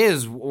 like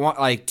is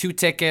like 2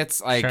 tickets,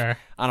 like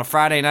on a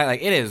Friday night,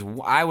 like it is.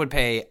 I would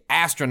pay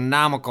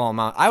astronomical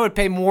amount. I would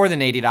pay more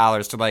than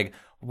 $80 to like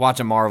watch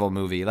a Marvel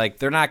movie. Like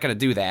they're not going to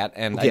do that,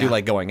 and I do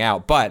like going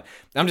out, but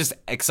I'm just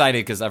excited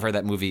because I've heard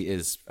that movie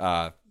is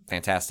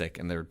fantastic,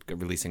 and they're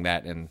releasing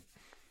that in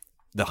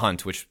The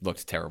Hunt, which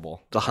looked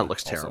terrible. The Hunt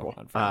looks terrible.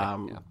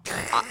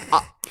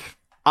 The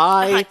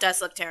Hunt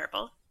does look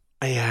terrible.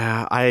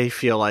 Yeah, I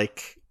feel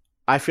like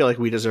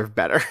we deserve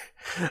better.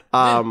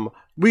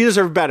 We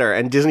deserve better,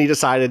 and Disney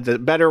decided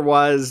that better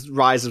was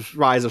Rise of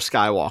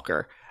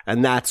Skywalker,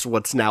 and that's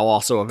what's now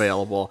also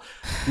available.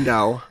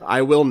 No,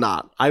 I will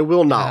not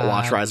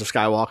watch Rise of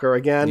Skywalker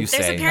again. There's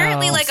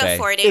apparently like a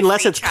 4-day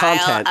unless free it's trial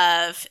content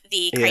of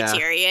the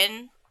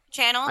Criterion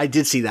channel. I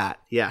did see that.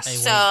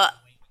 Yes. So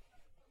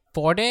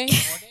 4 day?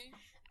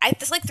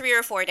 It's like 3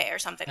 or 4 day or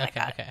something like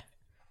that. Okay.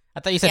 I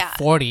thought you said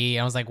 40.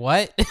 I was like,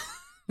 what?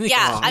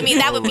 Yeah, I mean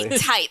that would be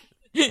tight.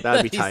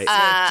 That'd be tight.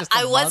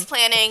 I was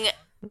planning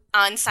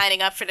on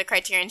signing up for the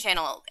Criterion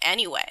channel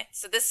anyway,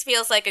 so this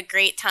feels like a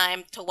great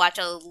time to watch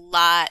a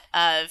lot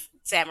of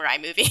samurai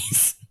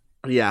movies.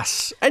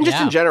 Yes, and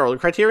just in general,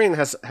 Criterion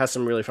has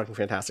some really fucking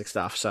fantastic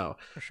stuff, so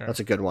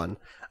that's a good one.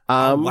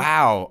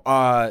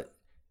 Wow.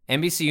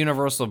 NBC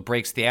Universal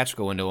breaks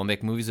theatrical window, will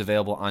make movies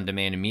available on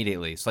demand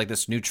immediately. It's like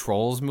this new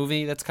Trolls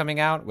movie that's coming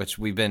out, which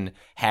had been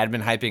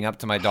hyping up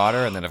to my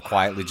daughter, and then have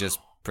quietly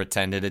just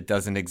pretended it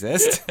doesn't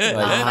exist. Oh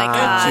my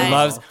god! She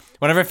loves.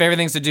 One of her favorite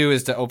things to do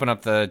is to open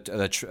up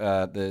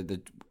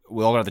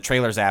we'll open up the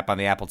trailers app on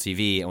the Apple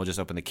TV, and we'll just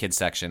open the kids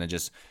section and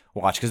just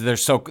watch, because they're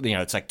so,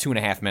 it's like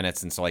 2.5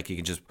 minutes, and so like you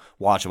can just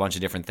watch a bunch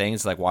of different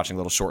things, like watching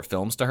little short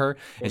films to her.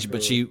 And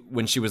but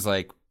when she was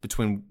like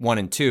between 1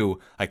 and 2,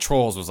 like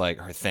Trolls was like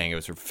her thing. It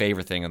was her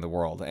favorite thing in the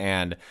world.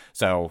 And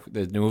so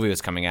the new movie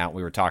was coming out.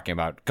 We were talking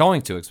about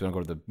going to it because we don't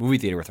go to the movie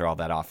theater with her all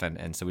that often,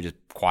 and so we just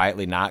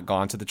quietly not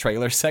gone to the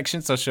trailer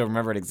section so she'll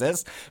remember it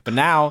exists. But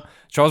now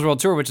Trolls World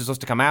Tour, which is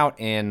supposed to come out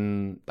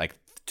in like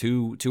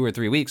 2 or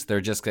 3 weeks,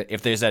 they're just,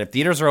 if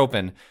theaters are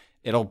open,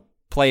 it'll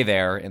play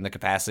there in the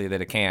capacity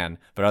that it can,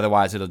 but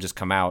otherwise it'll just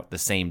come out the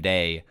same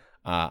day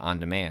on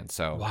demand.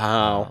 So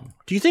wow.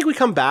 Do you think we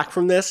come back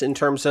from this in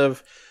terms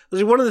of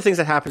one of the things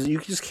that happens, you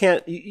just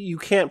can't you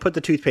can't put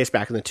the toothpaste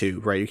back in the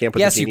tube, right? You can't put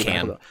yes, the you genie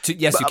can. back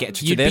Yes, you can.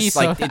 To this, so,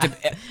 like,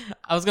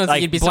 I was going to say,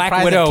 like, you'd be Black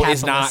surprised Widow that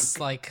is not. Catalyst,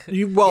 like,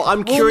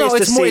 I'm curious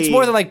to see. It's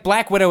more than like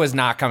Black Widow is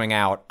not coming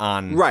out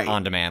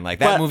on demand. Like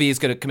that movie is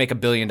going to make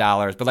 $1 billion,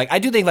 but like I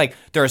do think like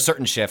there are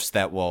certain shifts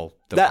that will.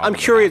 I'm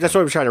curious. Happen. That's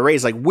what I'm trying to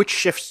raise. Like, which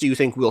shifts do you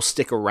think will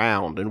stick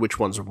around, and which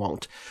ones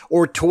won't,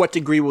 or to what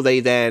degree will they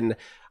then?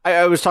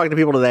 I was talking to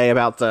people today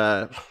about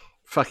the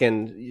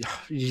fucking.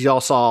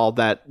 Y'all saw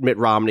that Mitt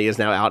Romney is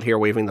now out here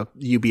waving the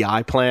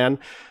UBI plan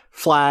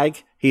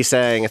flag. He's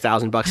saying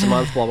 $1,000 a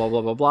month, blah blah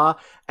blah blah blah.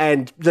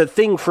 And the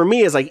thing for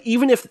me is like,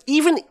 even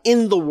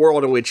in the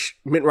world in which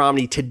Mitt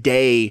Romney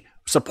today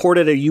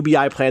supported a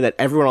UBI plan that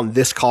everyone on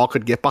this call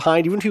could get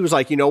behind, even if he was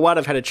like, you know what,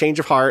 I've had a change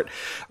of heart.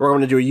 We're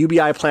going to do a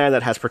UBI plan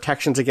that has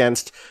protections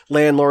against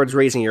landlords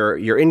raising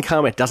your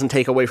income. It doesn't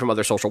take away from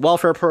other social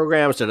welfare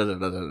programs. Da, da, da,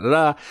 da, da,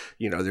 da.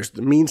 You know, there's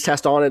the means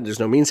test on it. There's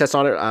no means test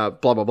on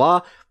it. Blah, blah,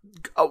 blah.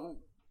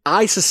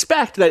 I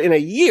suspect that in a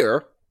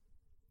year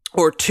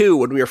or two,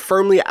 when we are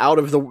firmly out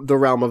of the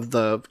realm of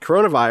the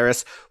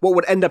coronavirus, what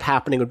would end up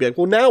happening would be like,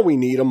 well, now we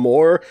need a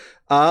more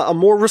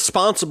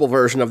responsible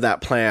version of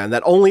that plan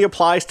that only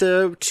applies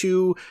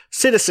to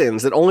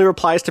citizens, that only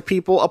applies to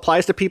people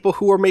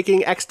who are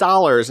making X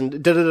dollars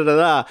and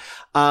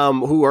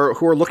who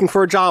are looking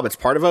for a job. It's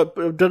part of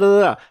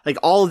a like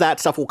all of that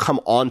stuff will come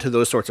onto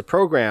those sorts of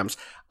programs.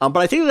 But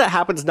I think that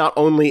happens not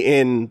only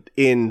in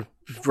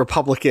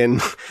Republican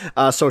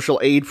social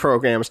aid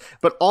programs,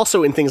 but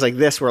also in things like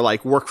this where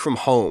like work from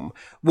home.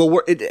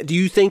 Well, do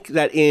you think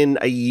that in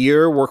a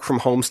year work from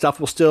home stuff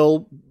will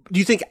still,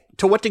 do you think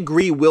to what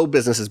degree will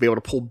businesses be able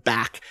to pull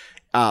back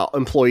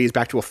employees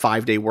back to a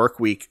 5-day work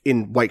week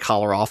in white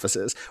collar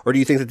offices? Or do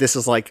you think that this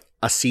is like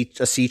a sea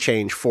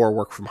change for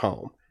work from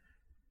home?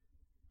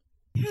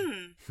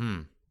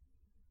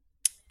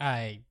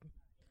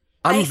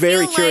 I'm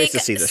very curious to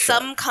see this.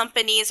 Some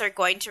companies are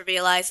going to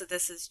realize that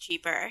this is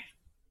cheaper.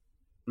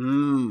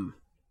 For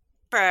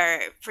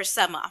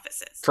some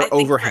offices. For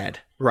overhead,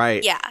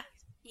 right. Yeah.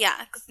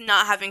 Because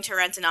not having to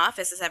rent an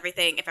office is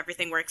everything, if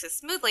everything works as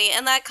smoothly,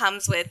 and that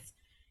comes with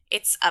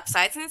its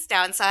upsides and its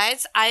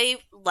downsides. I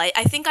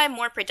think I'm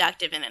more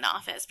productive in an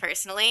office,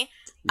 personally,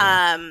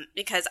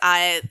 because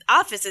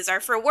offices are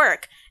for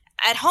work.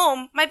 At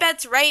home, my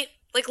bed's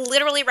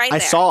literally right there.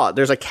 I saw it.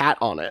 There's a cat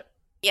on it.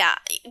 Yeah.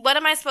 What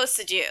am I supposed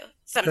to do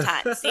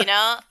sometimes, you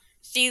know?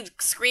 She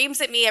screams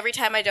at me every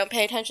time I don't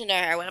pay attention to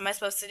her. What am I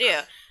supposed to do?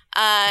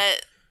 I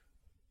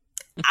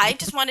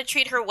just want to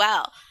treat her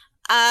well.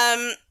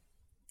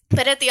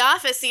 But at the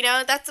office, you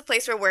know, that's the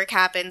place where work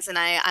happens, and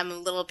I'm a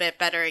little bit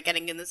better at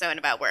getting in the zone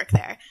about work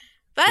there.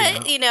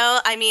 But, you know,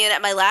 I mean,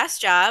 at my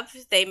last job,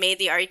 they made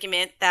the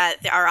argument that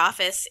our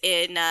office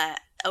in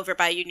over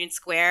by Union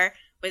Square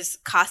was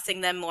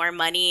costing them more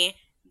money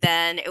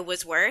than it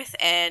was worth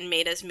and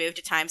made us move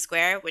to Times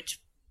Square, which,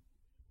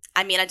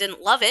 I mean, I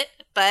didn't love it,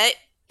 but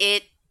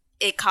it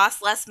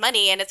costs less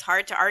money, and it's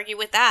hard to argue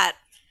with that.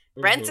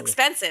 Rent's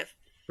expensive.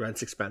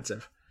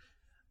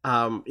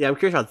 I'm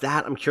curious about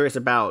that. I'm curious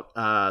about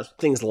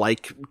things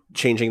like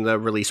changing the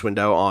release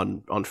window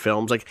on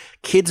films, like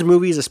kids'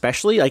 movies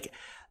especially. Like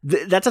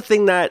that's a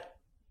thing that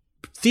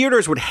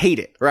theaters would hate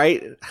it,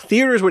 right?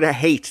 Theaters would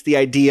hate the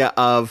idea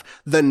of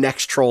the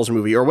next Trolls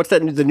movie, or what's the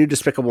new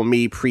Despicable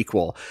Me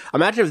prequel.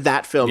 Imagine if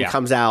that film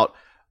comes out,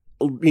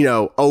 you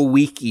know, a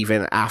week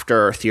even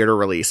after theater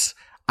release.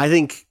 I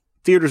think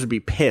theaters would be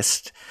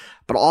pissed.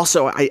 But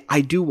also,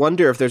 I do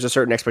wonder if there's a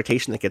certain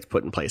expectation that gets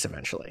put in place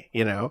eventually,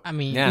 you know? I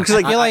mean, because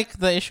I feel like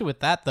the issue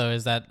with that, though,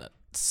 is that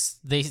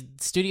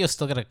studios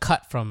still get a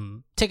cut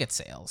from ticket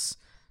sales.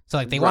 So,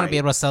 like, they want to be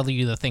able to sell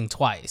you the thing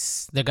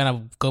twice. They're going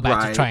to go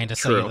back to trying to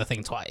sell you the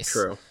thing twice.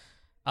 True.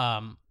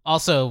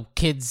 Also,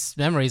 kids'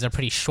 memories are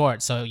pretty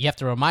short, so you have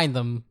to remind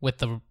them with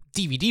the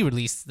DVD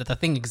release that the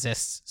thing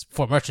exists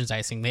for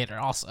merchandising later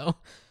also.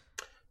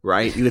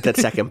 Right? You get that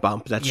second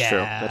bump. That's true.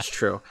 That's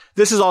true.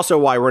 This is also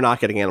why we're not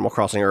getting Animal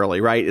Crossing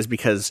early, right? Is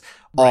because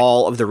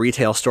all of the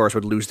retail stores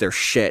would lose their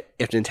shit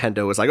if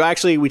Nintendo was like, oh,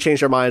 actually, we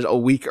changed our minds a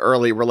week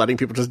early. We're letting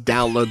people just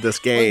download this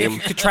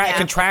game.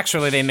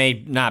 Contractually, they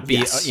may not be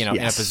in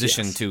a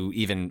position to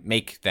even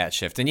make that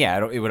shift. And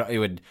it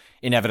would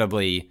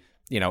inevitably,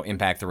 you know,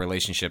 impact the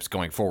relationships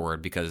going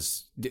forward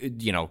because,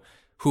 you know,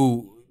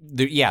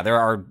 there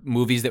are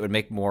movies that would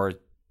make more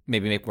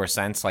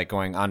sense, like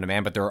going on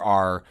demand, but there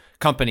are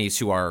companies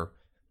who are,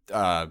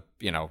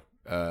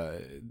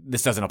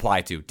 this doesn't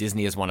apply to.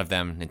 Disney is one of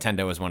them.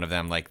 Nintendo is one of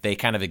them. Like, they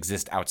kind of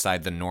exist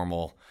outside the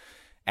normal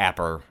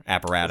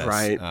apparatus.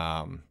 Right.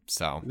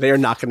 So they are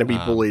not going to be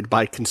bullied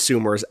by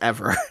consumers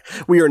ever.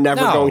 We are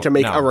never going to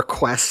make a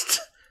request.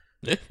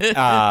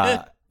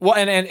 Well,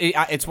 and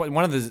it's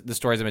one of the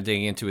stories I've been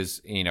digging into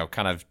is, you know,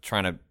 kind of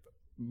trying to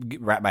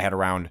wrap my head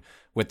around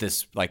what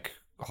this, like,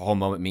 whole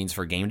moment means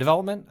for game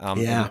development.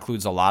 It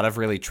includes a lot of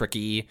really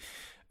tricky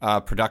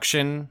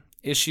production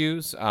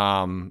issues.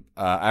 I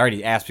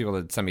already asked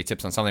people to send me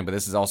tips on something, but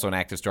this is also an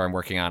active story I'm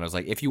working on. I was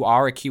like, if you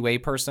are a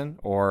QA person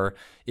or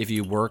if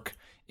you work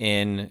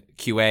in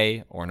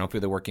QA or know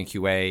people that work in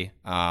QA,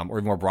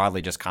 or more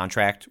broadly, just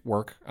contract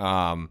work.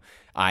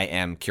 I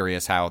am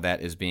curious how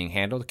that is being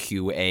handled.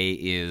 QA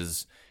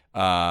is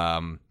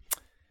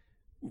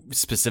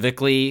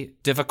specifically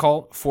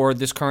difficult for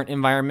this current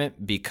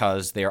environment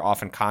because they are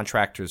often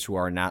contractors who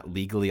are not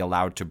legally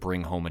allowed to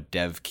bring home a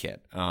dev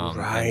kit.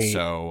 And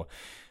so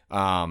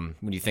when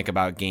you think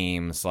about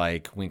games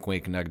like Wink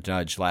Wink Nudge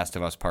Nudge, Last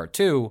of Us Part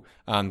 2,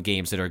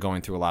 games that are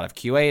going through a lot of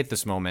QA at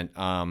this moment,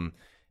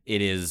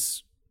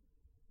 it's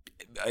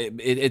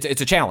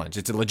a challenge.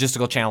 It's a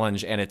logistical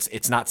challenge, and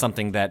it's not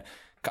something that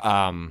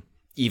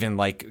even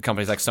like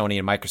companies like Sony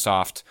and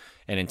Microsoft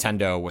and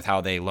Nintendo, with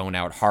how they loan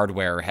out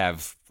hardware,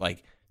 have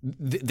like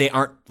they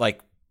aren't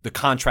like the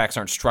contracts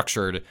aren't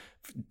structured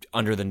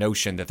under the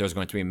notion that there's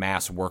going to be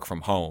mass work from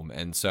home.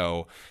 And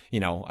so,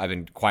 I've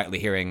been quietly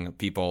hearing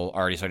people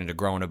already starting to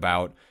groan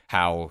about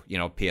how,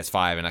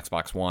 PS5 and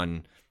Xbox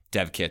One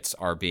dev kits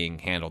are being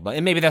handled.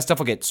 And maybe that stuff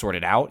will get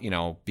sorted out,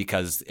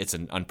 because it's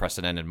an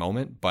unprecedented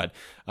moment. But,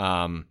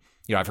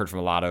 I've heard from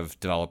a lot of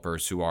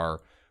developers who are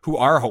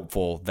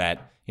hopeful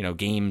that,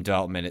 game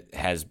development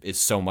is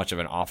so much of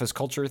an office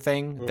culture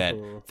thing that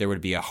there would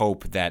be a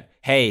hope that,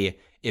 hey,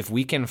 if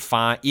we can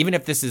find, even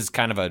if this is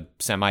kind of a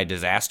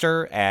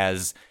semi-disaster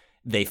as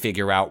they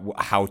figure out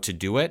how to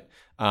do it,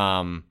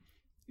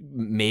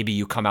 maybe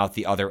you come out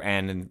the other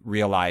end and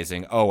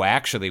realizing, oh,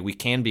 actually, we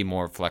can be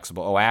more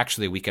flexible. Oh,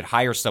 actually, we could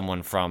hire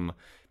someone from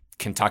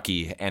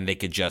Kentucky and they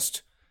could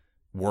just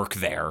work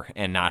there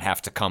and not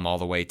have to come all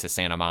the way to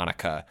Santa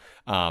Monica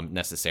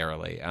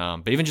necessarily.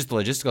 But even just the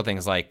logistical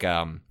things like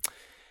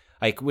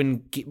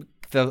when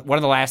one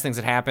of the last things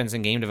that happens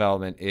in game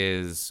development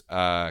is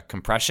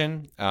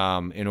compression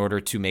in order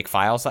to make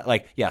files.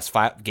 Like, yes,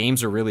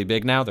 games are really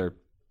big now. They're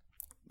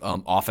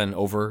often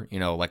over,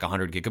 like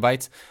 100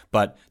 gigabytes,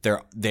 but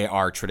they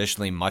are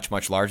traditionally much,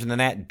 much larger than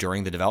that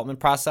during the development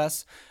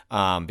process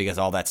because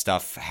all that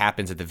stuff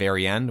happens at the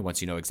very end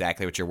once you know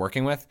exactly what you're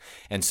working with.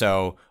 And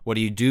so what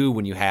do you do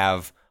when you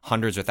have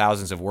hundreds or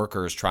thousands of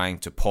workers trying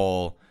to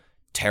pull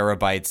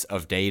terabytes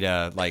of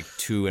data like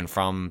to and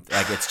from,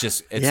 like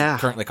it's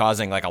currently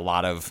causing like a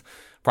lot of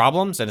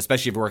problems, and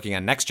especially if you're working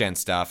on next gen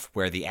stuff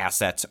where the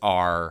assets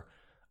are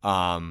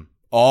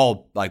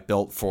all like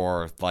built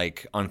for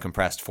like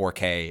uncompressed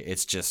 4K.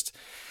 It's just,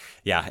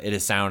 it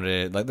has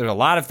sounded like there's a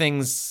lot of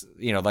things,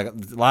 like a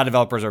lot of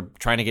developers are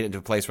trying to get into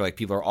a place where like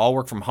people are all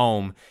work from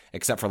home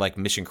except for like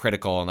mission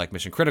critical, and like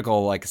mission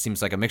critical like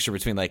seems like a mixture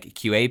between like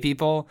QA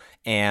people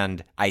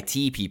and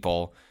IT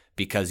people,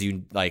 because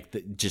you like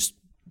just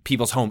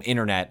people's home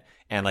internet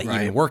and like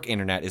even work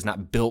internet is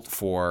not built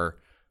for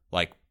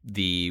like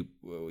the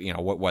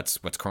what's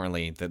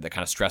currently the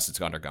kind of stress it's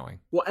undergoing.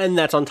 Well, and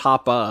that's on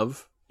top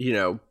of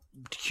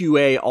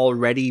QA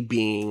already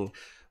being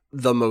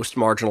the most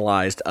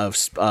marginalized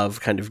of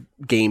kind of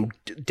game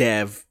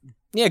dev.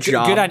 Yeah, good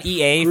on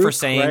EA group, for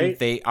saying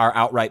they are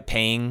outright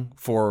paying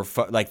for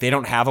like they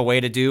don't have a way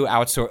to do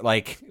outsource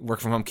like work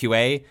from home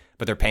QA,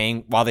 but they're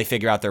paying while they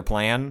figure out their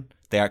plan.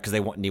 They are because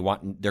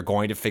they're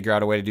going to figure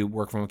out a way to do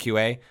work from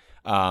QA.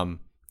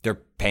 They're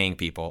paying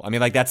people. I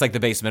mean, like that's like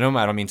the base minimum.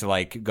 I don't mean to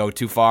like go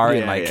too far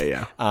but like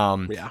you're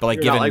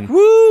given like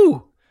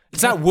woo.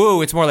 It's not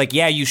woo. It's more like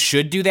you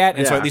should do that.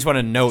 And so I at least want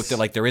to note that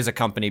like there is a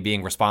company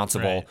being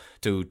responsible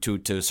to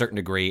a certain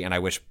degree, and I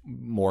wish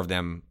more of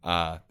them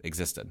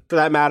existed. For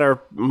that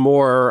matter,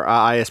 more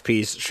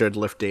ISPs should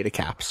lift data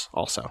caps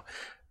also.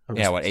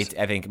 I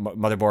think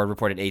Motherboard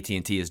reported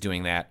AT&T is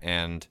doing that,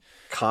 and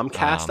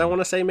Comcast, I want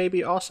to say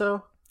maybe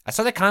also. I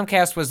saw that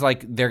Comcast was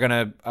like they're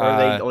gonna they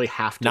only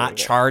have to not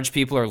charge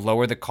people or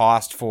lower the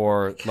cost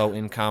for low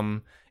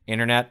income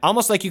internet.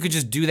 Almost like you could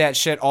just do that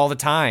shit all the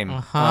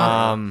time.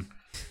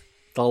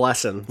 The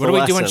lesson. What are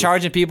we doing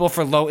charging people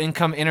for low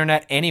income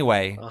internet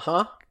anyway?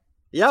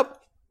 Yep.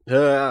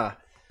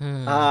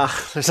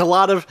 There's a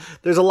lot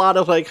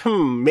of like,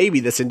 maybe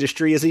this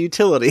industry is a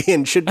utility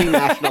and should be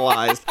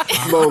nationalized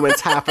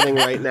moments happening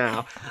right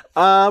now.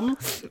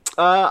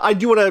 I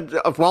do want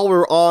to, while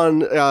we're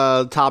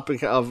on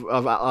topic of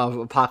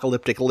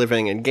apocalyptic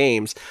living and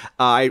games,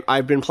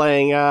 I've been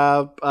playing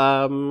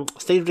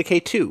State of Decay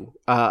 2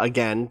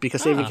 again,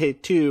 because State of Decay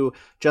 2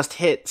 just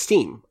hit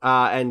Steam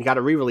and got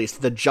a re-release,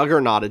 the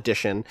Juggernaut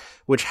edition,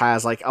 which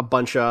has like a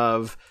bunch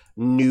of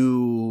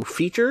new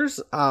features,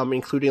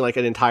 including like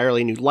an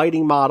entirely new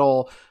lighting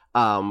model,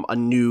 a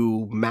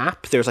new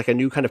map. There's like a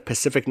new kind of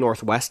Pacific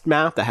Northwest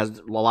map that has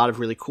a lot of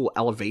really cool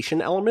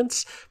elevation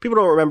elements. People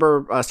don't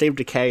remember State of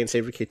Decay and State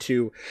of Decay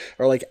 2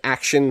 are like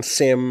action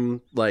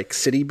sim, like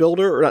city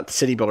builder, or not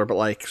city builder, but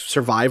like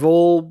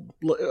survival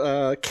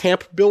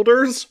camp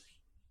builders,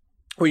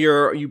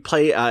 where you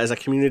play as a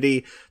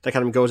community that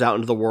kind of goes out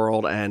into the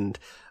world and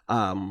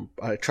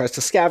tries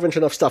to scavenge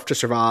enough stuff to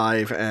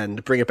survive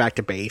and bring it back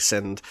to base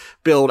and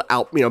build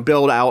out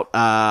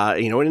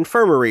an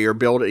infirmary or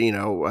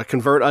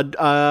convert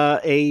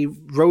a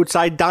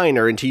roadside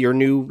diner into your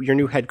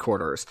new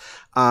headquarters.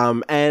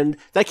 And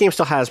that game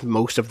still has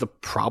most of the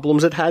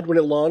problems it had when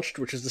it launched,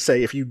 which is to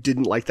say, if you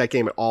didn't like that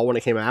game at all when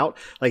it came out,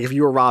 like if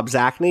you were Rob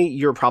Zacny,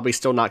 you're probably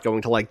still not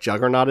going to like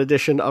Juggernaut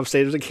edition of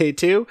State of Decay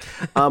 2.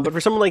 But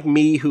for someone like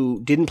me who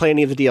didn't play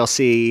any of the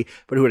DLC,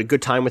 but who had a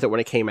good time with it when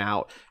it came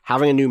out,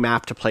 having a new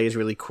map to play is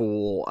really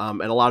cool.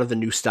 And a lot of the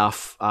new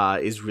stuff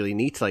is really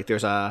neat. Like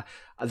there's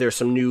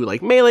some new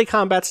like melee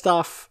combat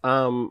stuff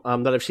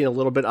that I've seen a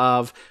little bit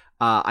of.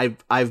 I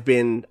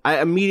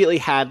immediately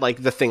had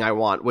like the thing I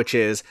want, which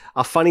is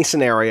a funny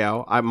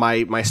scenario.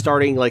 My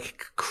starting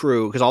like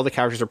crew, because all the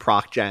characters are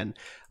proc gen.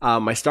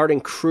 My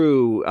starting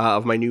crew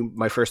of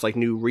my first like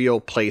new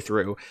real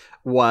playthrough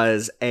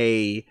was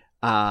a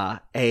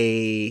God,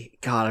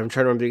 I'm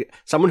trying to remember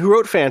someone who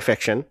wrote fan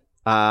fiction.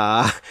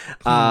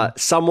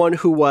 Someone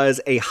who was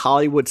a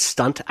Hollywood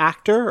stunt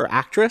actor or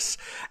actress,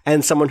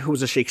 and someone who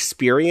was a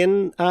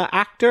Shakespearean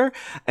actor.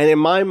 And in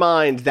my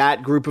mind,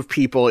 that group of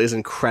people is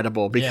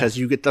incredible because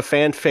you get the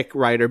fanfic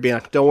writer being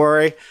like, "Don't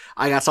worry,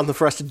 I got something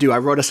for us to do. I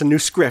wrote us a new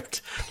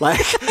script.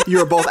 Like,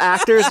 you're both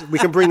actors. We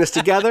can bring this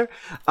together."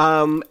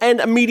 And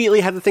immediately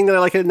had the thing that I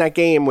like in that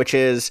game, which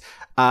is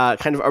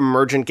kind of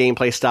emergent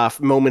gameplay stuff,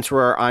 moments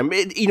where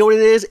you know what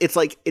it is? It's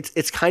like,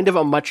 it's kind of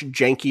a much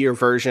jankier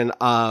version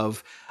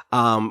of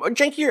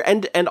jankier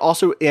and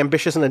also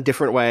ambitious in a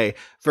different way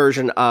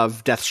version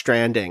of Death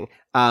Stranding.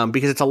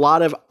 Because it's a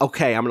lot of,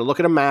 okay, I'm going to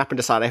look at a map and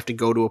decide I have to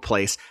go to a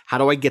place. How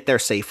do I get there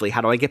safely? How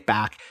do I get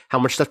back? How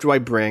much stuff do I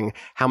bring?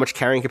 How much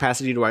carrying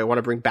capacity do I want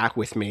to bring back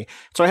with me?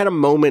 So I had a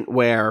moment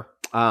where,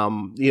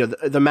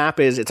 the map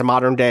it's a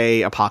modern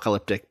day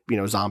apocalyptic,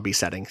 zombie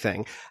setting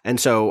thing.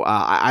 And so,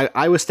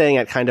 I was staying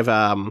at kind of,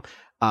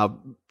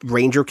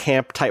 ranger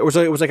camp type. It was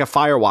like a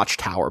Firewatch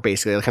tower,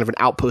 basically, like kind of an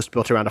outpost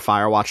built around a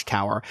Firewatch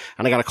tower.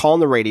 And I got a call on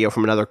the radio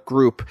from another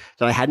group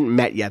that I hadn't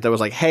met yet that was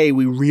like, "Hey,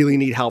 we really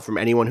need help from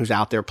anyone who's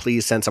out there.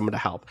 Please send someone to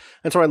help."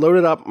 And so I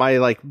loaded up my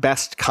like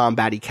best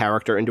combat-y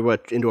character into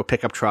a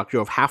pickup truck,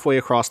 drove halfway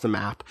across the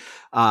map,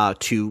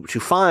 to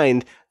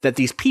find that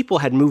these people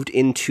had moved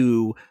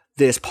into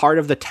this part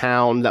of the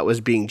town that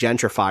was being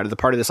gentrified, or the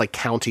part of this like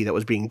county that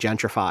was being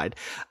gentrified.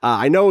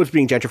 I know it was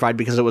being gentrified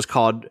because it was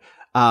called,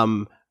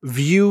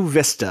 View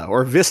Vista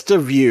or Vista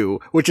View,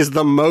 which is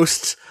the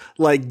most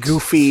like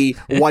goofy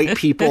white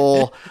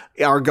people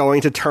are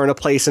going to turn a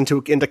place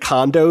into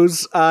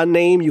condos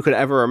name you could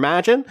ever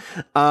imagine.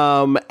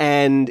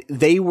 And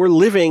they were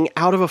living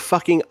out of a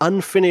fucking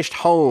unfinished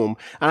home.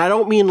 And I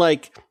don't mean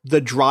like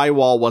the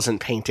drywall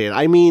wasn't painted.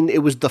 I mean,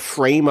 it was the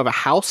frame of a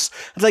house.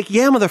 It's like,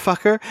 yeah,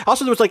 motherfucker.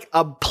 Also, there was like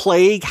a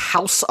plague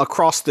house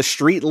across the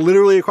street,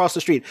 literally across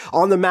the street.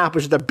 On the map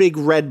was the big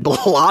red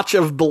blotch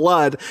of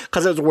blood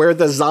because it's where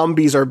the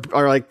zombies are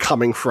like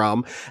coming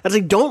from. And it's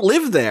like, don't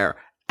live there,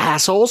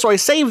 asshole. So I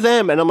saved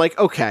them and I'm like,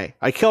 okay,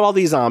 I killed all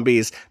these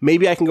zombies.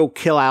 Maybe I can go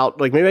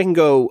maybe I can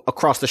go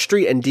across the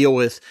street and deal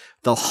with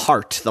the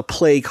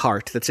plague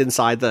heart that's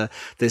inside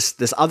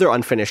this other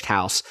unfinished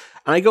house.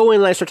 And I go in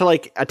and I start to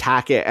like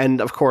attack it.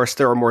 And of course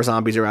there are more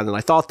zombies around than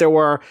I thought there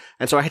were.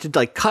 And so I had to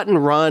like cut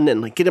and run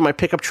and like get in my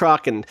pickup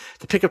truck, and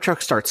the pickup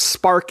truck starts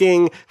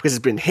sparking because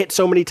it's been hit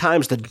so many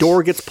times. The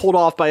door gets pulled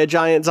off by a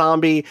giant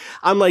zombie.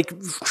 I'm like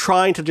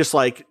trying to just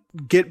like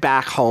get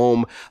back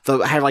home.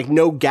 I had like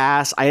no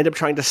gas. I end up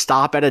trying to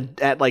stop at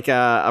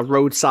a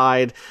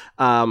roadside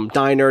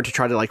diner to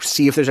try to like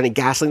see if there's any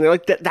gasoline. They're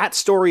like, that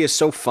story is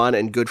so fun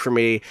and good for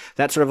me.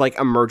 That sort of like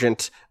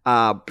emergent,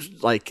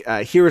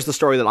 here is the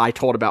story that I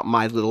told about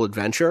my little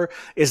adventure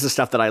is the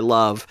stuff that I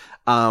love.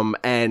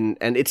 And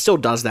it still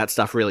does that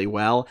stuff really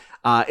well.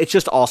 It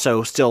just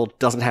also still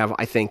doesn't have,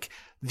 I think,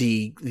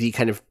 the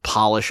kind of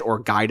polish or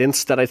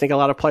guidance that I think a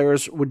lot of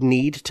players would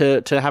need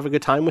to have a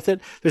good time with it.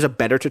 There's a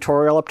better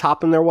tutorial up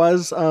top than there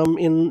was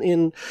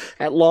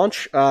at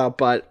launch, and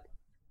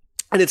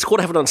it's cool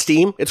to have it on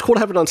Steam. It's cool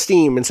to have it on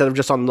Steam instead of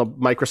just on the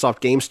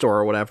Microsoft Game Store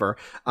or whatever.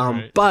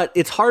 Right. But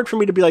it's hard for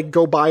me to be like,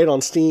 go buy it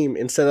on Steam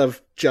instead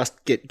of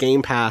just get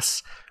Game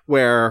Pass,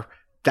 where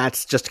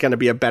that's just going to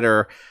be a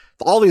better.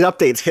 All these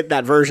updates hit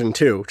that version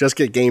too. Just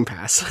get Game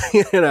Pass.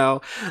 If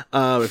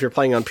you're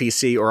playing on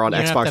PC or on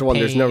Xbox One,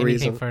 there's no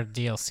reason for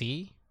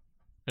DLC. Or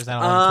is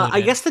that all included?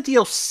 I guess the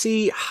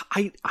DLC.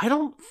 I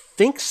don't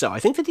think so. I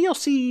think the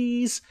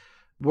DLCs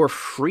were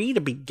free to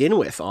begin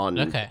with on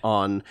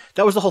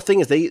that was the whole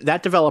thing. Is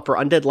that developer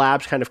Undead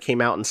Labs kind of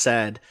came out and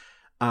said,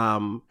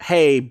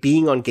 hey,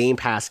 being on Game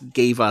Pass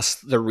gave us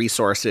the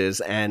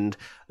resources and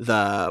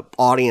the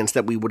audience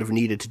that we would have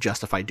needed to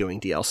justify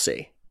doing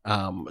DLC.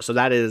 So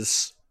that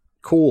is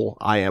cool,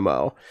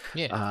 IMO.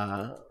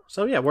 Yeah.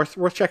 So yeah,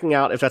 worth checking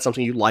out if that's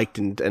something you liked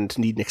and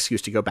need an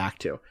excuse to go back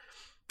to.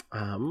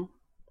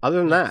 Other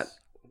than that,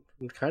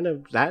 kind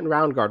of that and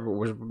Round Guard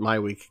was my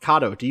week.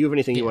 Kato, do you have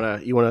anything you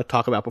wanna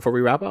talk about before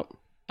we wrap up?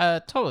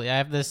 Totally. I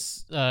have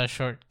this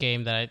short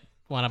game that I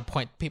want to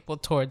point people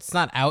towards. It's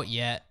not out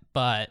yet,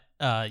 but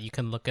you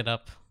can look it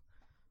up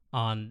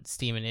on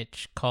Steam and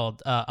itch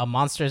called A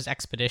Monster's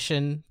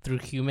Expedition Through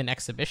Human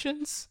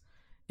Exhibitions.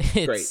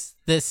 It's Great.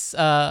 this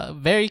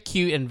very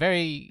cute and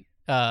very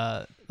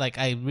like,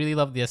 I really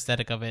love the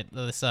aesthetic of it.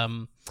 This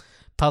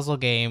puzzle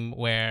game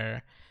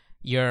where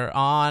you're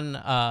on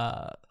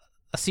a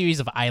series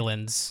of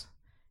islands,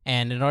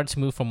 and in order to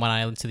move from one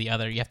island to the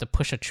other, you have to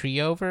push a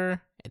tree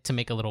over to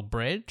make a little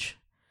bridge.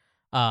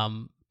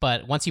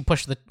 But once you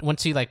push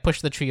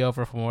the tree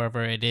over from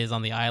wherever it is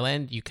on the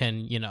island, you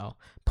can,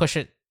 push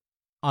it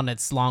on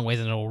its long ways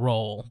and it'll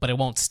roll, but it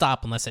won't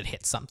stop unless it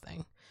hits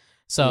something.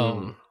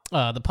 So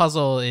the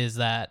puzzle is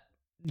that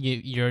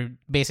you're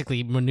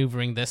basically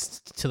maneuvering this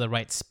to the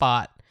right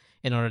spot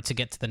in order to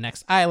get to the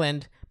next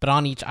island. But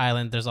on each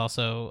island, there's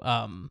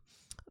also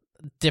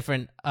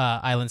different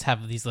islands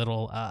have these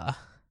little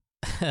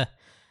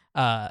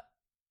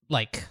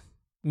like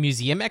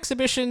museum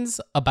exhibitions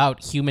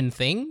about human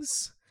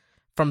things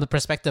from the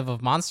perspective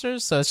of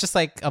monsters. So it's just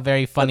like a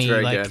very funny,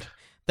 good.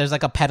 There's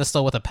like a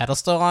pedestal with a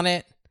pedestal on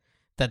it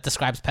that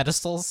describes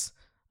pedestals,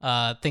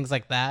 things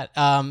like that.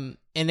 And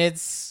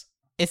it's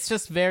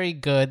just very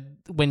good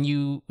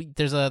when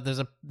there's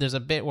a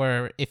bit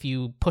where if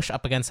you push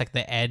up against like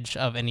the edge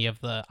of any of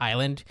the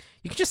island,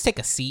 you can just take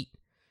a seat.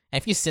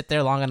 And if you sit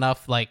there long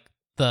enough, like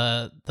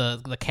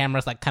the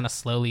camera like kind of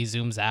slowly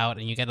zooms out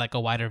and you get like a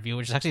wider view,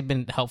 which has actually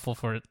been helpful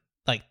for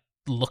like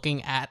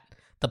looking at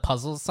the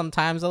puzzles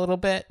sometimes a little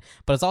bit.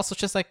 But it's also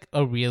just like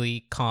a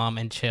really calm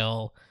and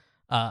chill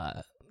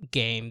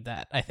game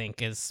that I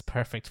think is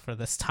perfect for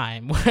this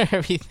time where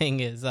everything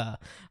is a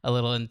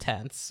little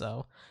intense.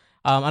 So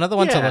another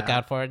one to look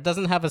out for. It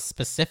doesn't have a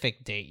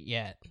specific date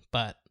yet,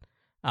 but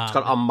it's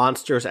called A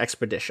Monster's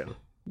Expedition.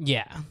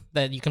 Yeah,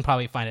 that you can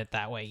probably find it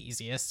that way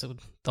easiest. So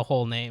the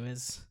whole name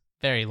is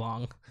very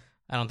long.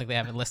 I don't think they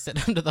have it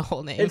listed under the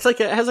whole name. It's like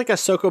it has like a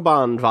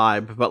Sokoban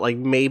vibe, but like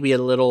maybe a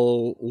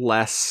little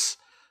less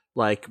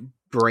like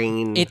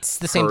brain. It's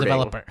the same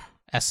developer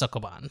as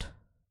Sokoban.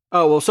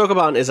 Oh well,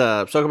 Sokoban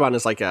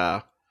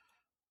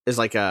is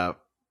like a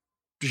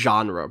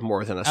genre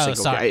more than a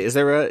single game. Is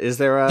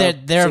there a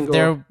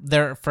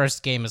their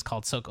first game is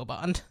called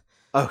Sokoban.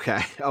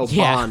 Okay. Oh,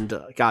 yeah. Bond.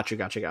 Gotcha.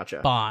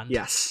 Bond.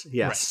 Yes.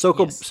 Right.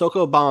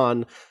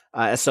 Sokoban,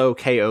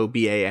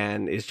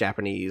 Sokoban is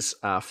Japanese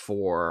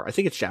for, I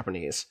think it's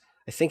Japanese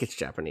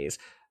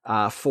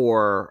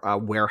for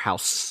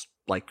warehouse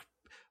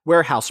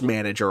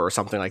manager or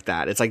something like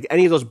that. It's like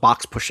any of those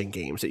box pushing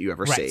games that you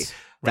ever see.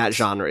 That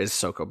genre is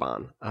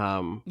Sokoban.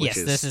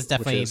 This is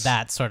definitely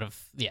that sort of,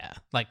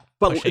 like.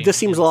 But this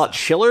seems a lot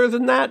chiller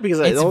than that because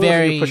it's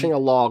you're pushing a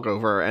log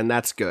over, and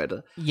that's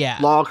good. Yeah.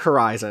 Log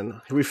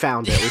Horizon. We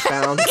found it. We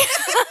found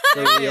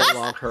the real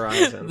Log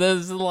Horizon.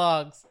 Those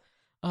logs.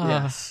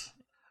 Yes.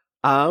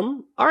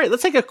 All right,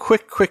 let's take a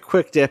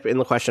quick dip in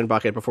the question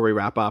bucket before we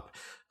wrap up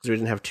because we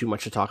didn't have too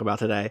much to talk about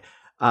today.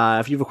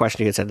 If you have a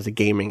question, you can send it to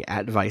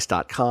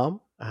gaming@vice.com.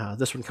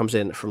 This one comes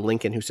in from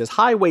Lincoln, who says,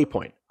 "Hi,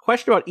 Waypoint.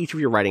 Question about each of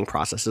your writing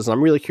processes." And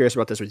I'm really curious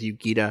about this with you,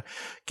 Gita,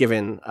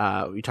 given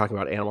you're talking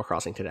about Animal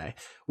Crossing today.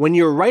 When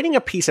you're writing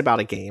a piece about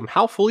a game,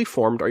 how fully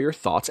formed are your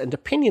thoughts and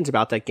opinions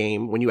about that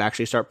game when you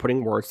actually start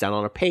putting words down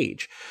on a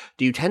page?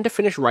 Do you tend to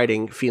finish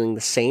writing feeling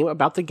the same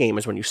about the game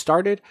as when you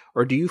started,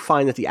 or do you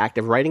find that the act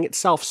of writing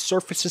itself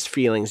surfaces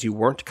feelings you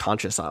weren't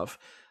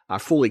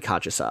fully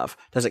conscious of?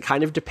 Does it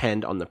kind of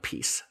depend on the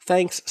piece?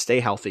 Thanks. Stay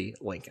healthy,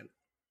 Lincoln.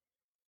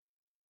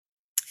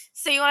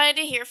 So you wanted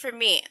to hear from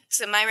me.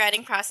 So my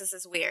writing process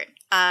is weird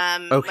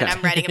when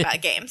I'm writing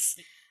about games.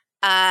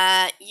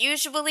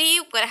 Usually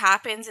what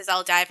happens is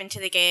I'll dive into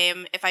the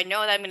game. If I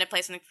know that I'm going to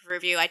play something for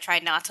review, I try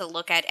not to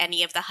look at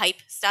any of the hype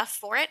stuff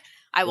for it.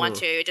 I want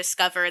to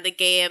discover the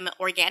game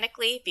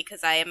organically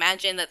because I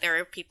imagine that there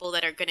are people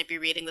that are going to be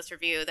reading this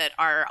review that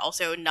are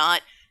also not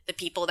the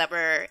people that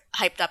were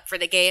hyped up for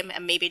the game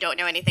and maybe don't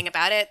know anything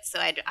about it. So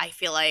I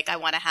feel like I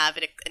want to have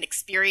an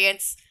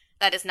experience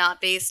that is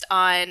not based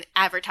on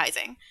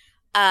advertising.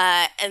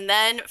 And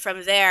then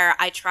from there,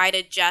 I try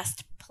to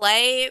just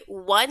play,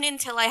 1,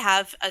 until I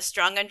have a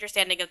strong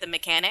understanding of the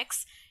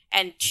mechanics,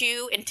 and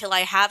 2, until I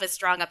have a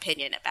strong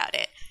opinion about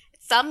it.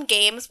 Some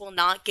games will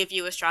not give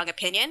you a strong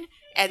opinion,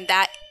 and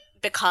that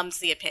becomes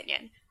the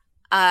opinion.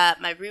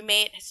 My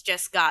roommate has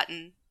just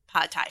gotten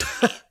pad thai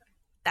for me.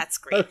 That's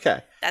great.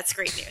 Okay. That's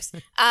great news.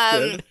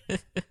 And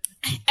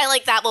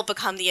like that will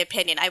become the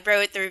opinion. I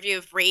wrote the review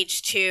of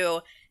Rage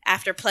 2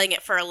 after playing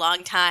it for a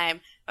long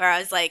time, where I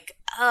was like,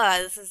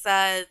 this is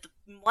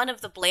one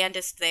of the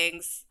blandest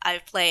things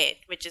I've played,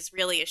 which is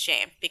really a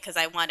shame because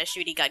I want a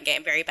shooty gun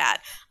game very bad.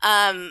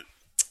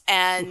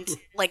 And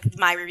like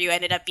my review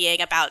ended up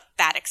being about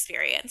that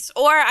experience.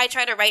 Or I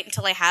try to write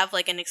until I have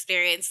like an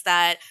experience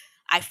that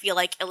I feel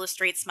like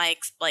illustrates my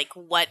like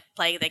what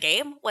playing the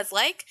game was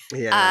like.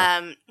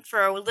 Yeah.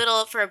 For a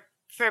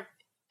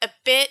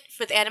bit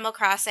with Animal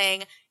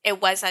Crossing,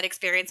 it was that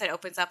experience that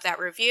opens up that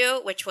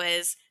review, which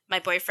was my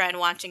boyfriend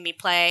watching me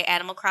play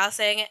Animal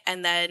Crossing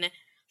and then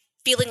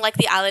feeling like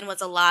the island was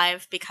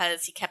alive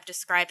because he kept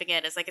describing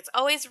it as like, it's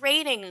always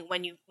raining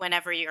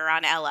whenever you're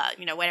on Ella,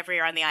 whenever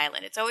you're on the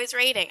island, it's always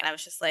raining. And I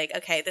was just like,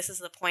 okay, this is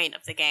the point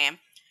of the game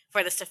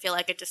for this to feel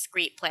like a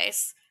discrete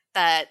place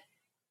that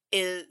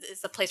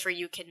is a place where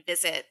you can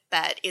visit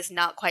that is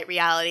not quite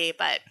reality,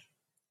 but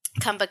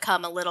can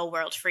become a little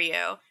world for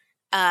you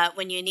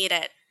when you need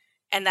it.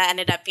 And that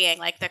ended up being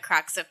like the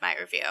crux of my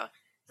review.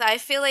 So I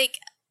feel like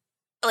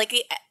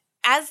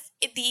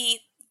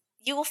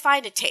you will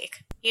find a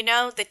take.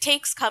 The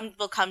takes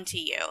will come to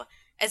you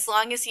as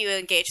long as you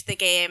engage the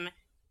game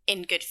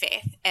in good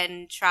faith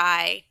and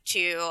try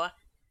to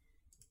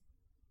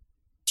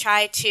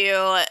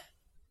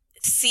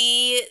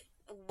see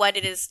what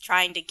it is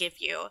trying to give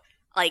you,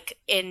 like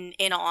in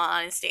all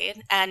honesty.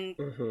 And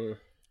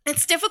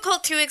it's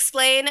difficult to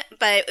explain,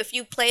 but if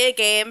you play a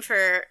game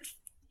for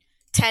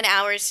 10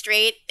 hours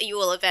straight, you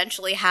will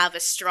eventually have a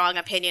strong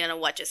opinion on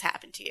what just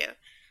happened to you.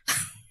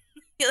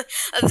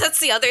 That's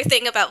the other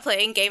thing about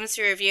playing games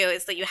to review,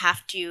 is that you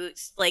have to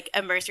like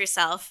immerse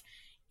yourself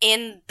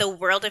in the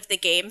world of the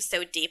game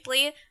so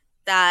deeply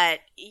that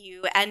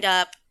you end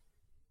up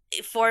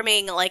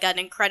forming like an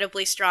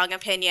incredibly strong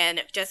opinion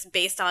just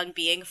based on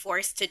being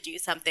forced to do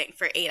something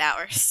for 8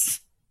 hours.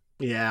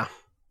 Yeah.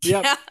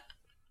 Yep. Yeah.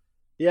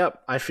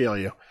 Yep. I feel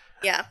you.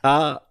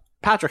 Yeah.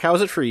 Patrick, how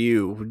is it for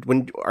you?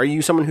 Are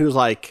you someone who's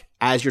like,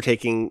 as you're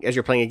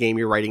playing a game,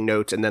 you're writing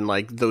notes and then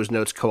like those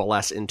notes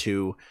coalesce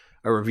into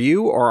a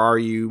review, or are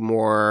you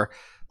more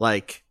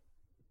like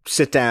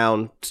sit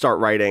down, start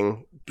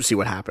writing, see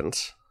what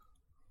happens?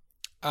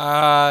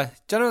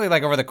 Generally,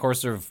 like over the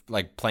course of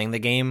like playing the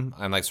game,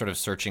 I'm like sort of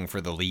searching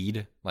for the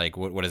lead, like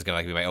what is going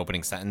to be my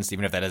opening sentence,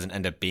 even if that doesn't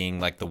end up being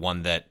like the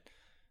one that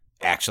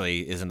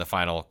actually is in the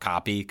final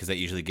copy, because that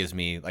usually gives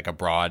me like a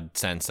broad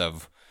sense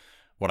of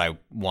what I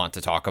want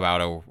to talk about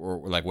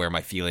or like where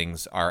my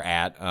feelings are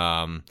at.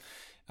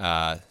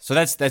 So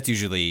that's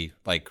usually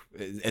like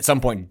at some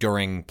point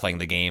during playing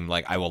the game,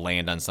 like I will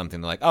land on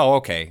something like, oh,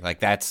 okay, like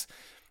that's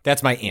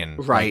my in,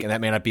 right? Like, and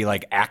that may not be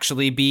like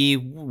actually be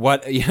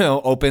what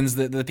opens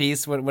the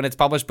piece when it's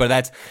published, but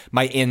that's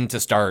my in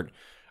to start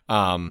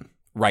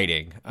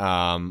writing.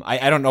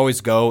 I don't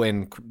always go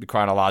in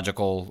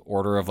chronological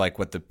order of like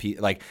what the piece,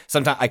 like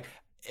sometimes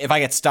if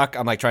I get stuck,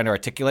 I'm like trying to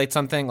articulate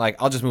something, like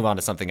I'll just move on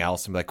to something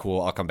else and be like,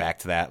 cool, I'll come back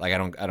to that. Like I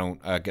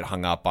don't get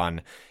hung up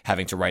on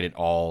having to write it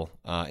all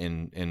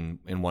in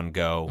one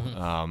go.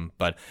 Mm-hmm.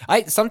 But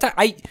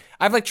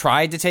I've like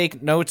tried to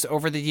take notes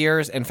over the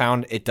years and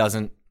found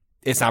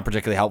it's not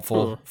particularly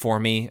helpful for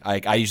me.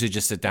 Like I usually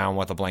just sit down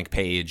with a blank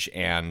page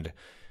and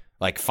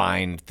like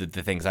find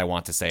the things I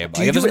want to say about.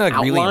 Do you do an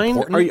outline?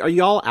 Really are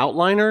y'all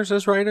outliners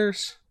as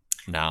writers?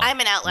 No,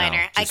 I'm an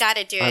outliner. I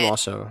gotta do it. I'm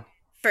also.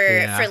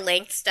 For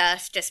length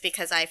stuff, just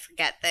because I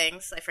forget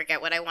things. I forget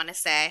what I want to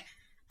say.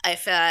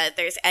 If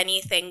there's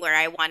anything where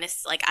I want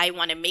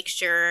to make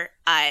sure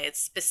I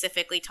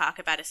specifically talk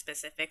about a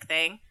specific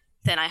thing,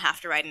 then I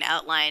have to write an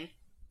outline.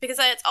 Because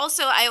I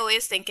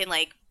always think in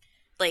like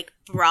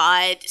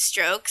broad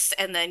strokes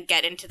and then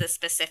get into the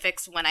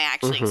specifics when I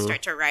actually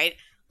start to write.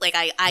 Like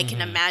I can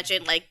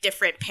imagine like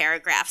different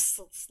paragraphs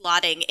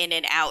slotting in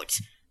and out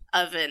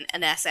of an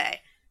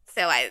essay.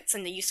 So it's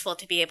useful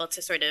to be able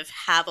to sort of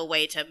have a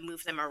way to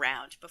move them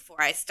around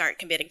before I start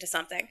committing to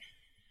something.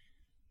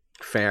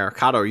 Fair.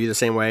 Kato, are you the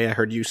same way? I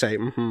heard you say,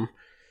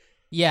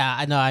 Yeah,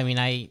 I know. I mean,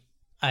 I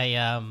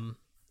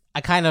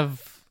kind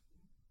of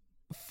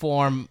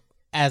form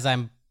as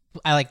I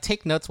like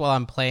take notes while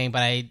I'm playing,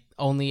 but I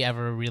only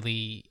ever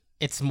really,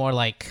 it's more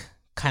like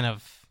kind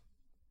of,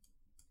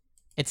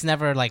 it's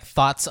never like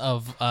thoughts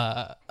of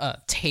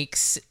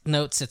takes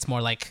notes. It's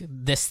more like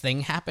this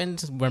thing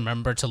happened,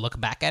 remember to look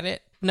back at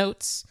it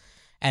notes.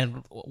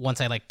 And once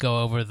I like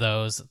go over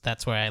those,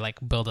 that's where I like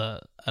build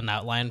an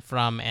outline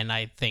from. And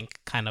I think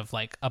kind of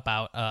like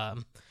about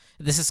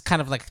this is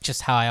kind of like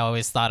just how I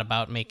always thought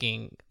about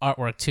making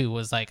artwork too,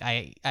 was like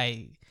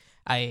I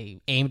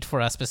aimed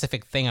for a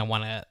specific thing I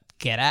want to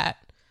get at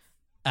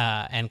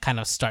and kind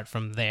of start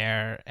from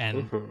there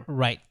and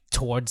write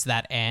towards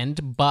that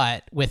end,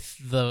 but with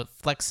the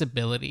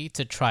flexibility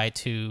to try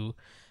to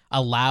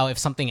allow if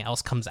something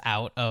else comes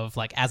out of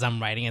like as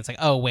I'm writing, it's like,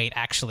 oh wait,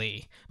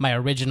 actually my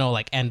original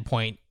like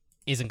endpoint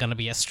isn't going to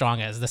be as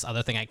strong as this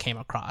other thing I came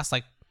across.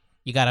 Like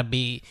you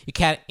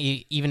can't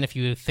even if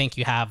you think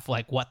you have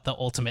like what the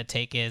ultimate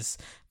take is,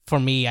 for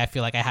me I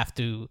feel like I have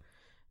to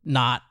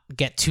not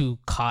get too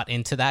caught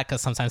into that,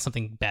 because sometimes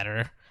something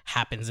better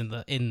happens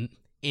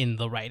in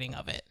the writing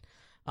of it.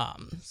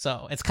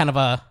 So it's kind of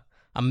a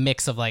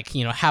mix of like,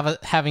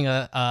 having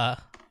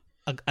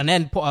an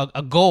end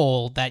a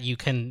goal that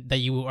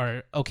you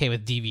are okay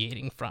with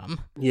deviating from.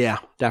 Yeah,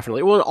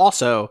 definitely. Well,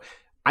 also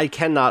I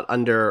cannot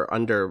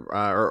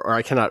or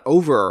I cannot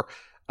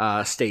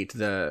overstate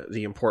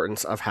the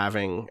importance of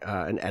having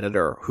an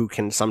editor who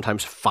can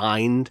sometimes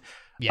find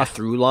a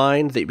through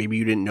line that maybe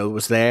you didn't know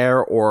was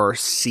there, or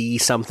see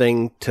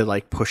something to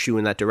like push you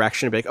in that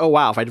direction and be like, oh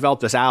wow, if I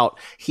develop this out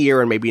here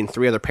and maybe in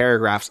 3 other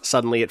paragraphs,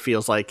 suddenly it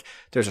feels like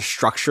there's a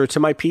structure to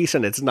my piece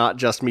and it's not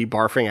just me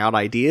barfing out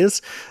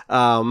ideas.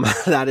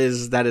 That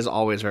is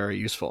always very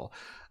useful.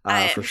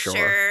 For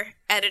sure.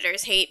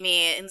 editors hate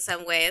me in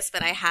some ways,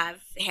 but I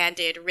have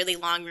handed really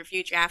long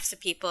review drafts to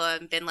people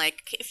and been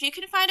like, if you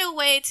can find a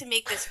way to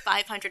make this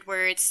 500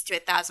 words to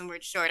 1,000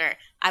 words shorter,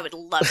 I would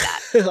love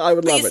that. I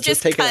would Please love it.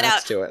 Just take cut an axe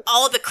out to it.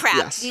 all the crap.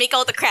 Yes. Make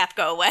all the crap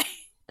go away.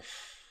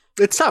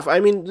 It's tough. I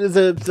mean,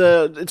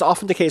 it's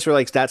often the case where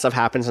like that stuff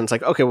happens and it's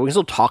like, okay, well, we can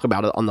still talk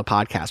about it on the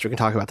podcast. We can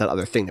talk about that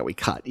other thing that we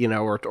cut,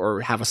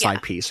 or have a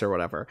side piece or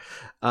whatever.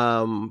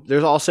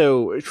 There's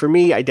also, for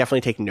me, I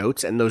definitely take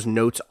notes, and those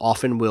notes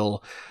often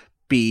will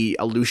be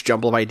a loose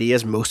jumble of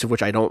ideas, most of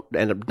which I don't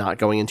end up not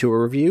going into a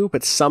review,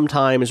 but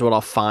sometimes what I'll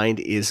find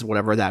is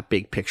whatever that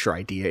big picture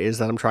idea is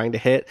that I'm trying to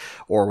hit,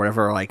 or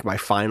whatever like my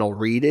final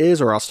read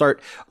is, or I'll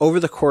start over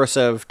the course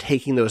of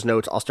taking those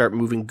notes, I'll start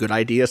moving good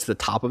ideas to the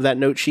top of that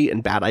note sheet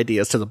and bad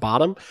ideas to the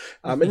bottom.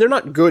 And they're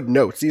not good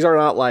notes. These are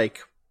not like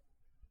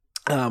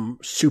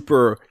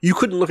super, you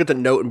couldn't look at the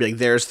note and be like,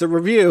 there's the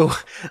review.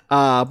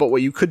 But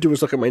what you could do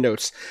is look at my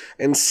notes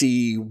and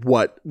see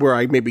where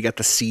I maybe got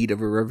the seed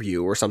of a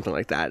review or something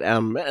like that.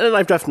 And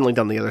I've definitely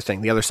done the other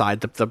thing, the other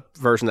side, the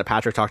version that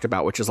Patrick talked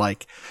about, which is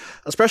like,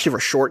 especially for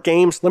short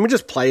games, let me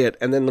just play it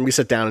and then let me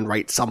sit down and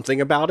write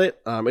something about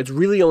it. It's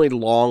really only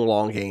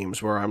long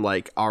games where I'm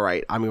like, all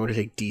right, I'm going to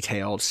take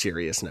detailed,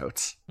 serious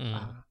notes.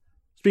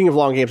 Speaking of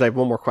long games, I have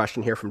one more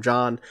question here from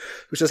John,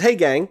 who says, hey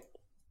gang,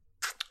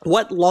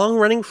 what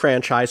long-running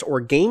franchise or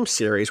game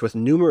series with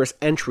numerous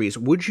entries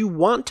would you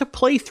want to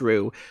play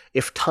through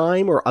if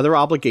time or other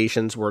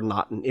obligations were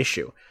not an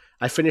issue?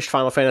 I finished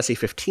Final Fantasy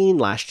 15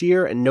 last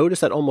year and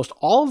noticed that almost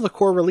all of the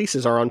core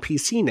releases are on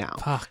PC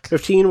now.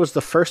 15 was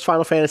the first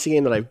Final Fantasy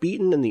game that I've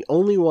beaten, and the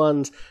only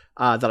ones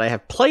that I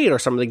have played are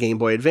some of the Game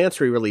Boy Advance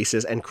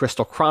re-releases and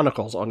Crystal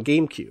Chronicles on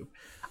GameCube.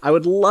 I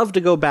would love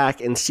to go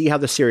back and see how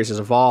the series has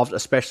evolved,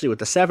 especially with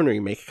the 7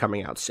 remake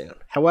coming out soon.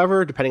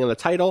 However, depending on the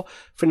title,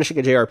 finishing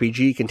a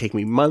JRPG can take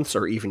me months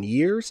or even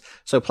years,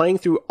 so playing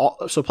through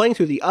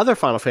the other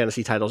Final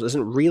Fantasy titles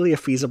isn't really a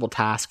feasible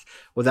task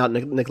without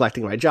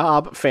neglecting my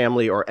job,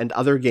 family, and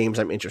other games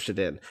I'm interested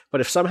in. But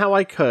if somehow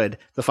I could,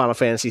 the Final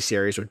Fantasy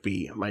series would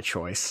be my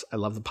choice. I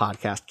love the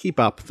podcast. Keep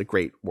up the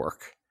great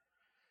work.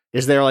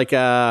 Is there like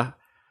a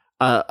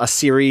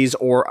series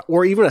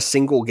or even a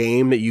single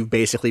game that you've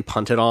basically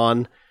punted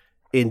on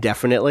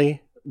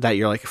indefinitely that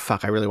you're like,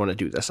 fuck, I really want to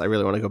do this, I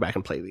really want to go back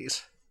and play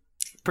these?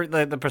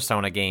 The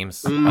Persona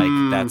games,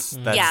 like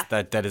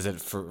that is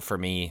it for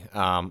me.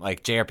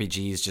 Like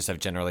JRPGs just have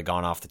generally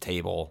gone off the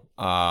table,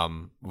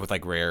 with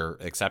like rare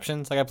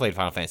exceptions. Like I played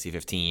Final Fantasy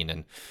 15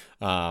 and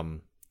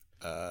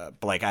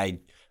but like I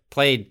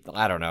played,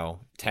 I don't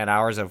know, 10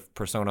 hours of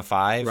Persona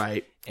 5,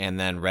 right? And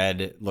then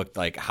looked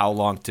like how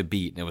long to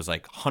beat, and it was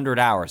like 100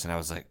 hours, and I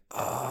was like,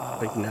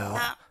 like no,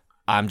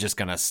 I'm just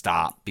gonna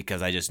stop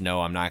because I just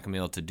know I'm not gonna be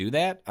able to do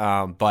that.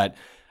 But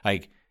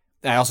like,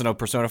 I also know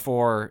Persona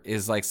 4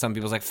 is like some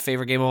people's like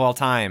favorite game of all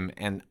time,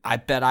 and I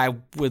bet I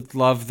would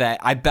love that.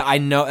 I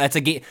know that's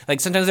a game. Like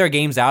sometimes there are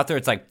games out there.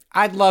 It's like,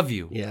 I'd love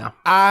you. Yeah,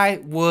 I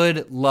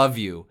would love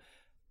you.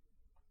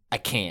 I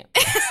can't.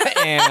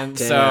 And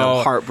damn,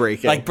 so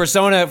heartbreaking. Like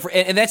Persona,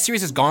 and that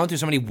series has gone through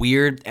so many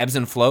weird ebbs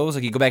and flows.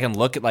 Like you go back and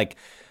look at like,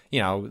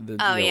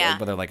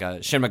 whether like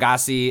a Shin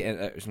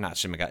Megami, not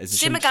Shin Megami, is it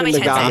Shin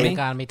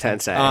Megami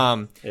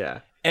Tensei. Yeah.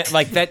 And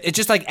like that, it's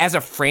just like as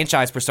a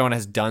franchise, Persona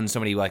has done so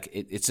many, like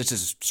it's just a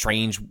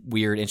strange,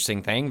 weird,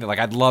 interesting thing that like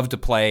I'd love to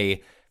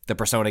play the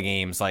Persona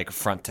games like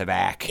front to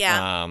back.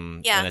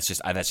 And it's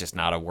just that's just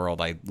not a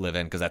world I live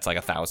in because that's like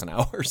 1,000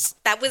 hours.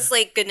 That was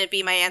like going to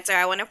be my answer.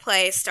 I want to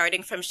play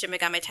starting from Shin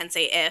Megami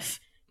Tensei if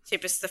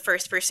the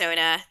first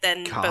Persona,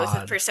 then both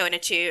of Persona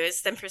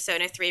 2s, then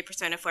Persona 3,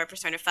 Persona 4,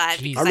 Persona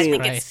 5. Because I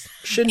think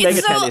Shin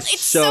Megami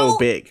is so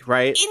big,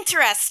 right?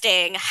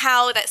 Interesting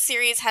how that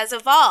series has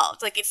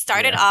evolved. Like it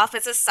started off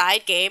as a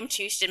side game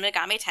to Shin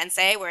Megami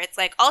Tensei, where it's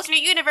like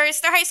alternate universe,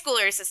 they're high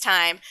schoolers this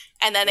time,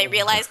 and then they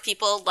realized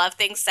people love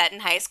things set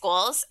in high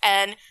schools,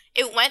 and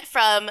it went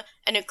from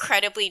an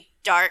incredibly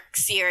dark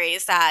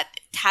series that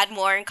had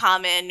more in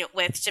common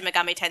with Shin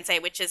Megami Tensei,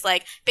 which is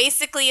like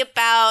basically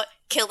about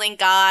killing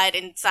God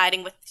and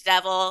siding with the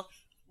devil,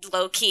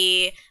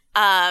 low-key.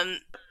 And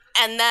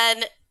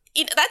then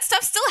that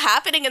stuff's still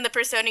happening in the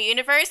Persona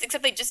universe,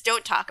 except they just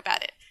don't talk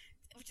about it,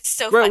 which is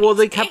so funny. Well,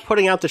 they kept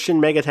putting out the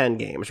Shin Megami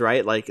games,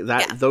 right? Like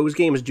that. Those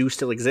games do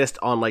still exist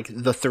on like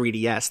the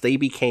 3DS. They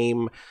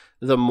became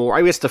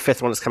I guess the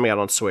 5th one is coming out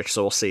on Switch,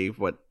 so we'll see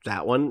what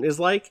that one is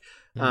like.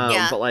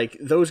 But like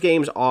those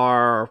games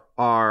have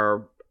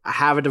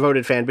a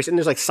devoted fan base, and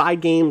there's like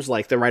side games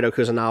like the Raito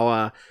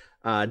Kuzunawa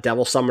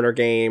Devil Summoner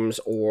games,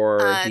 or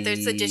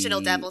there's the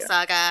Digital Devil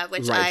Saga,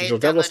 which I Digital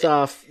Devil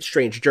stuff,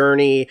 Strange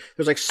Journey.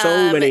 There's like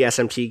so many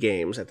SMT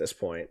games at this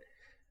point.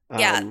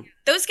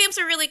 Those games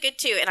are really good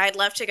too, and I'd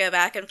love to go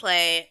back and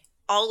play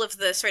all of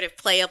the sort of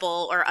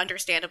playable or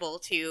understandable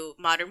to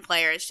modern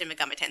players Shin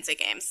Megami Tensei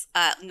games.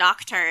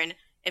 Nocturne,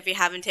 if you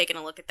haven't taken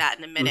a look at that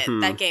in a minute,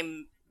 that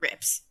game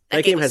rips.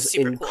 That game has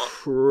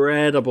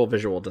incredible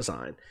visual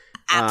design.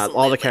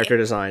 All the character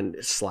design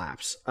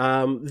slaps.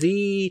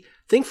 The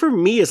thing for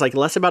me is like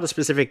less about a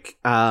specific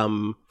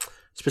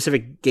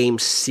specific game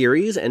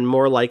series and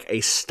more like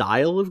a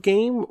style of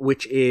game,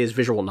 which is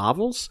visual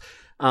novels.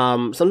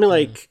 Something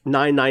like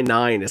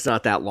 999 is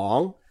not that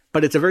long,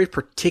 but it's a very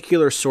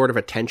particular sort of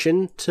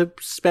attention to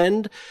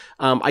spend.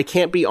 I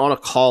can't be on a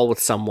call with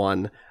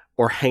someone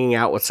or hanging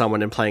out with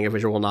someone and playing a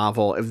visual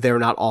novel if they're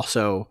not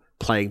also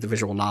playing the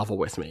visual novel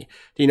with me.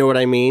 Do you know what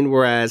I mean?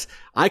 Whereas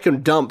I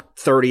can dump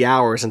 30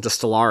 hours into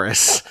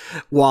Stellaris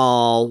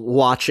while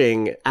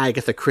watching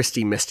Agatha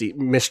Christie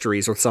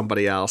mysteries with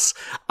somebody else.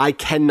 I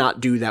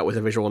cannot do that with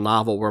a visual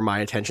novel where my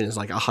attention is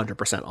like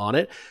 100% on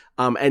it.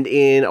 And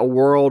in a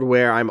world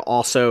where I'm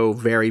also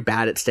very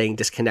bad at staying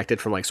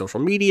disconnected from like social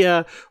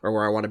media, or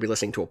where I want to be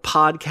listening to a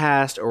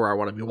podcast, or where I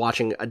want to be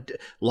watching a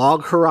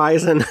Log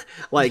Horizon,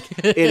 like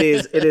it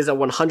is a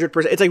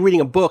 100%. It's like reading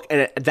a book,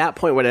 and at that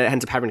point, what it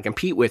ends up having to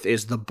compete with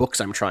is the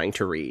books I'm trying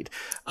to read.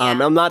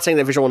 I'm not saying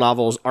that visual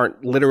novels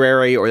aren't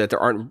literary or that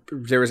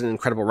there isn't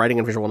incredible writing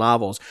in visual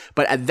novels,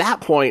 but at that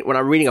point, when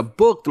I'm reading a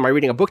book, my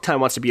reading a book time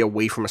wants to be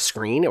away from a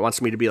screen. It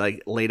wants me to be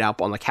like laid out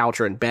on the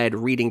couch or in bed,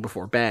 reading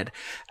before bed,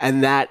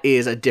 and that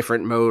is a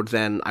different mode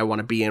than I want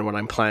to be in when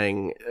I'm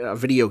playing a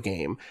video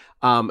game.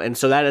 And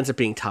so that ends up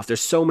being tough.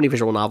 There's so many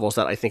visual novels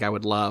that I think I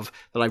would love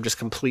that I've just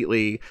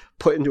completely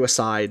put into a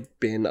side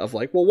bin of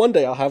like, well, one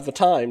day I'll have the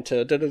time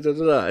to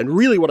da-da-da-da-da. And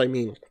really what I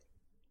mean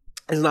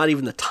is not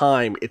even the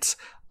time. It's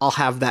I'll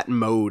have that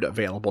mode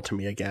available to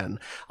me again.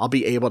 I'll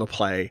be able to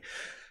play,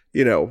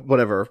 you know,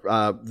 whatever,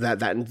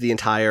 that the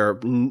entire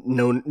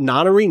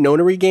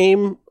Nonary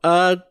game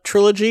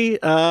trilogy,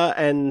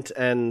 and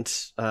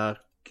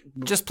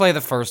just play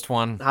the first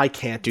one. I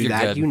can't do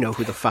that. Good. You know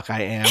who the fuck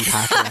I am,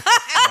 Patrick.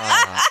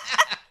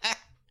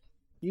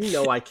 You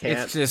know I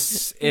can't.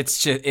 It's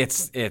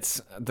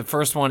the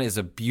first one is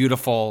a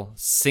beautiful,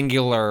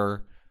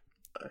 singular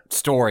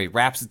story.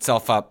 Wraps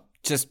itself up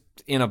just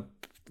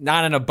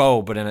not in a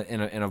bow, but in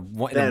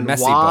a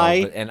messy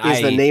bow. And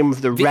is the name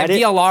of the Reddit?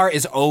 VLR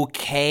is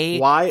okay.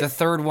 Why? The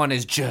third one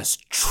is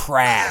just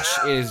trash.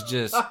 It is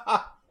just,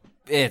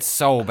 it's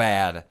so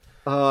bad.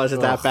 Oh, is it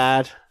that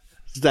bad?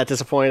 Is that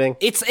disappointing?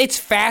 It's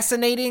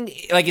fascinating.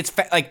 Like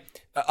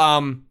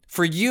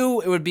for you,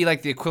 it would be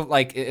like the equivalent.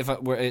 Like if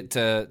it were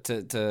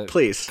to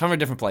please come from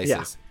different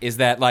places. Yeah. Is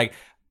that like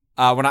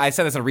when I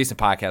said this in a recent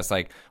podcast,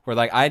 like where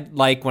like I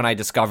like when I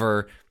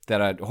discover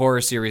that a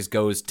horror series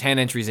goes 10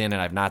 entries in and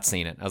I've not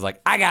seen it. I was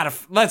like,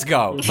 let's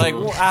go. Like,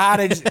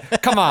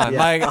 come on. Yeah.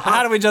 Like,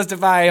 how do we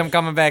justify him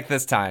coming back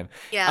this time?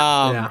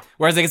 Yeah.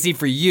 Whereas I can see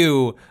for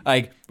you,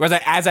 like,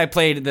 as I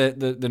played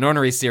the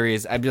Nonary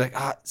series, I'd be like,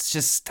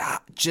 just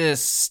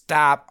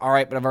stop. All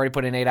right, but I've already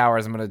put in 8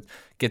 hours. I'm going to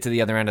get to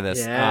the other end of this.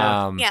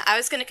 Yeah, I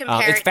was going to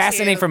compare it's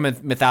fascinating from a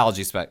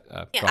mythology I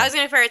was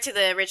going to compare it to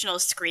the original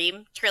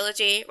Scream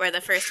trilogy, where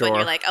the first one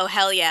you're like, oh,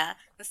 hell yeah.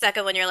 The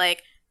second one you're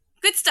like,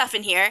 good stuff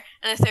in here.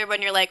 And the third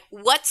one, you're like,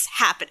 what's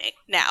happening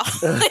now?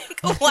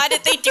 Like, why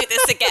did they do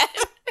this again?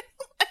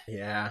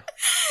 Yeah.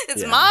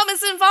 His mom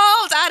is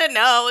involved. I don't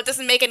know. It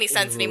doesn't make any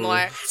sense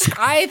anymore.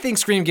 I think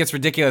Scream gets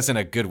ridiculous in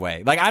a good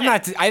way. Like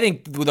I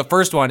think the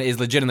first one is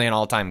legitimately an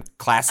all-time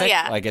classic.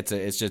 Yeah. Like it's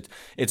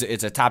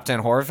a top 10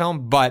 horror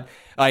film, but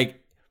like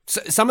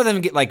some of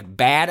them get like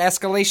bad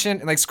escalation,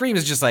 and like Scream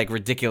is just like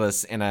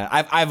ridiculous. And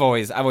I've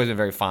always been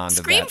very fond of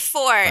that. Scream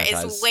 4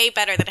 is way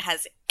better than it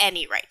has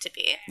any right to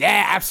be.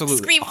 Yeah, absolutely.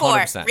 Scream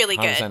 4 really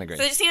good. Agree.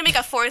 So they just need to make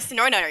a fourth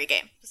Nonary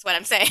game. That's what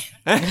I'm saying.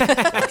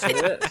 That's what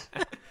it is.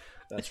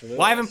 That's what it is.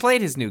 Well, I haven't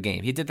played his new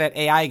game. He did that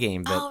AI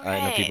game that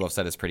I know people have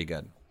said is pretty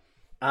good.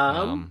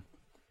 All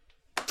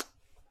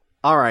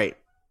right.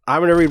 I'm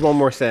going to read one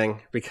more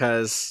thing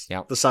because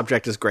the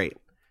subject is great.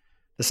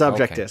 The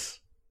subject is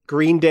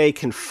Green Day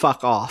can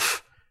fuck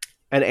off.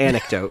 An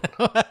anecdote.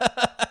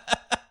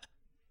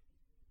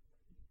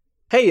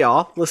 Hey,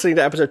 y'all. Listening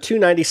to episode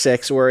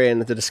 296, wherein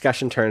the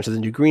discussion turns to the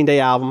new Green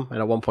Day album, and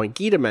at one point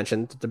Geeta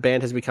mentioned that the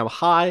band has become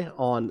high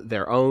on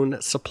their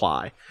own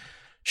supply.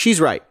 She's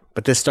right,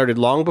 but this started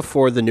long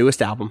before the newest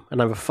album,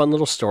 and I have a fun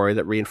little story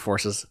that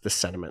reinforces this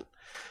sentiment.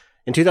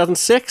 In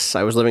 2006,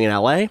 I was living in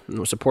LA and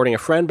was supporting a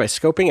friend by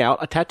scoping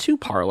out a tattoo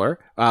parlor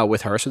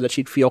with her so that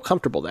she'd feel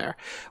comfortable there.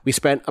 We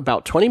spent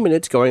about 20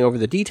 minutes going over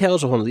the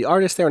details of one of the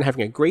artists there and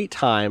having a great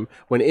time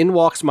when in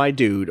walks my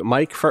dude,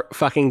 Mike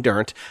fucking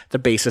Dirnt, the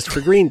bassist for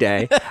Green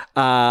Day,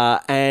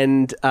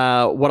 and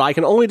what I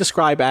can only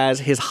describe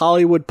as his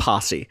Hollywood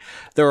posse.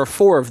 There are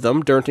 4 of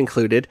them, Dirnt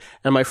included,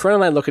 and my friend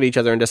and I look at each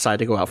other and decide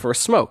to go out for a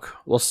smoke.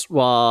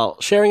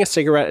 While sharing a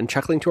cigarette and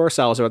chuckling to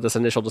ourselves about this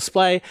initial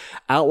display,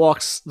 out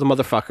walks the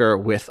motherfucker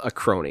with a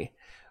crony.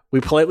 We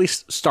politely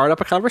start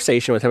up a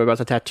conversation with him about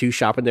the tattoo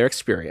shop and their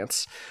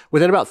experience.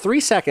 Within about 3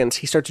 seconds,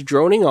 he starts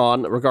droning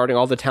on regarding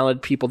all the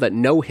talented people that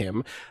know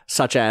him,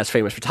 such as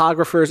famous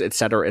photographers,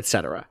 etc.,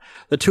 etc.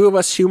 The two of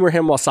us humor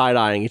him while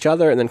side-eyeing each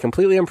other, and then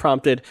completely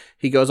unprompted,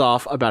 he goes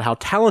off about how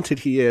talented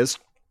he is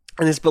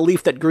and his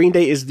belief that Green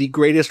Day is the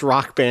greatest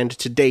rock band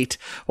to date,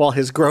 while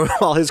his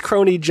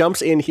crony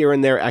jumps in here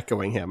and there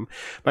echoing him.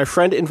 My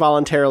friend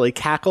involuntarily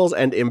cackles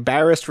and,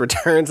 embarrassed,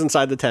 returns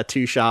inside the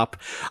tattoo shop.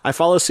 I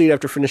follow suit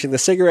after finishing the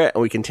cigarette,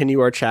 and we continue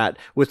our chat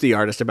with the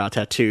artist about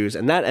tattoos,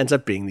 and that ends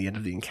up being the end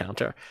of the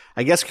encounter.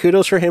 I guess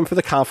kudos for him for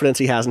the confidence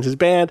he has in his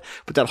band,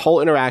 but that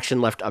whole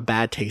interaction left a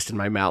bad taste in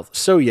my mouth.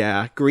 So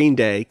yeah, Green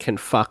Day can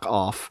fuck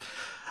off.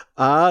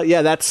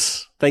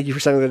 Thank you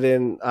for sending that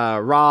in,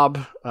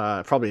 Rob.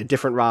 Probably a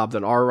different Rob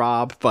than our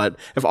Rob, but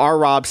if our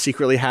Rob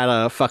secretly had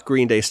a fuck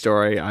Green Day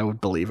story, I would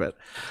believe it.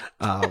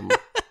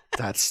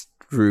 That's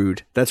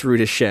rude. That's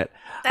rude as shit.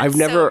 That's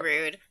so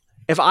rude.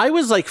 If I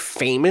was like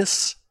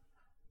famous,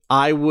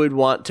 I would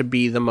want to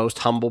be the most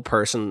humble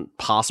person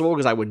possible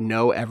because I would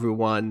know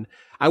everyone.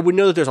 I would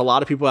know that there's a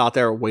lot of people out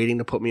there waiting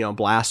to put me on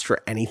blast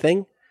for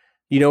anything.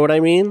 You know what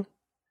I mean?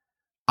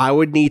 I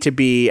would need to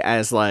be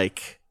as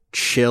like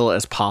chill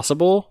as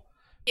possible.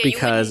 Yeah,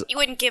 because you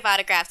wouldn't give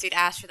autographs, you'd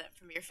ask for them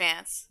from your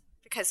fans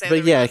because they're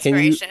but the real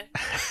inspiration.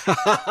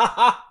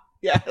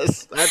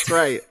 Yes, that's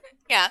right.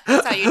 Yeah,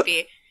 that's how you'd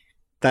be.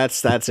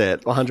 That's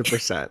it,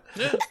 100%.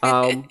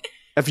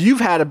 If you've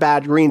had a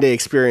bad Green Day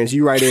experience,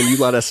 you write in, you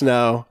let us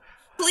know.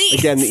 Please.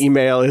 Again, the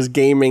email is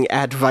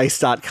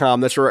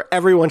gaming@vice.com. That's where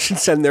everyone should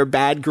send their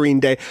bad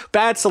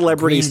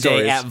celebrity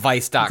stories.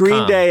 GreenDay@vice.com.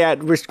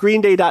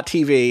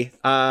 GreenDay@greenday.tv.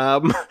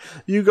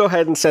 You go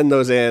ahead and send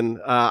those in.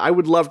 I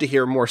would love to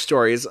hear more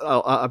stories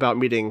about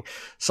meeting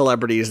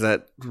celebrities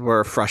that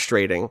were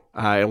frustrating,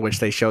 in which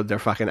they showed their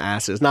fucking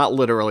asses. Not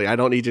literally. I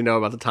don't need to know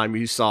about the time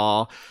you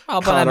saw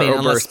Conor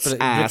Oberst's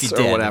ass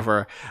or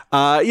whatever.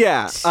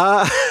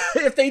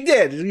 If they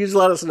did, you just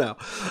let us know.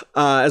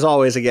 As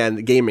always, again,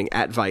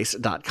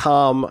 gaming@vice.com.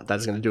 That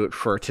is going to do it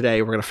for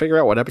today. We're going to figure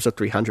out what episode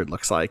 300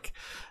 looks like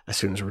as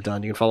soon as we're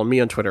done. You can follow me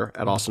on Twitter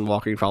 @Austin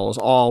Walker. You can follow us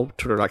all,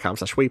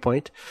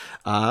 twitter.com/waypoint.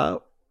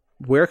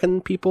 Where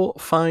can people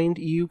find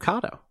you,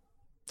 Kato?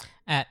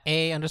 At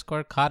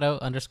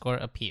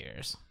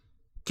 @A_Kato_appears.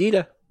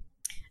 Gita.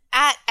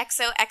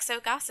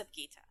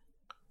 @XOXOGossipGita.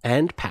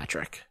 And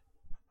Patrick.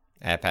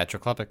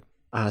 @Patrick Klepek.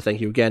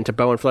 Thank you again to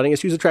Bowen for letting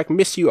us use the track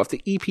Miss You off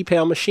the EP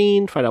Pale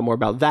Machine. Find out more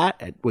about that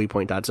at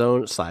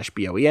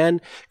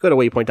waypoint.zone/BOEN. Go to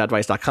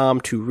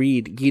waypoint.vice.com to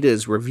read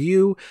Gita's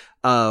review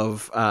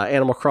of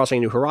Animal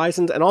Crossing New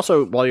Horizons. And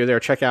also, while you're there,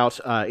 check out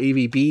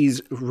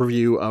AVB's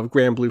review of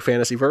Grand Blue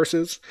Fantasy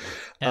Versus.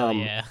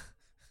 Yeah.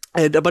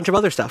 And a bunch of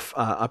other stuff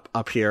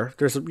up here.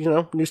 There's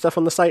new stuff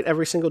on the site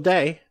every single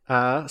day.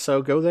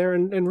 So go there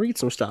and read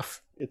some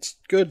stuff. It's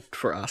good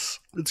for us.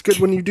 It's good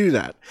when you do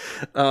that.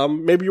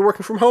 Maybe you're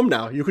working from home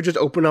now. You could just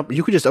open up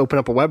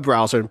a web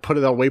browser and put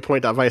it on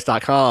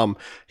waypoint.vice.com,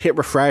 hit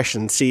refresh,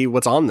 and see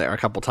what's on there a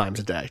couple times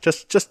a day.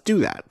 Just do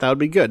that. That would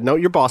be good. No,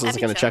 your boss isn't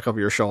going to check over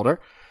your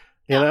shoulder.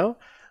 You know?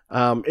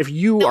 If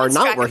you are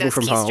not working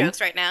from home. Jokes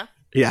right now.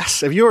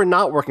 Yes, if you are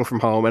not working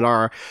from home and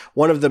are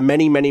one of the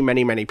many, many,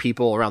 many, many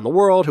people around the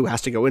world who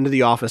has to go into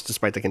the office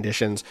despite the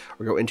conditions,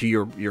 or go into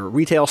your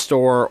retail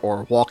store,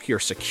 or walk your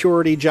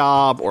security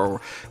job, or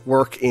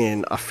work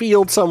in a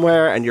field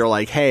somewhere, and you're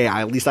like, hey,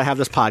 at least I have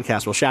this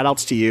podcast. Well, shout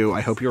outs to you.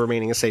 I hope you're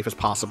remaining as safe as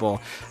possible.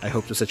 I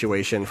hope the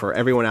situation for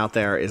everyone out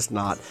there is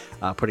not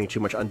putting too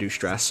much undue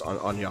stress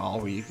on y'all.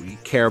 We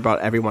care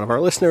about every one of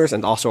our listeners,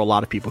 and also a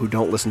lot of people who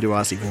don't listen to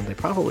us, even though they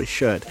probably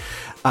should.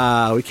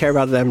 We care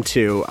about them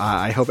too.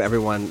 I hope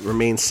everyone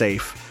remains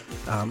safe.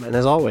 And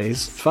as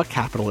always, fuck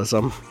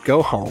capitalism.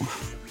 Go home.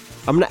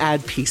 I'm going to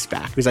add peace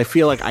back because I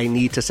feel like I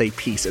need to say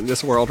peace in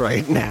this world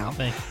right now.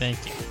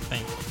 Thank you.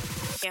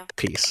 Yeah.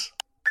 Peace.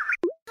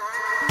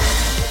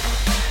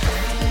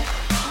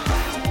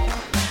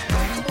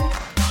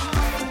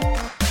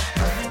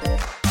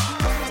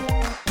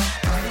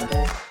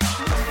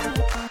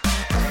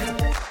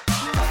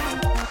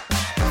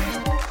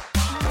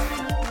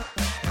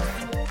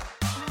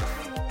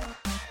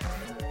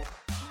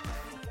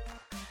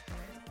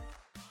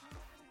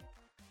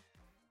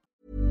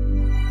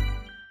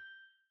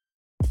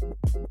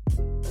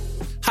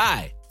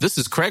 Hi, this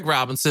is Craig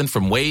Robinson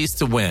from Ways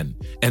to Win,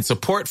 and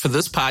support for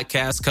this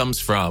podcast comes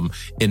from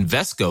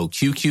Invesco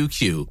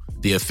QQQ,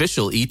 the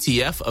official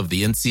ETF of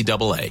the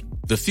NCAA.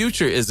 The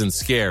future isn't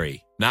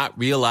scary. Not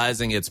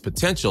realizing its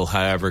potential,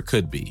 however,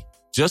 could be.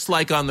 Just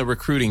like on the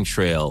recruiting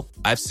trail,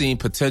 I've seen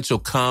potential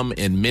come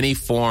in many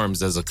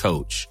forms as a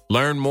coach.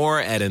 Learn more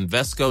at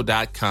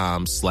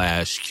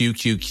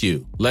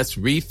Invesco.com/QQQ. Let's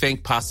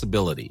rethink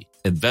possibility.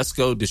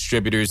 Invesco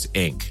Distributors,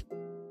 Inc.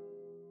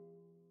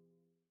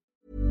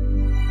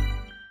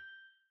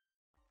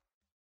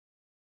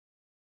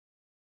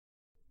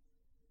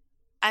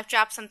 I've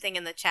dropped something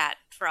in the chat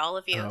for all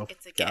of you. Oh,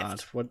 it's a God.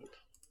 gift. What?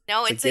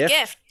 No, it's a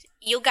gift.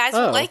 You guys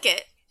will like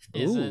it.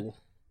 Is it?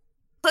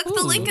 Click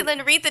the link and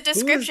then read the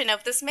description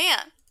of this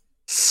man.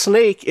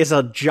 Snake is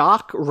a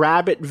jock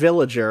rabbit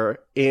villager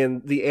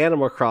in the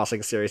Animal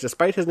Crossing series.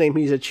 Despite his name,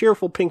 he's a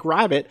cheerful pink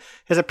rabbit.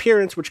 His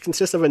appearance, which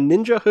consists of a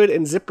ninja hood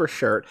and zipper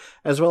shirt,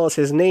 as well as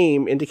his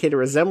name, indicate a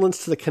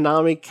resemblance to the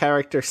Konami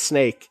character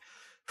Snake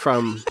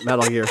from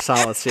Metal Gear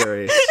Solid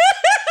series.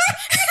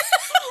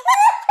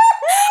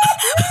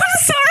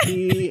 I'm sorry.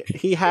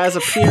 He has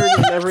appeared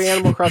in every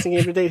Animal Crossing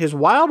game to date. His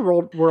Wild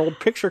World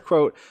picture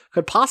quote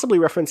could possibly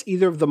reference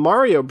either of the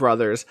Mario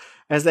brothers,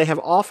 as they have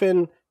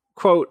often,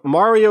 quote,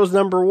 Mario's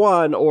number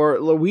one or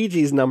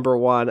Luigi's number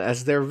one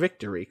as their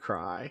victory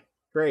cry.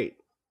 Great.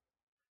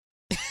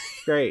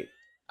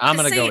 I'm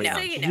going to go you eat know.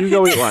 lunch. You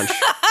go eat lunch.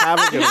 Have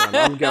a good one.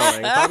 I'm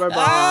going.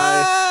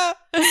 Bye.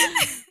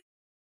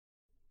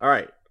 All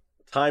right.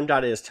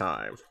 Time.is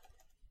time.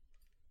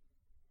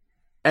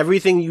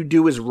 Everything you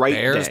do is right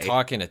Bears day.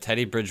 talking to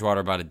Teddy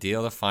Bridgewater about a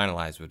deal to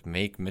finalize would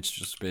make Mitch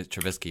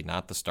Trubisky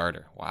not the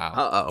starter. Wow.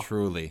 Uh-oh.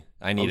 Truly.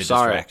 I need I'm a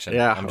sorry. distraction.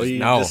 Yeah. I'm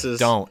just,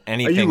 don't.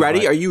 Anything. Are you ready?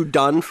 but- Are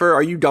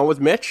you done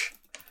with Mitch?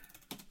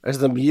 As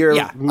the year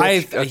Yeah.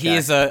 Mitch? Okay.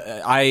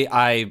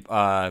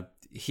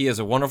 He is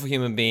a wonderful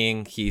human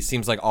being. He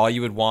seems like all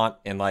you would want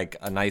in like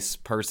a nice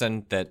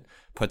person that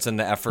puts in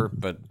the effort,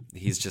 but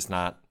he's just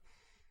not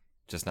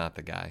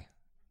the guy.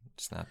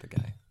 Just not the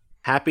guy.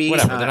 Happy.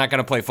 Whatever. They're not going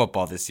to play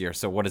football this year,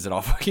 so what does it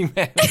all fucking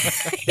matter?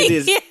 It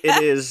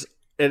is.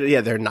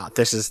 They're not.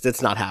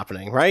 It's not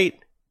happening, right?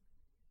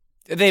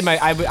 They might.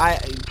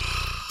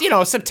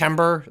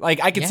 September.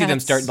 Like I could see them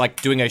start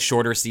like doing a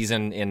shorter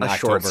season in October,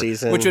 short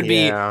season, which would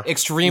be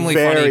extremely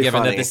Very funny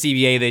given funny. that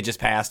the CBA they just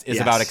passed is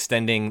Yes. about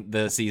extending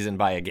the season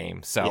by a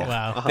game. So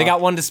Wow. they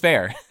got one to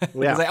spare.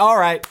 Yeah. It's like, all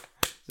right,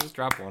 just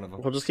drop one of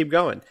them. We'll just keep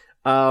going.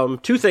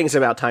 Two things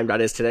about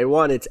Time.is today.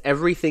 One, it's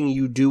everything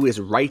you do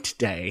is right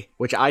day,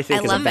 which I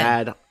think is a love it.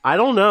 bad. I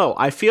don't know.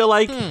 I feel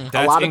like a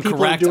That's lot of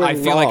people are incorrect. doing I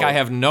feel like wrong. I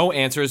have no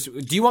answers.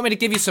 Do you want me to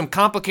give you some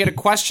complicated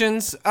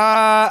questions?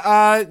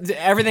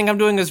 Everything I'm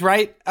doing is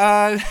right.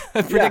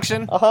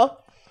 Prediction.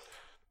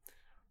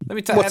 Let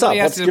me What's up? ask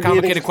Let's you some give me an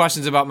complicated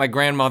questions about my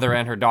grandmother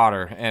and her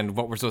daughter and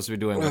what we're supposed to be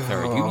doing with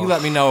her. You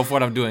let me know if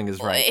what I'm doing is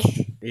right.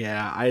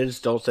 Yeah, I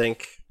just don't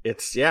think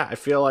it's. Yeah, I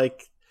feel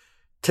like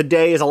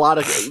today is a lot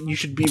of. You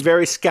should be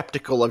very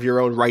skeptical of your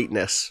own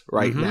rightness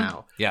right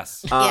now.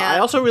 Yes. Yeah. I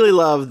also really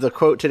love the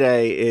quote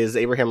today is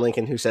Abraham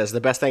Lincoln, who says,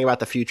 "The best thing about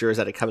the future is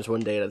that it comes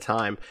one day at a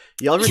time."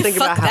 You ever think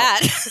Fuck about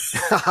that.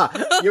 how?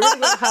 You ever think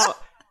about how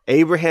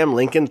Abraham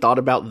Lincoln thought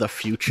about the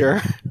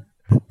future?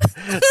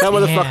 That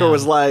motherfucker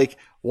was like,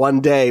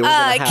 "One day we're gonna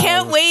I have."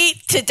 can't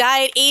wait to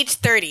die at age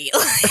 30.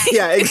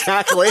 Yeah,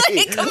 exactly.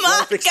 Come on,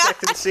 Life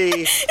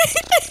expectancy.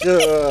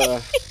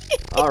 Ugh.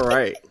 All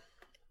right.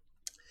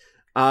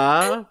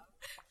 Ready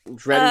to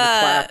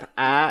clap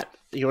at.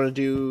 You want to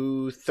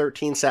do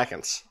 13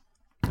 seconds?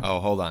 Oh,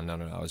 hold on. No.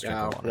 I was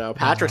drinking water. No,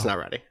 Patrick's not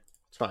ready.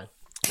 It's fine.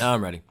 No,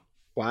 I'm ready.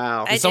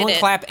 Wow. I Did someone did it.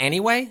 clap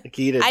anyway?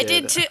 Nikita I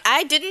did too.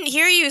 I didn't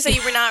hear you, so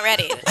you were not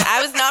ready.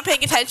 I was not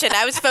paying attention.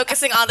 I was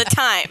focusing on the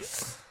time.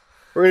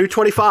 We're going to do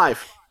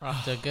 25. We're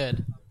off to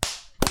good.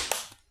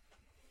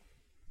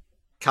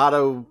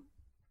 Kato,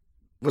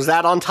 was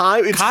that on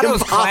time? It's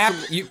Kato's clap.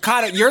 impossible.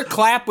 Kato, your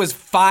clap was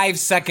 5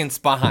 seconds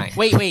behind.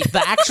 Wait,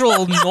 the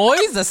actual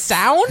noise, the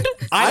sound?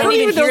 I don't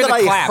didn't even even know hear that the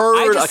I clap. heard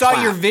I just a saw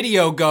clap. your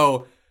video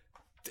go.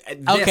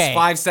 Okay,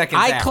 5 seconds.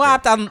 I after.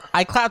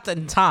 clapped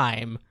in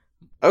time.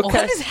 Okay.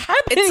 What is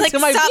happening It's like to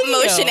my stop video?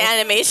 motion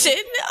animation.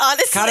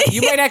 Honestly, Kato,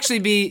 you might actually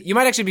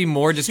be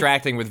more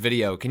distracting with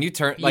video. Can you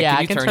turn? Like, Yeah, can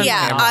I you can turn turn your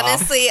yeah, camera off?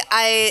 honestly,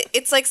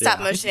 it's like stop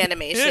motion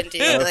animation,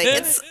 dude. Like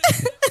it's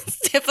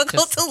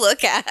difficult to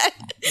look at.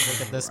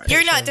 Look at this You're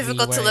picture not of me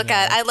difficult to wearing look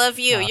at. a- I love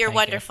you. Oh, You're thank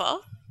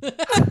wonderful. No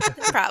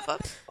problem.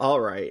 All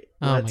right.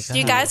 Oh my Let's- God. Do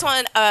you guys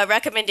want a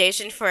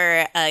recommendation for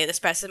an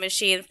espresso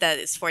machine that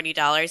is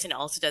 $40 and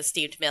also does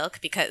steamed milk?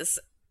 Because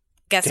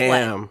guess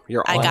Damn, what?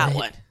 you're I on got it.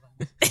 one.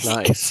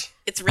 Nice.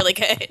 It's really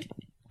good.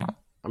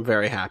 I'm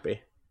very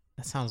happy.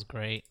 That sounds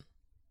great.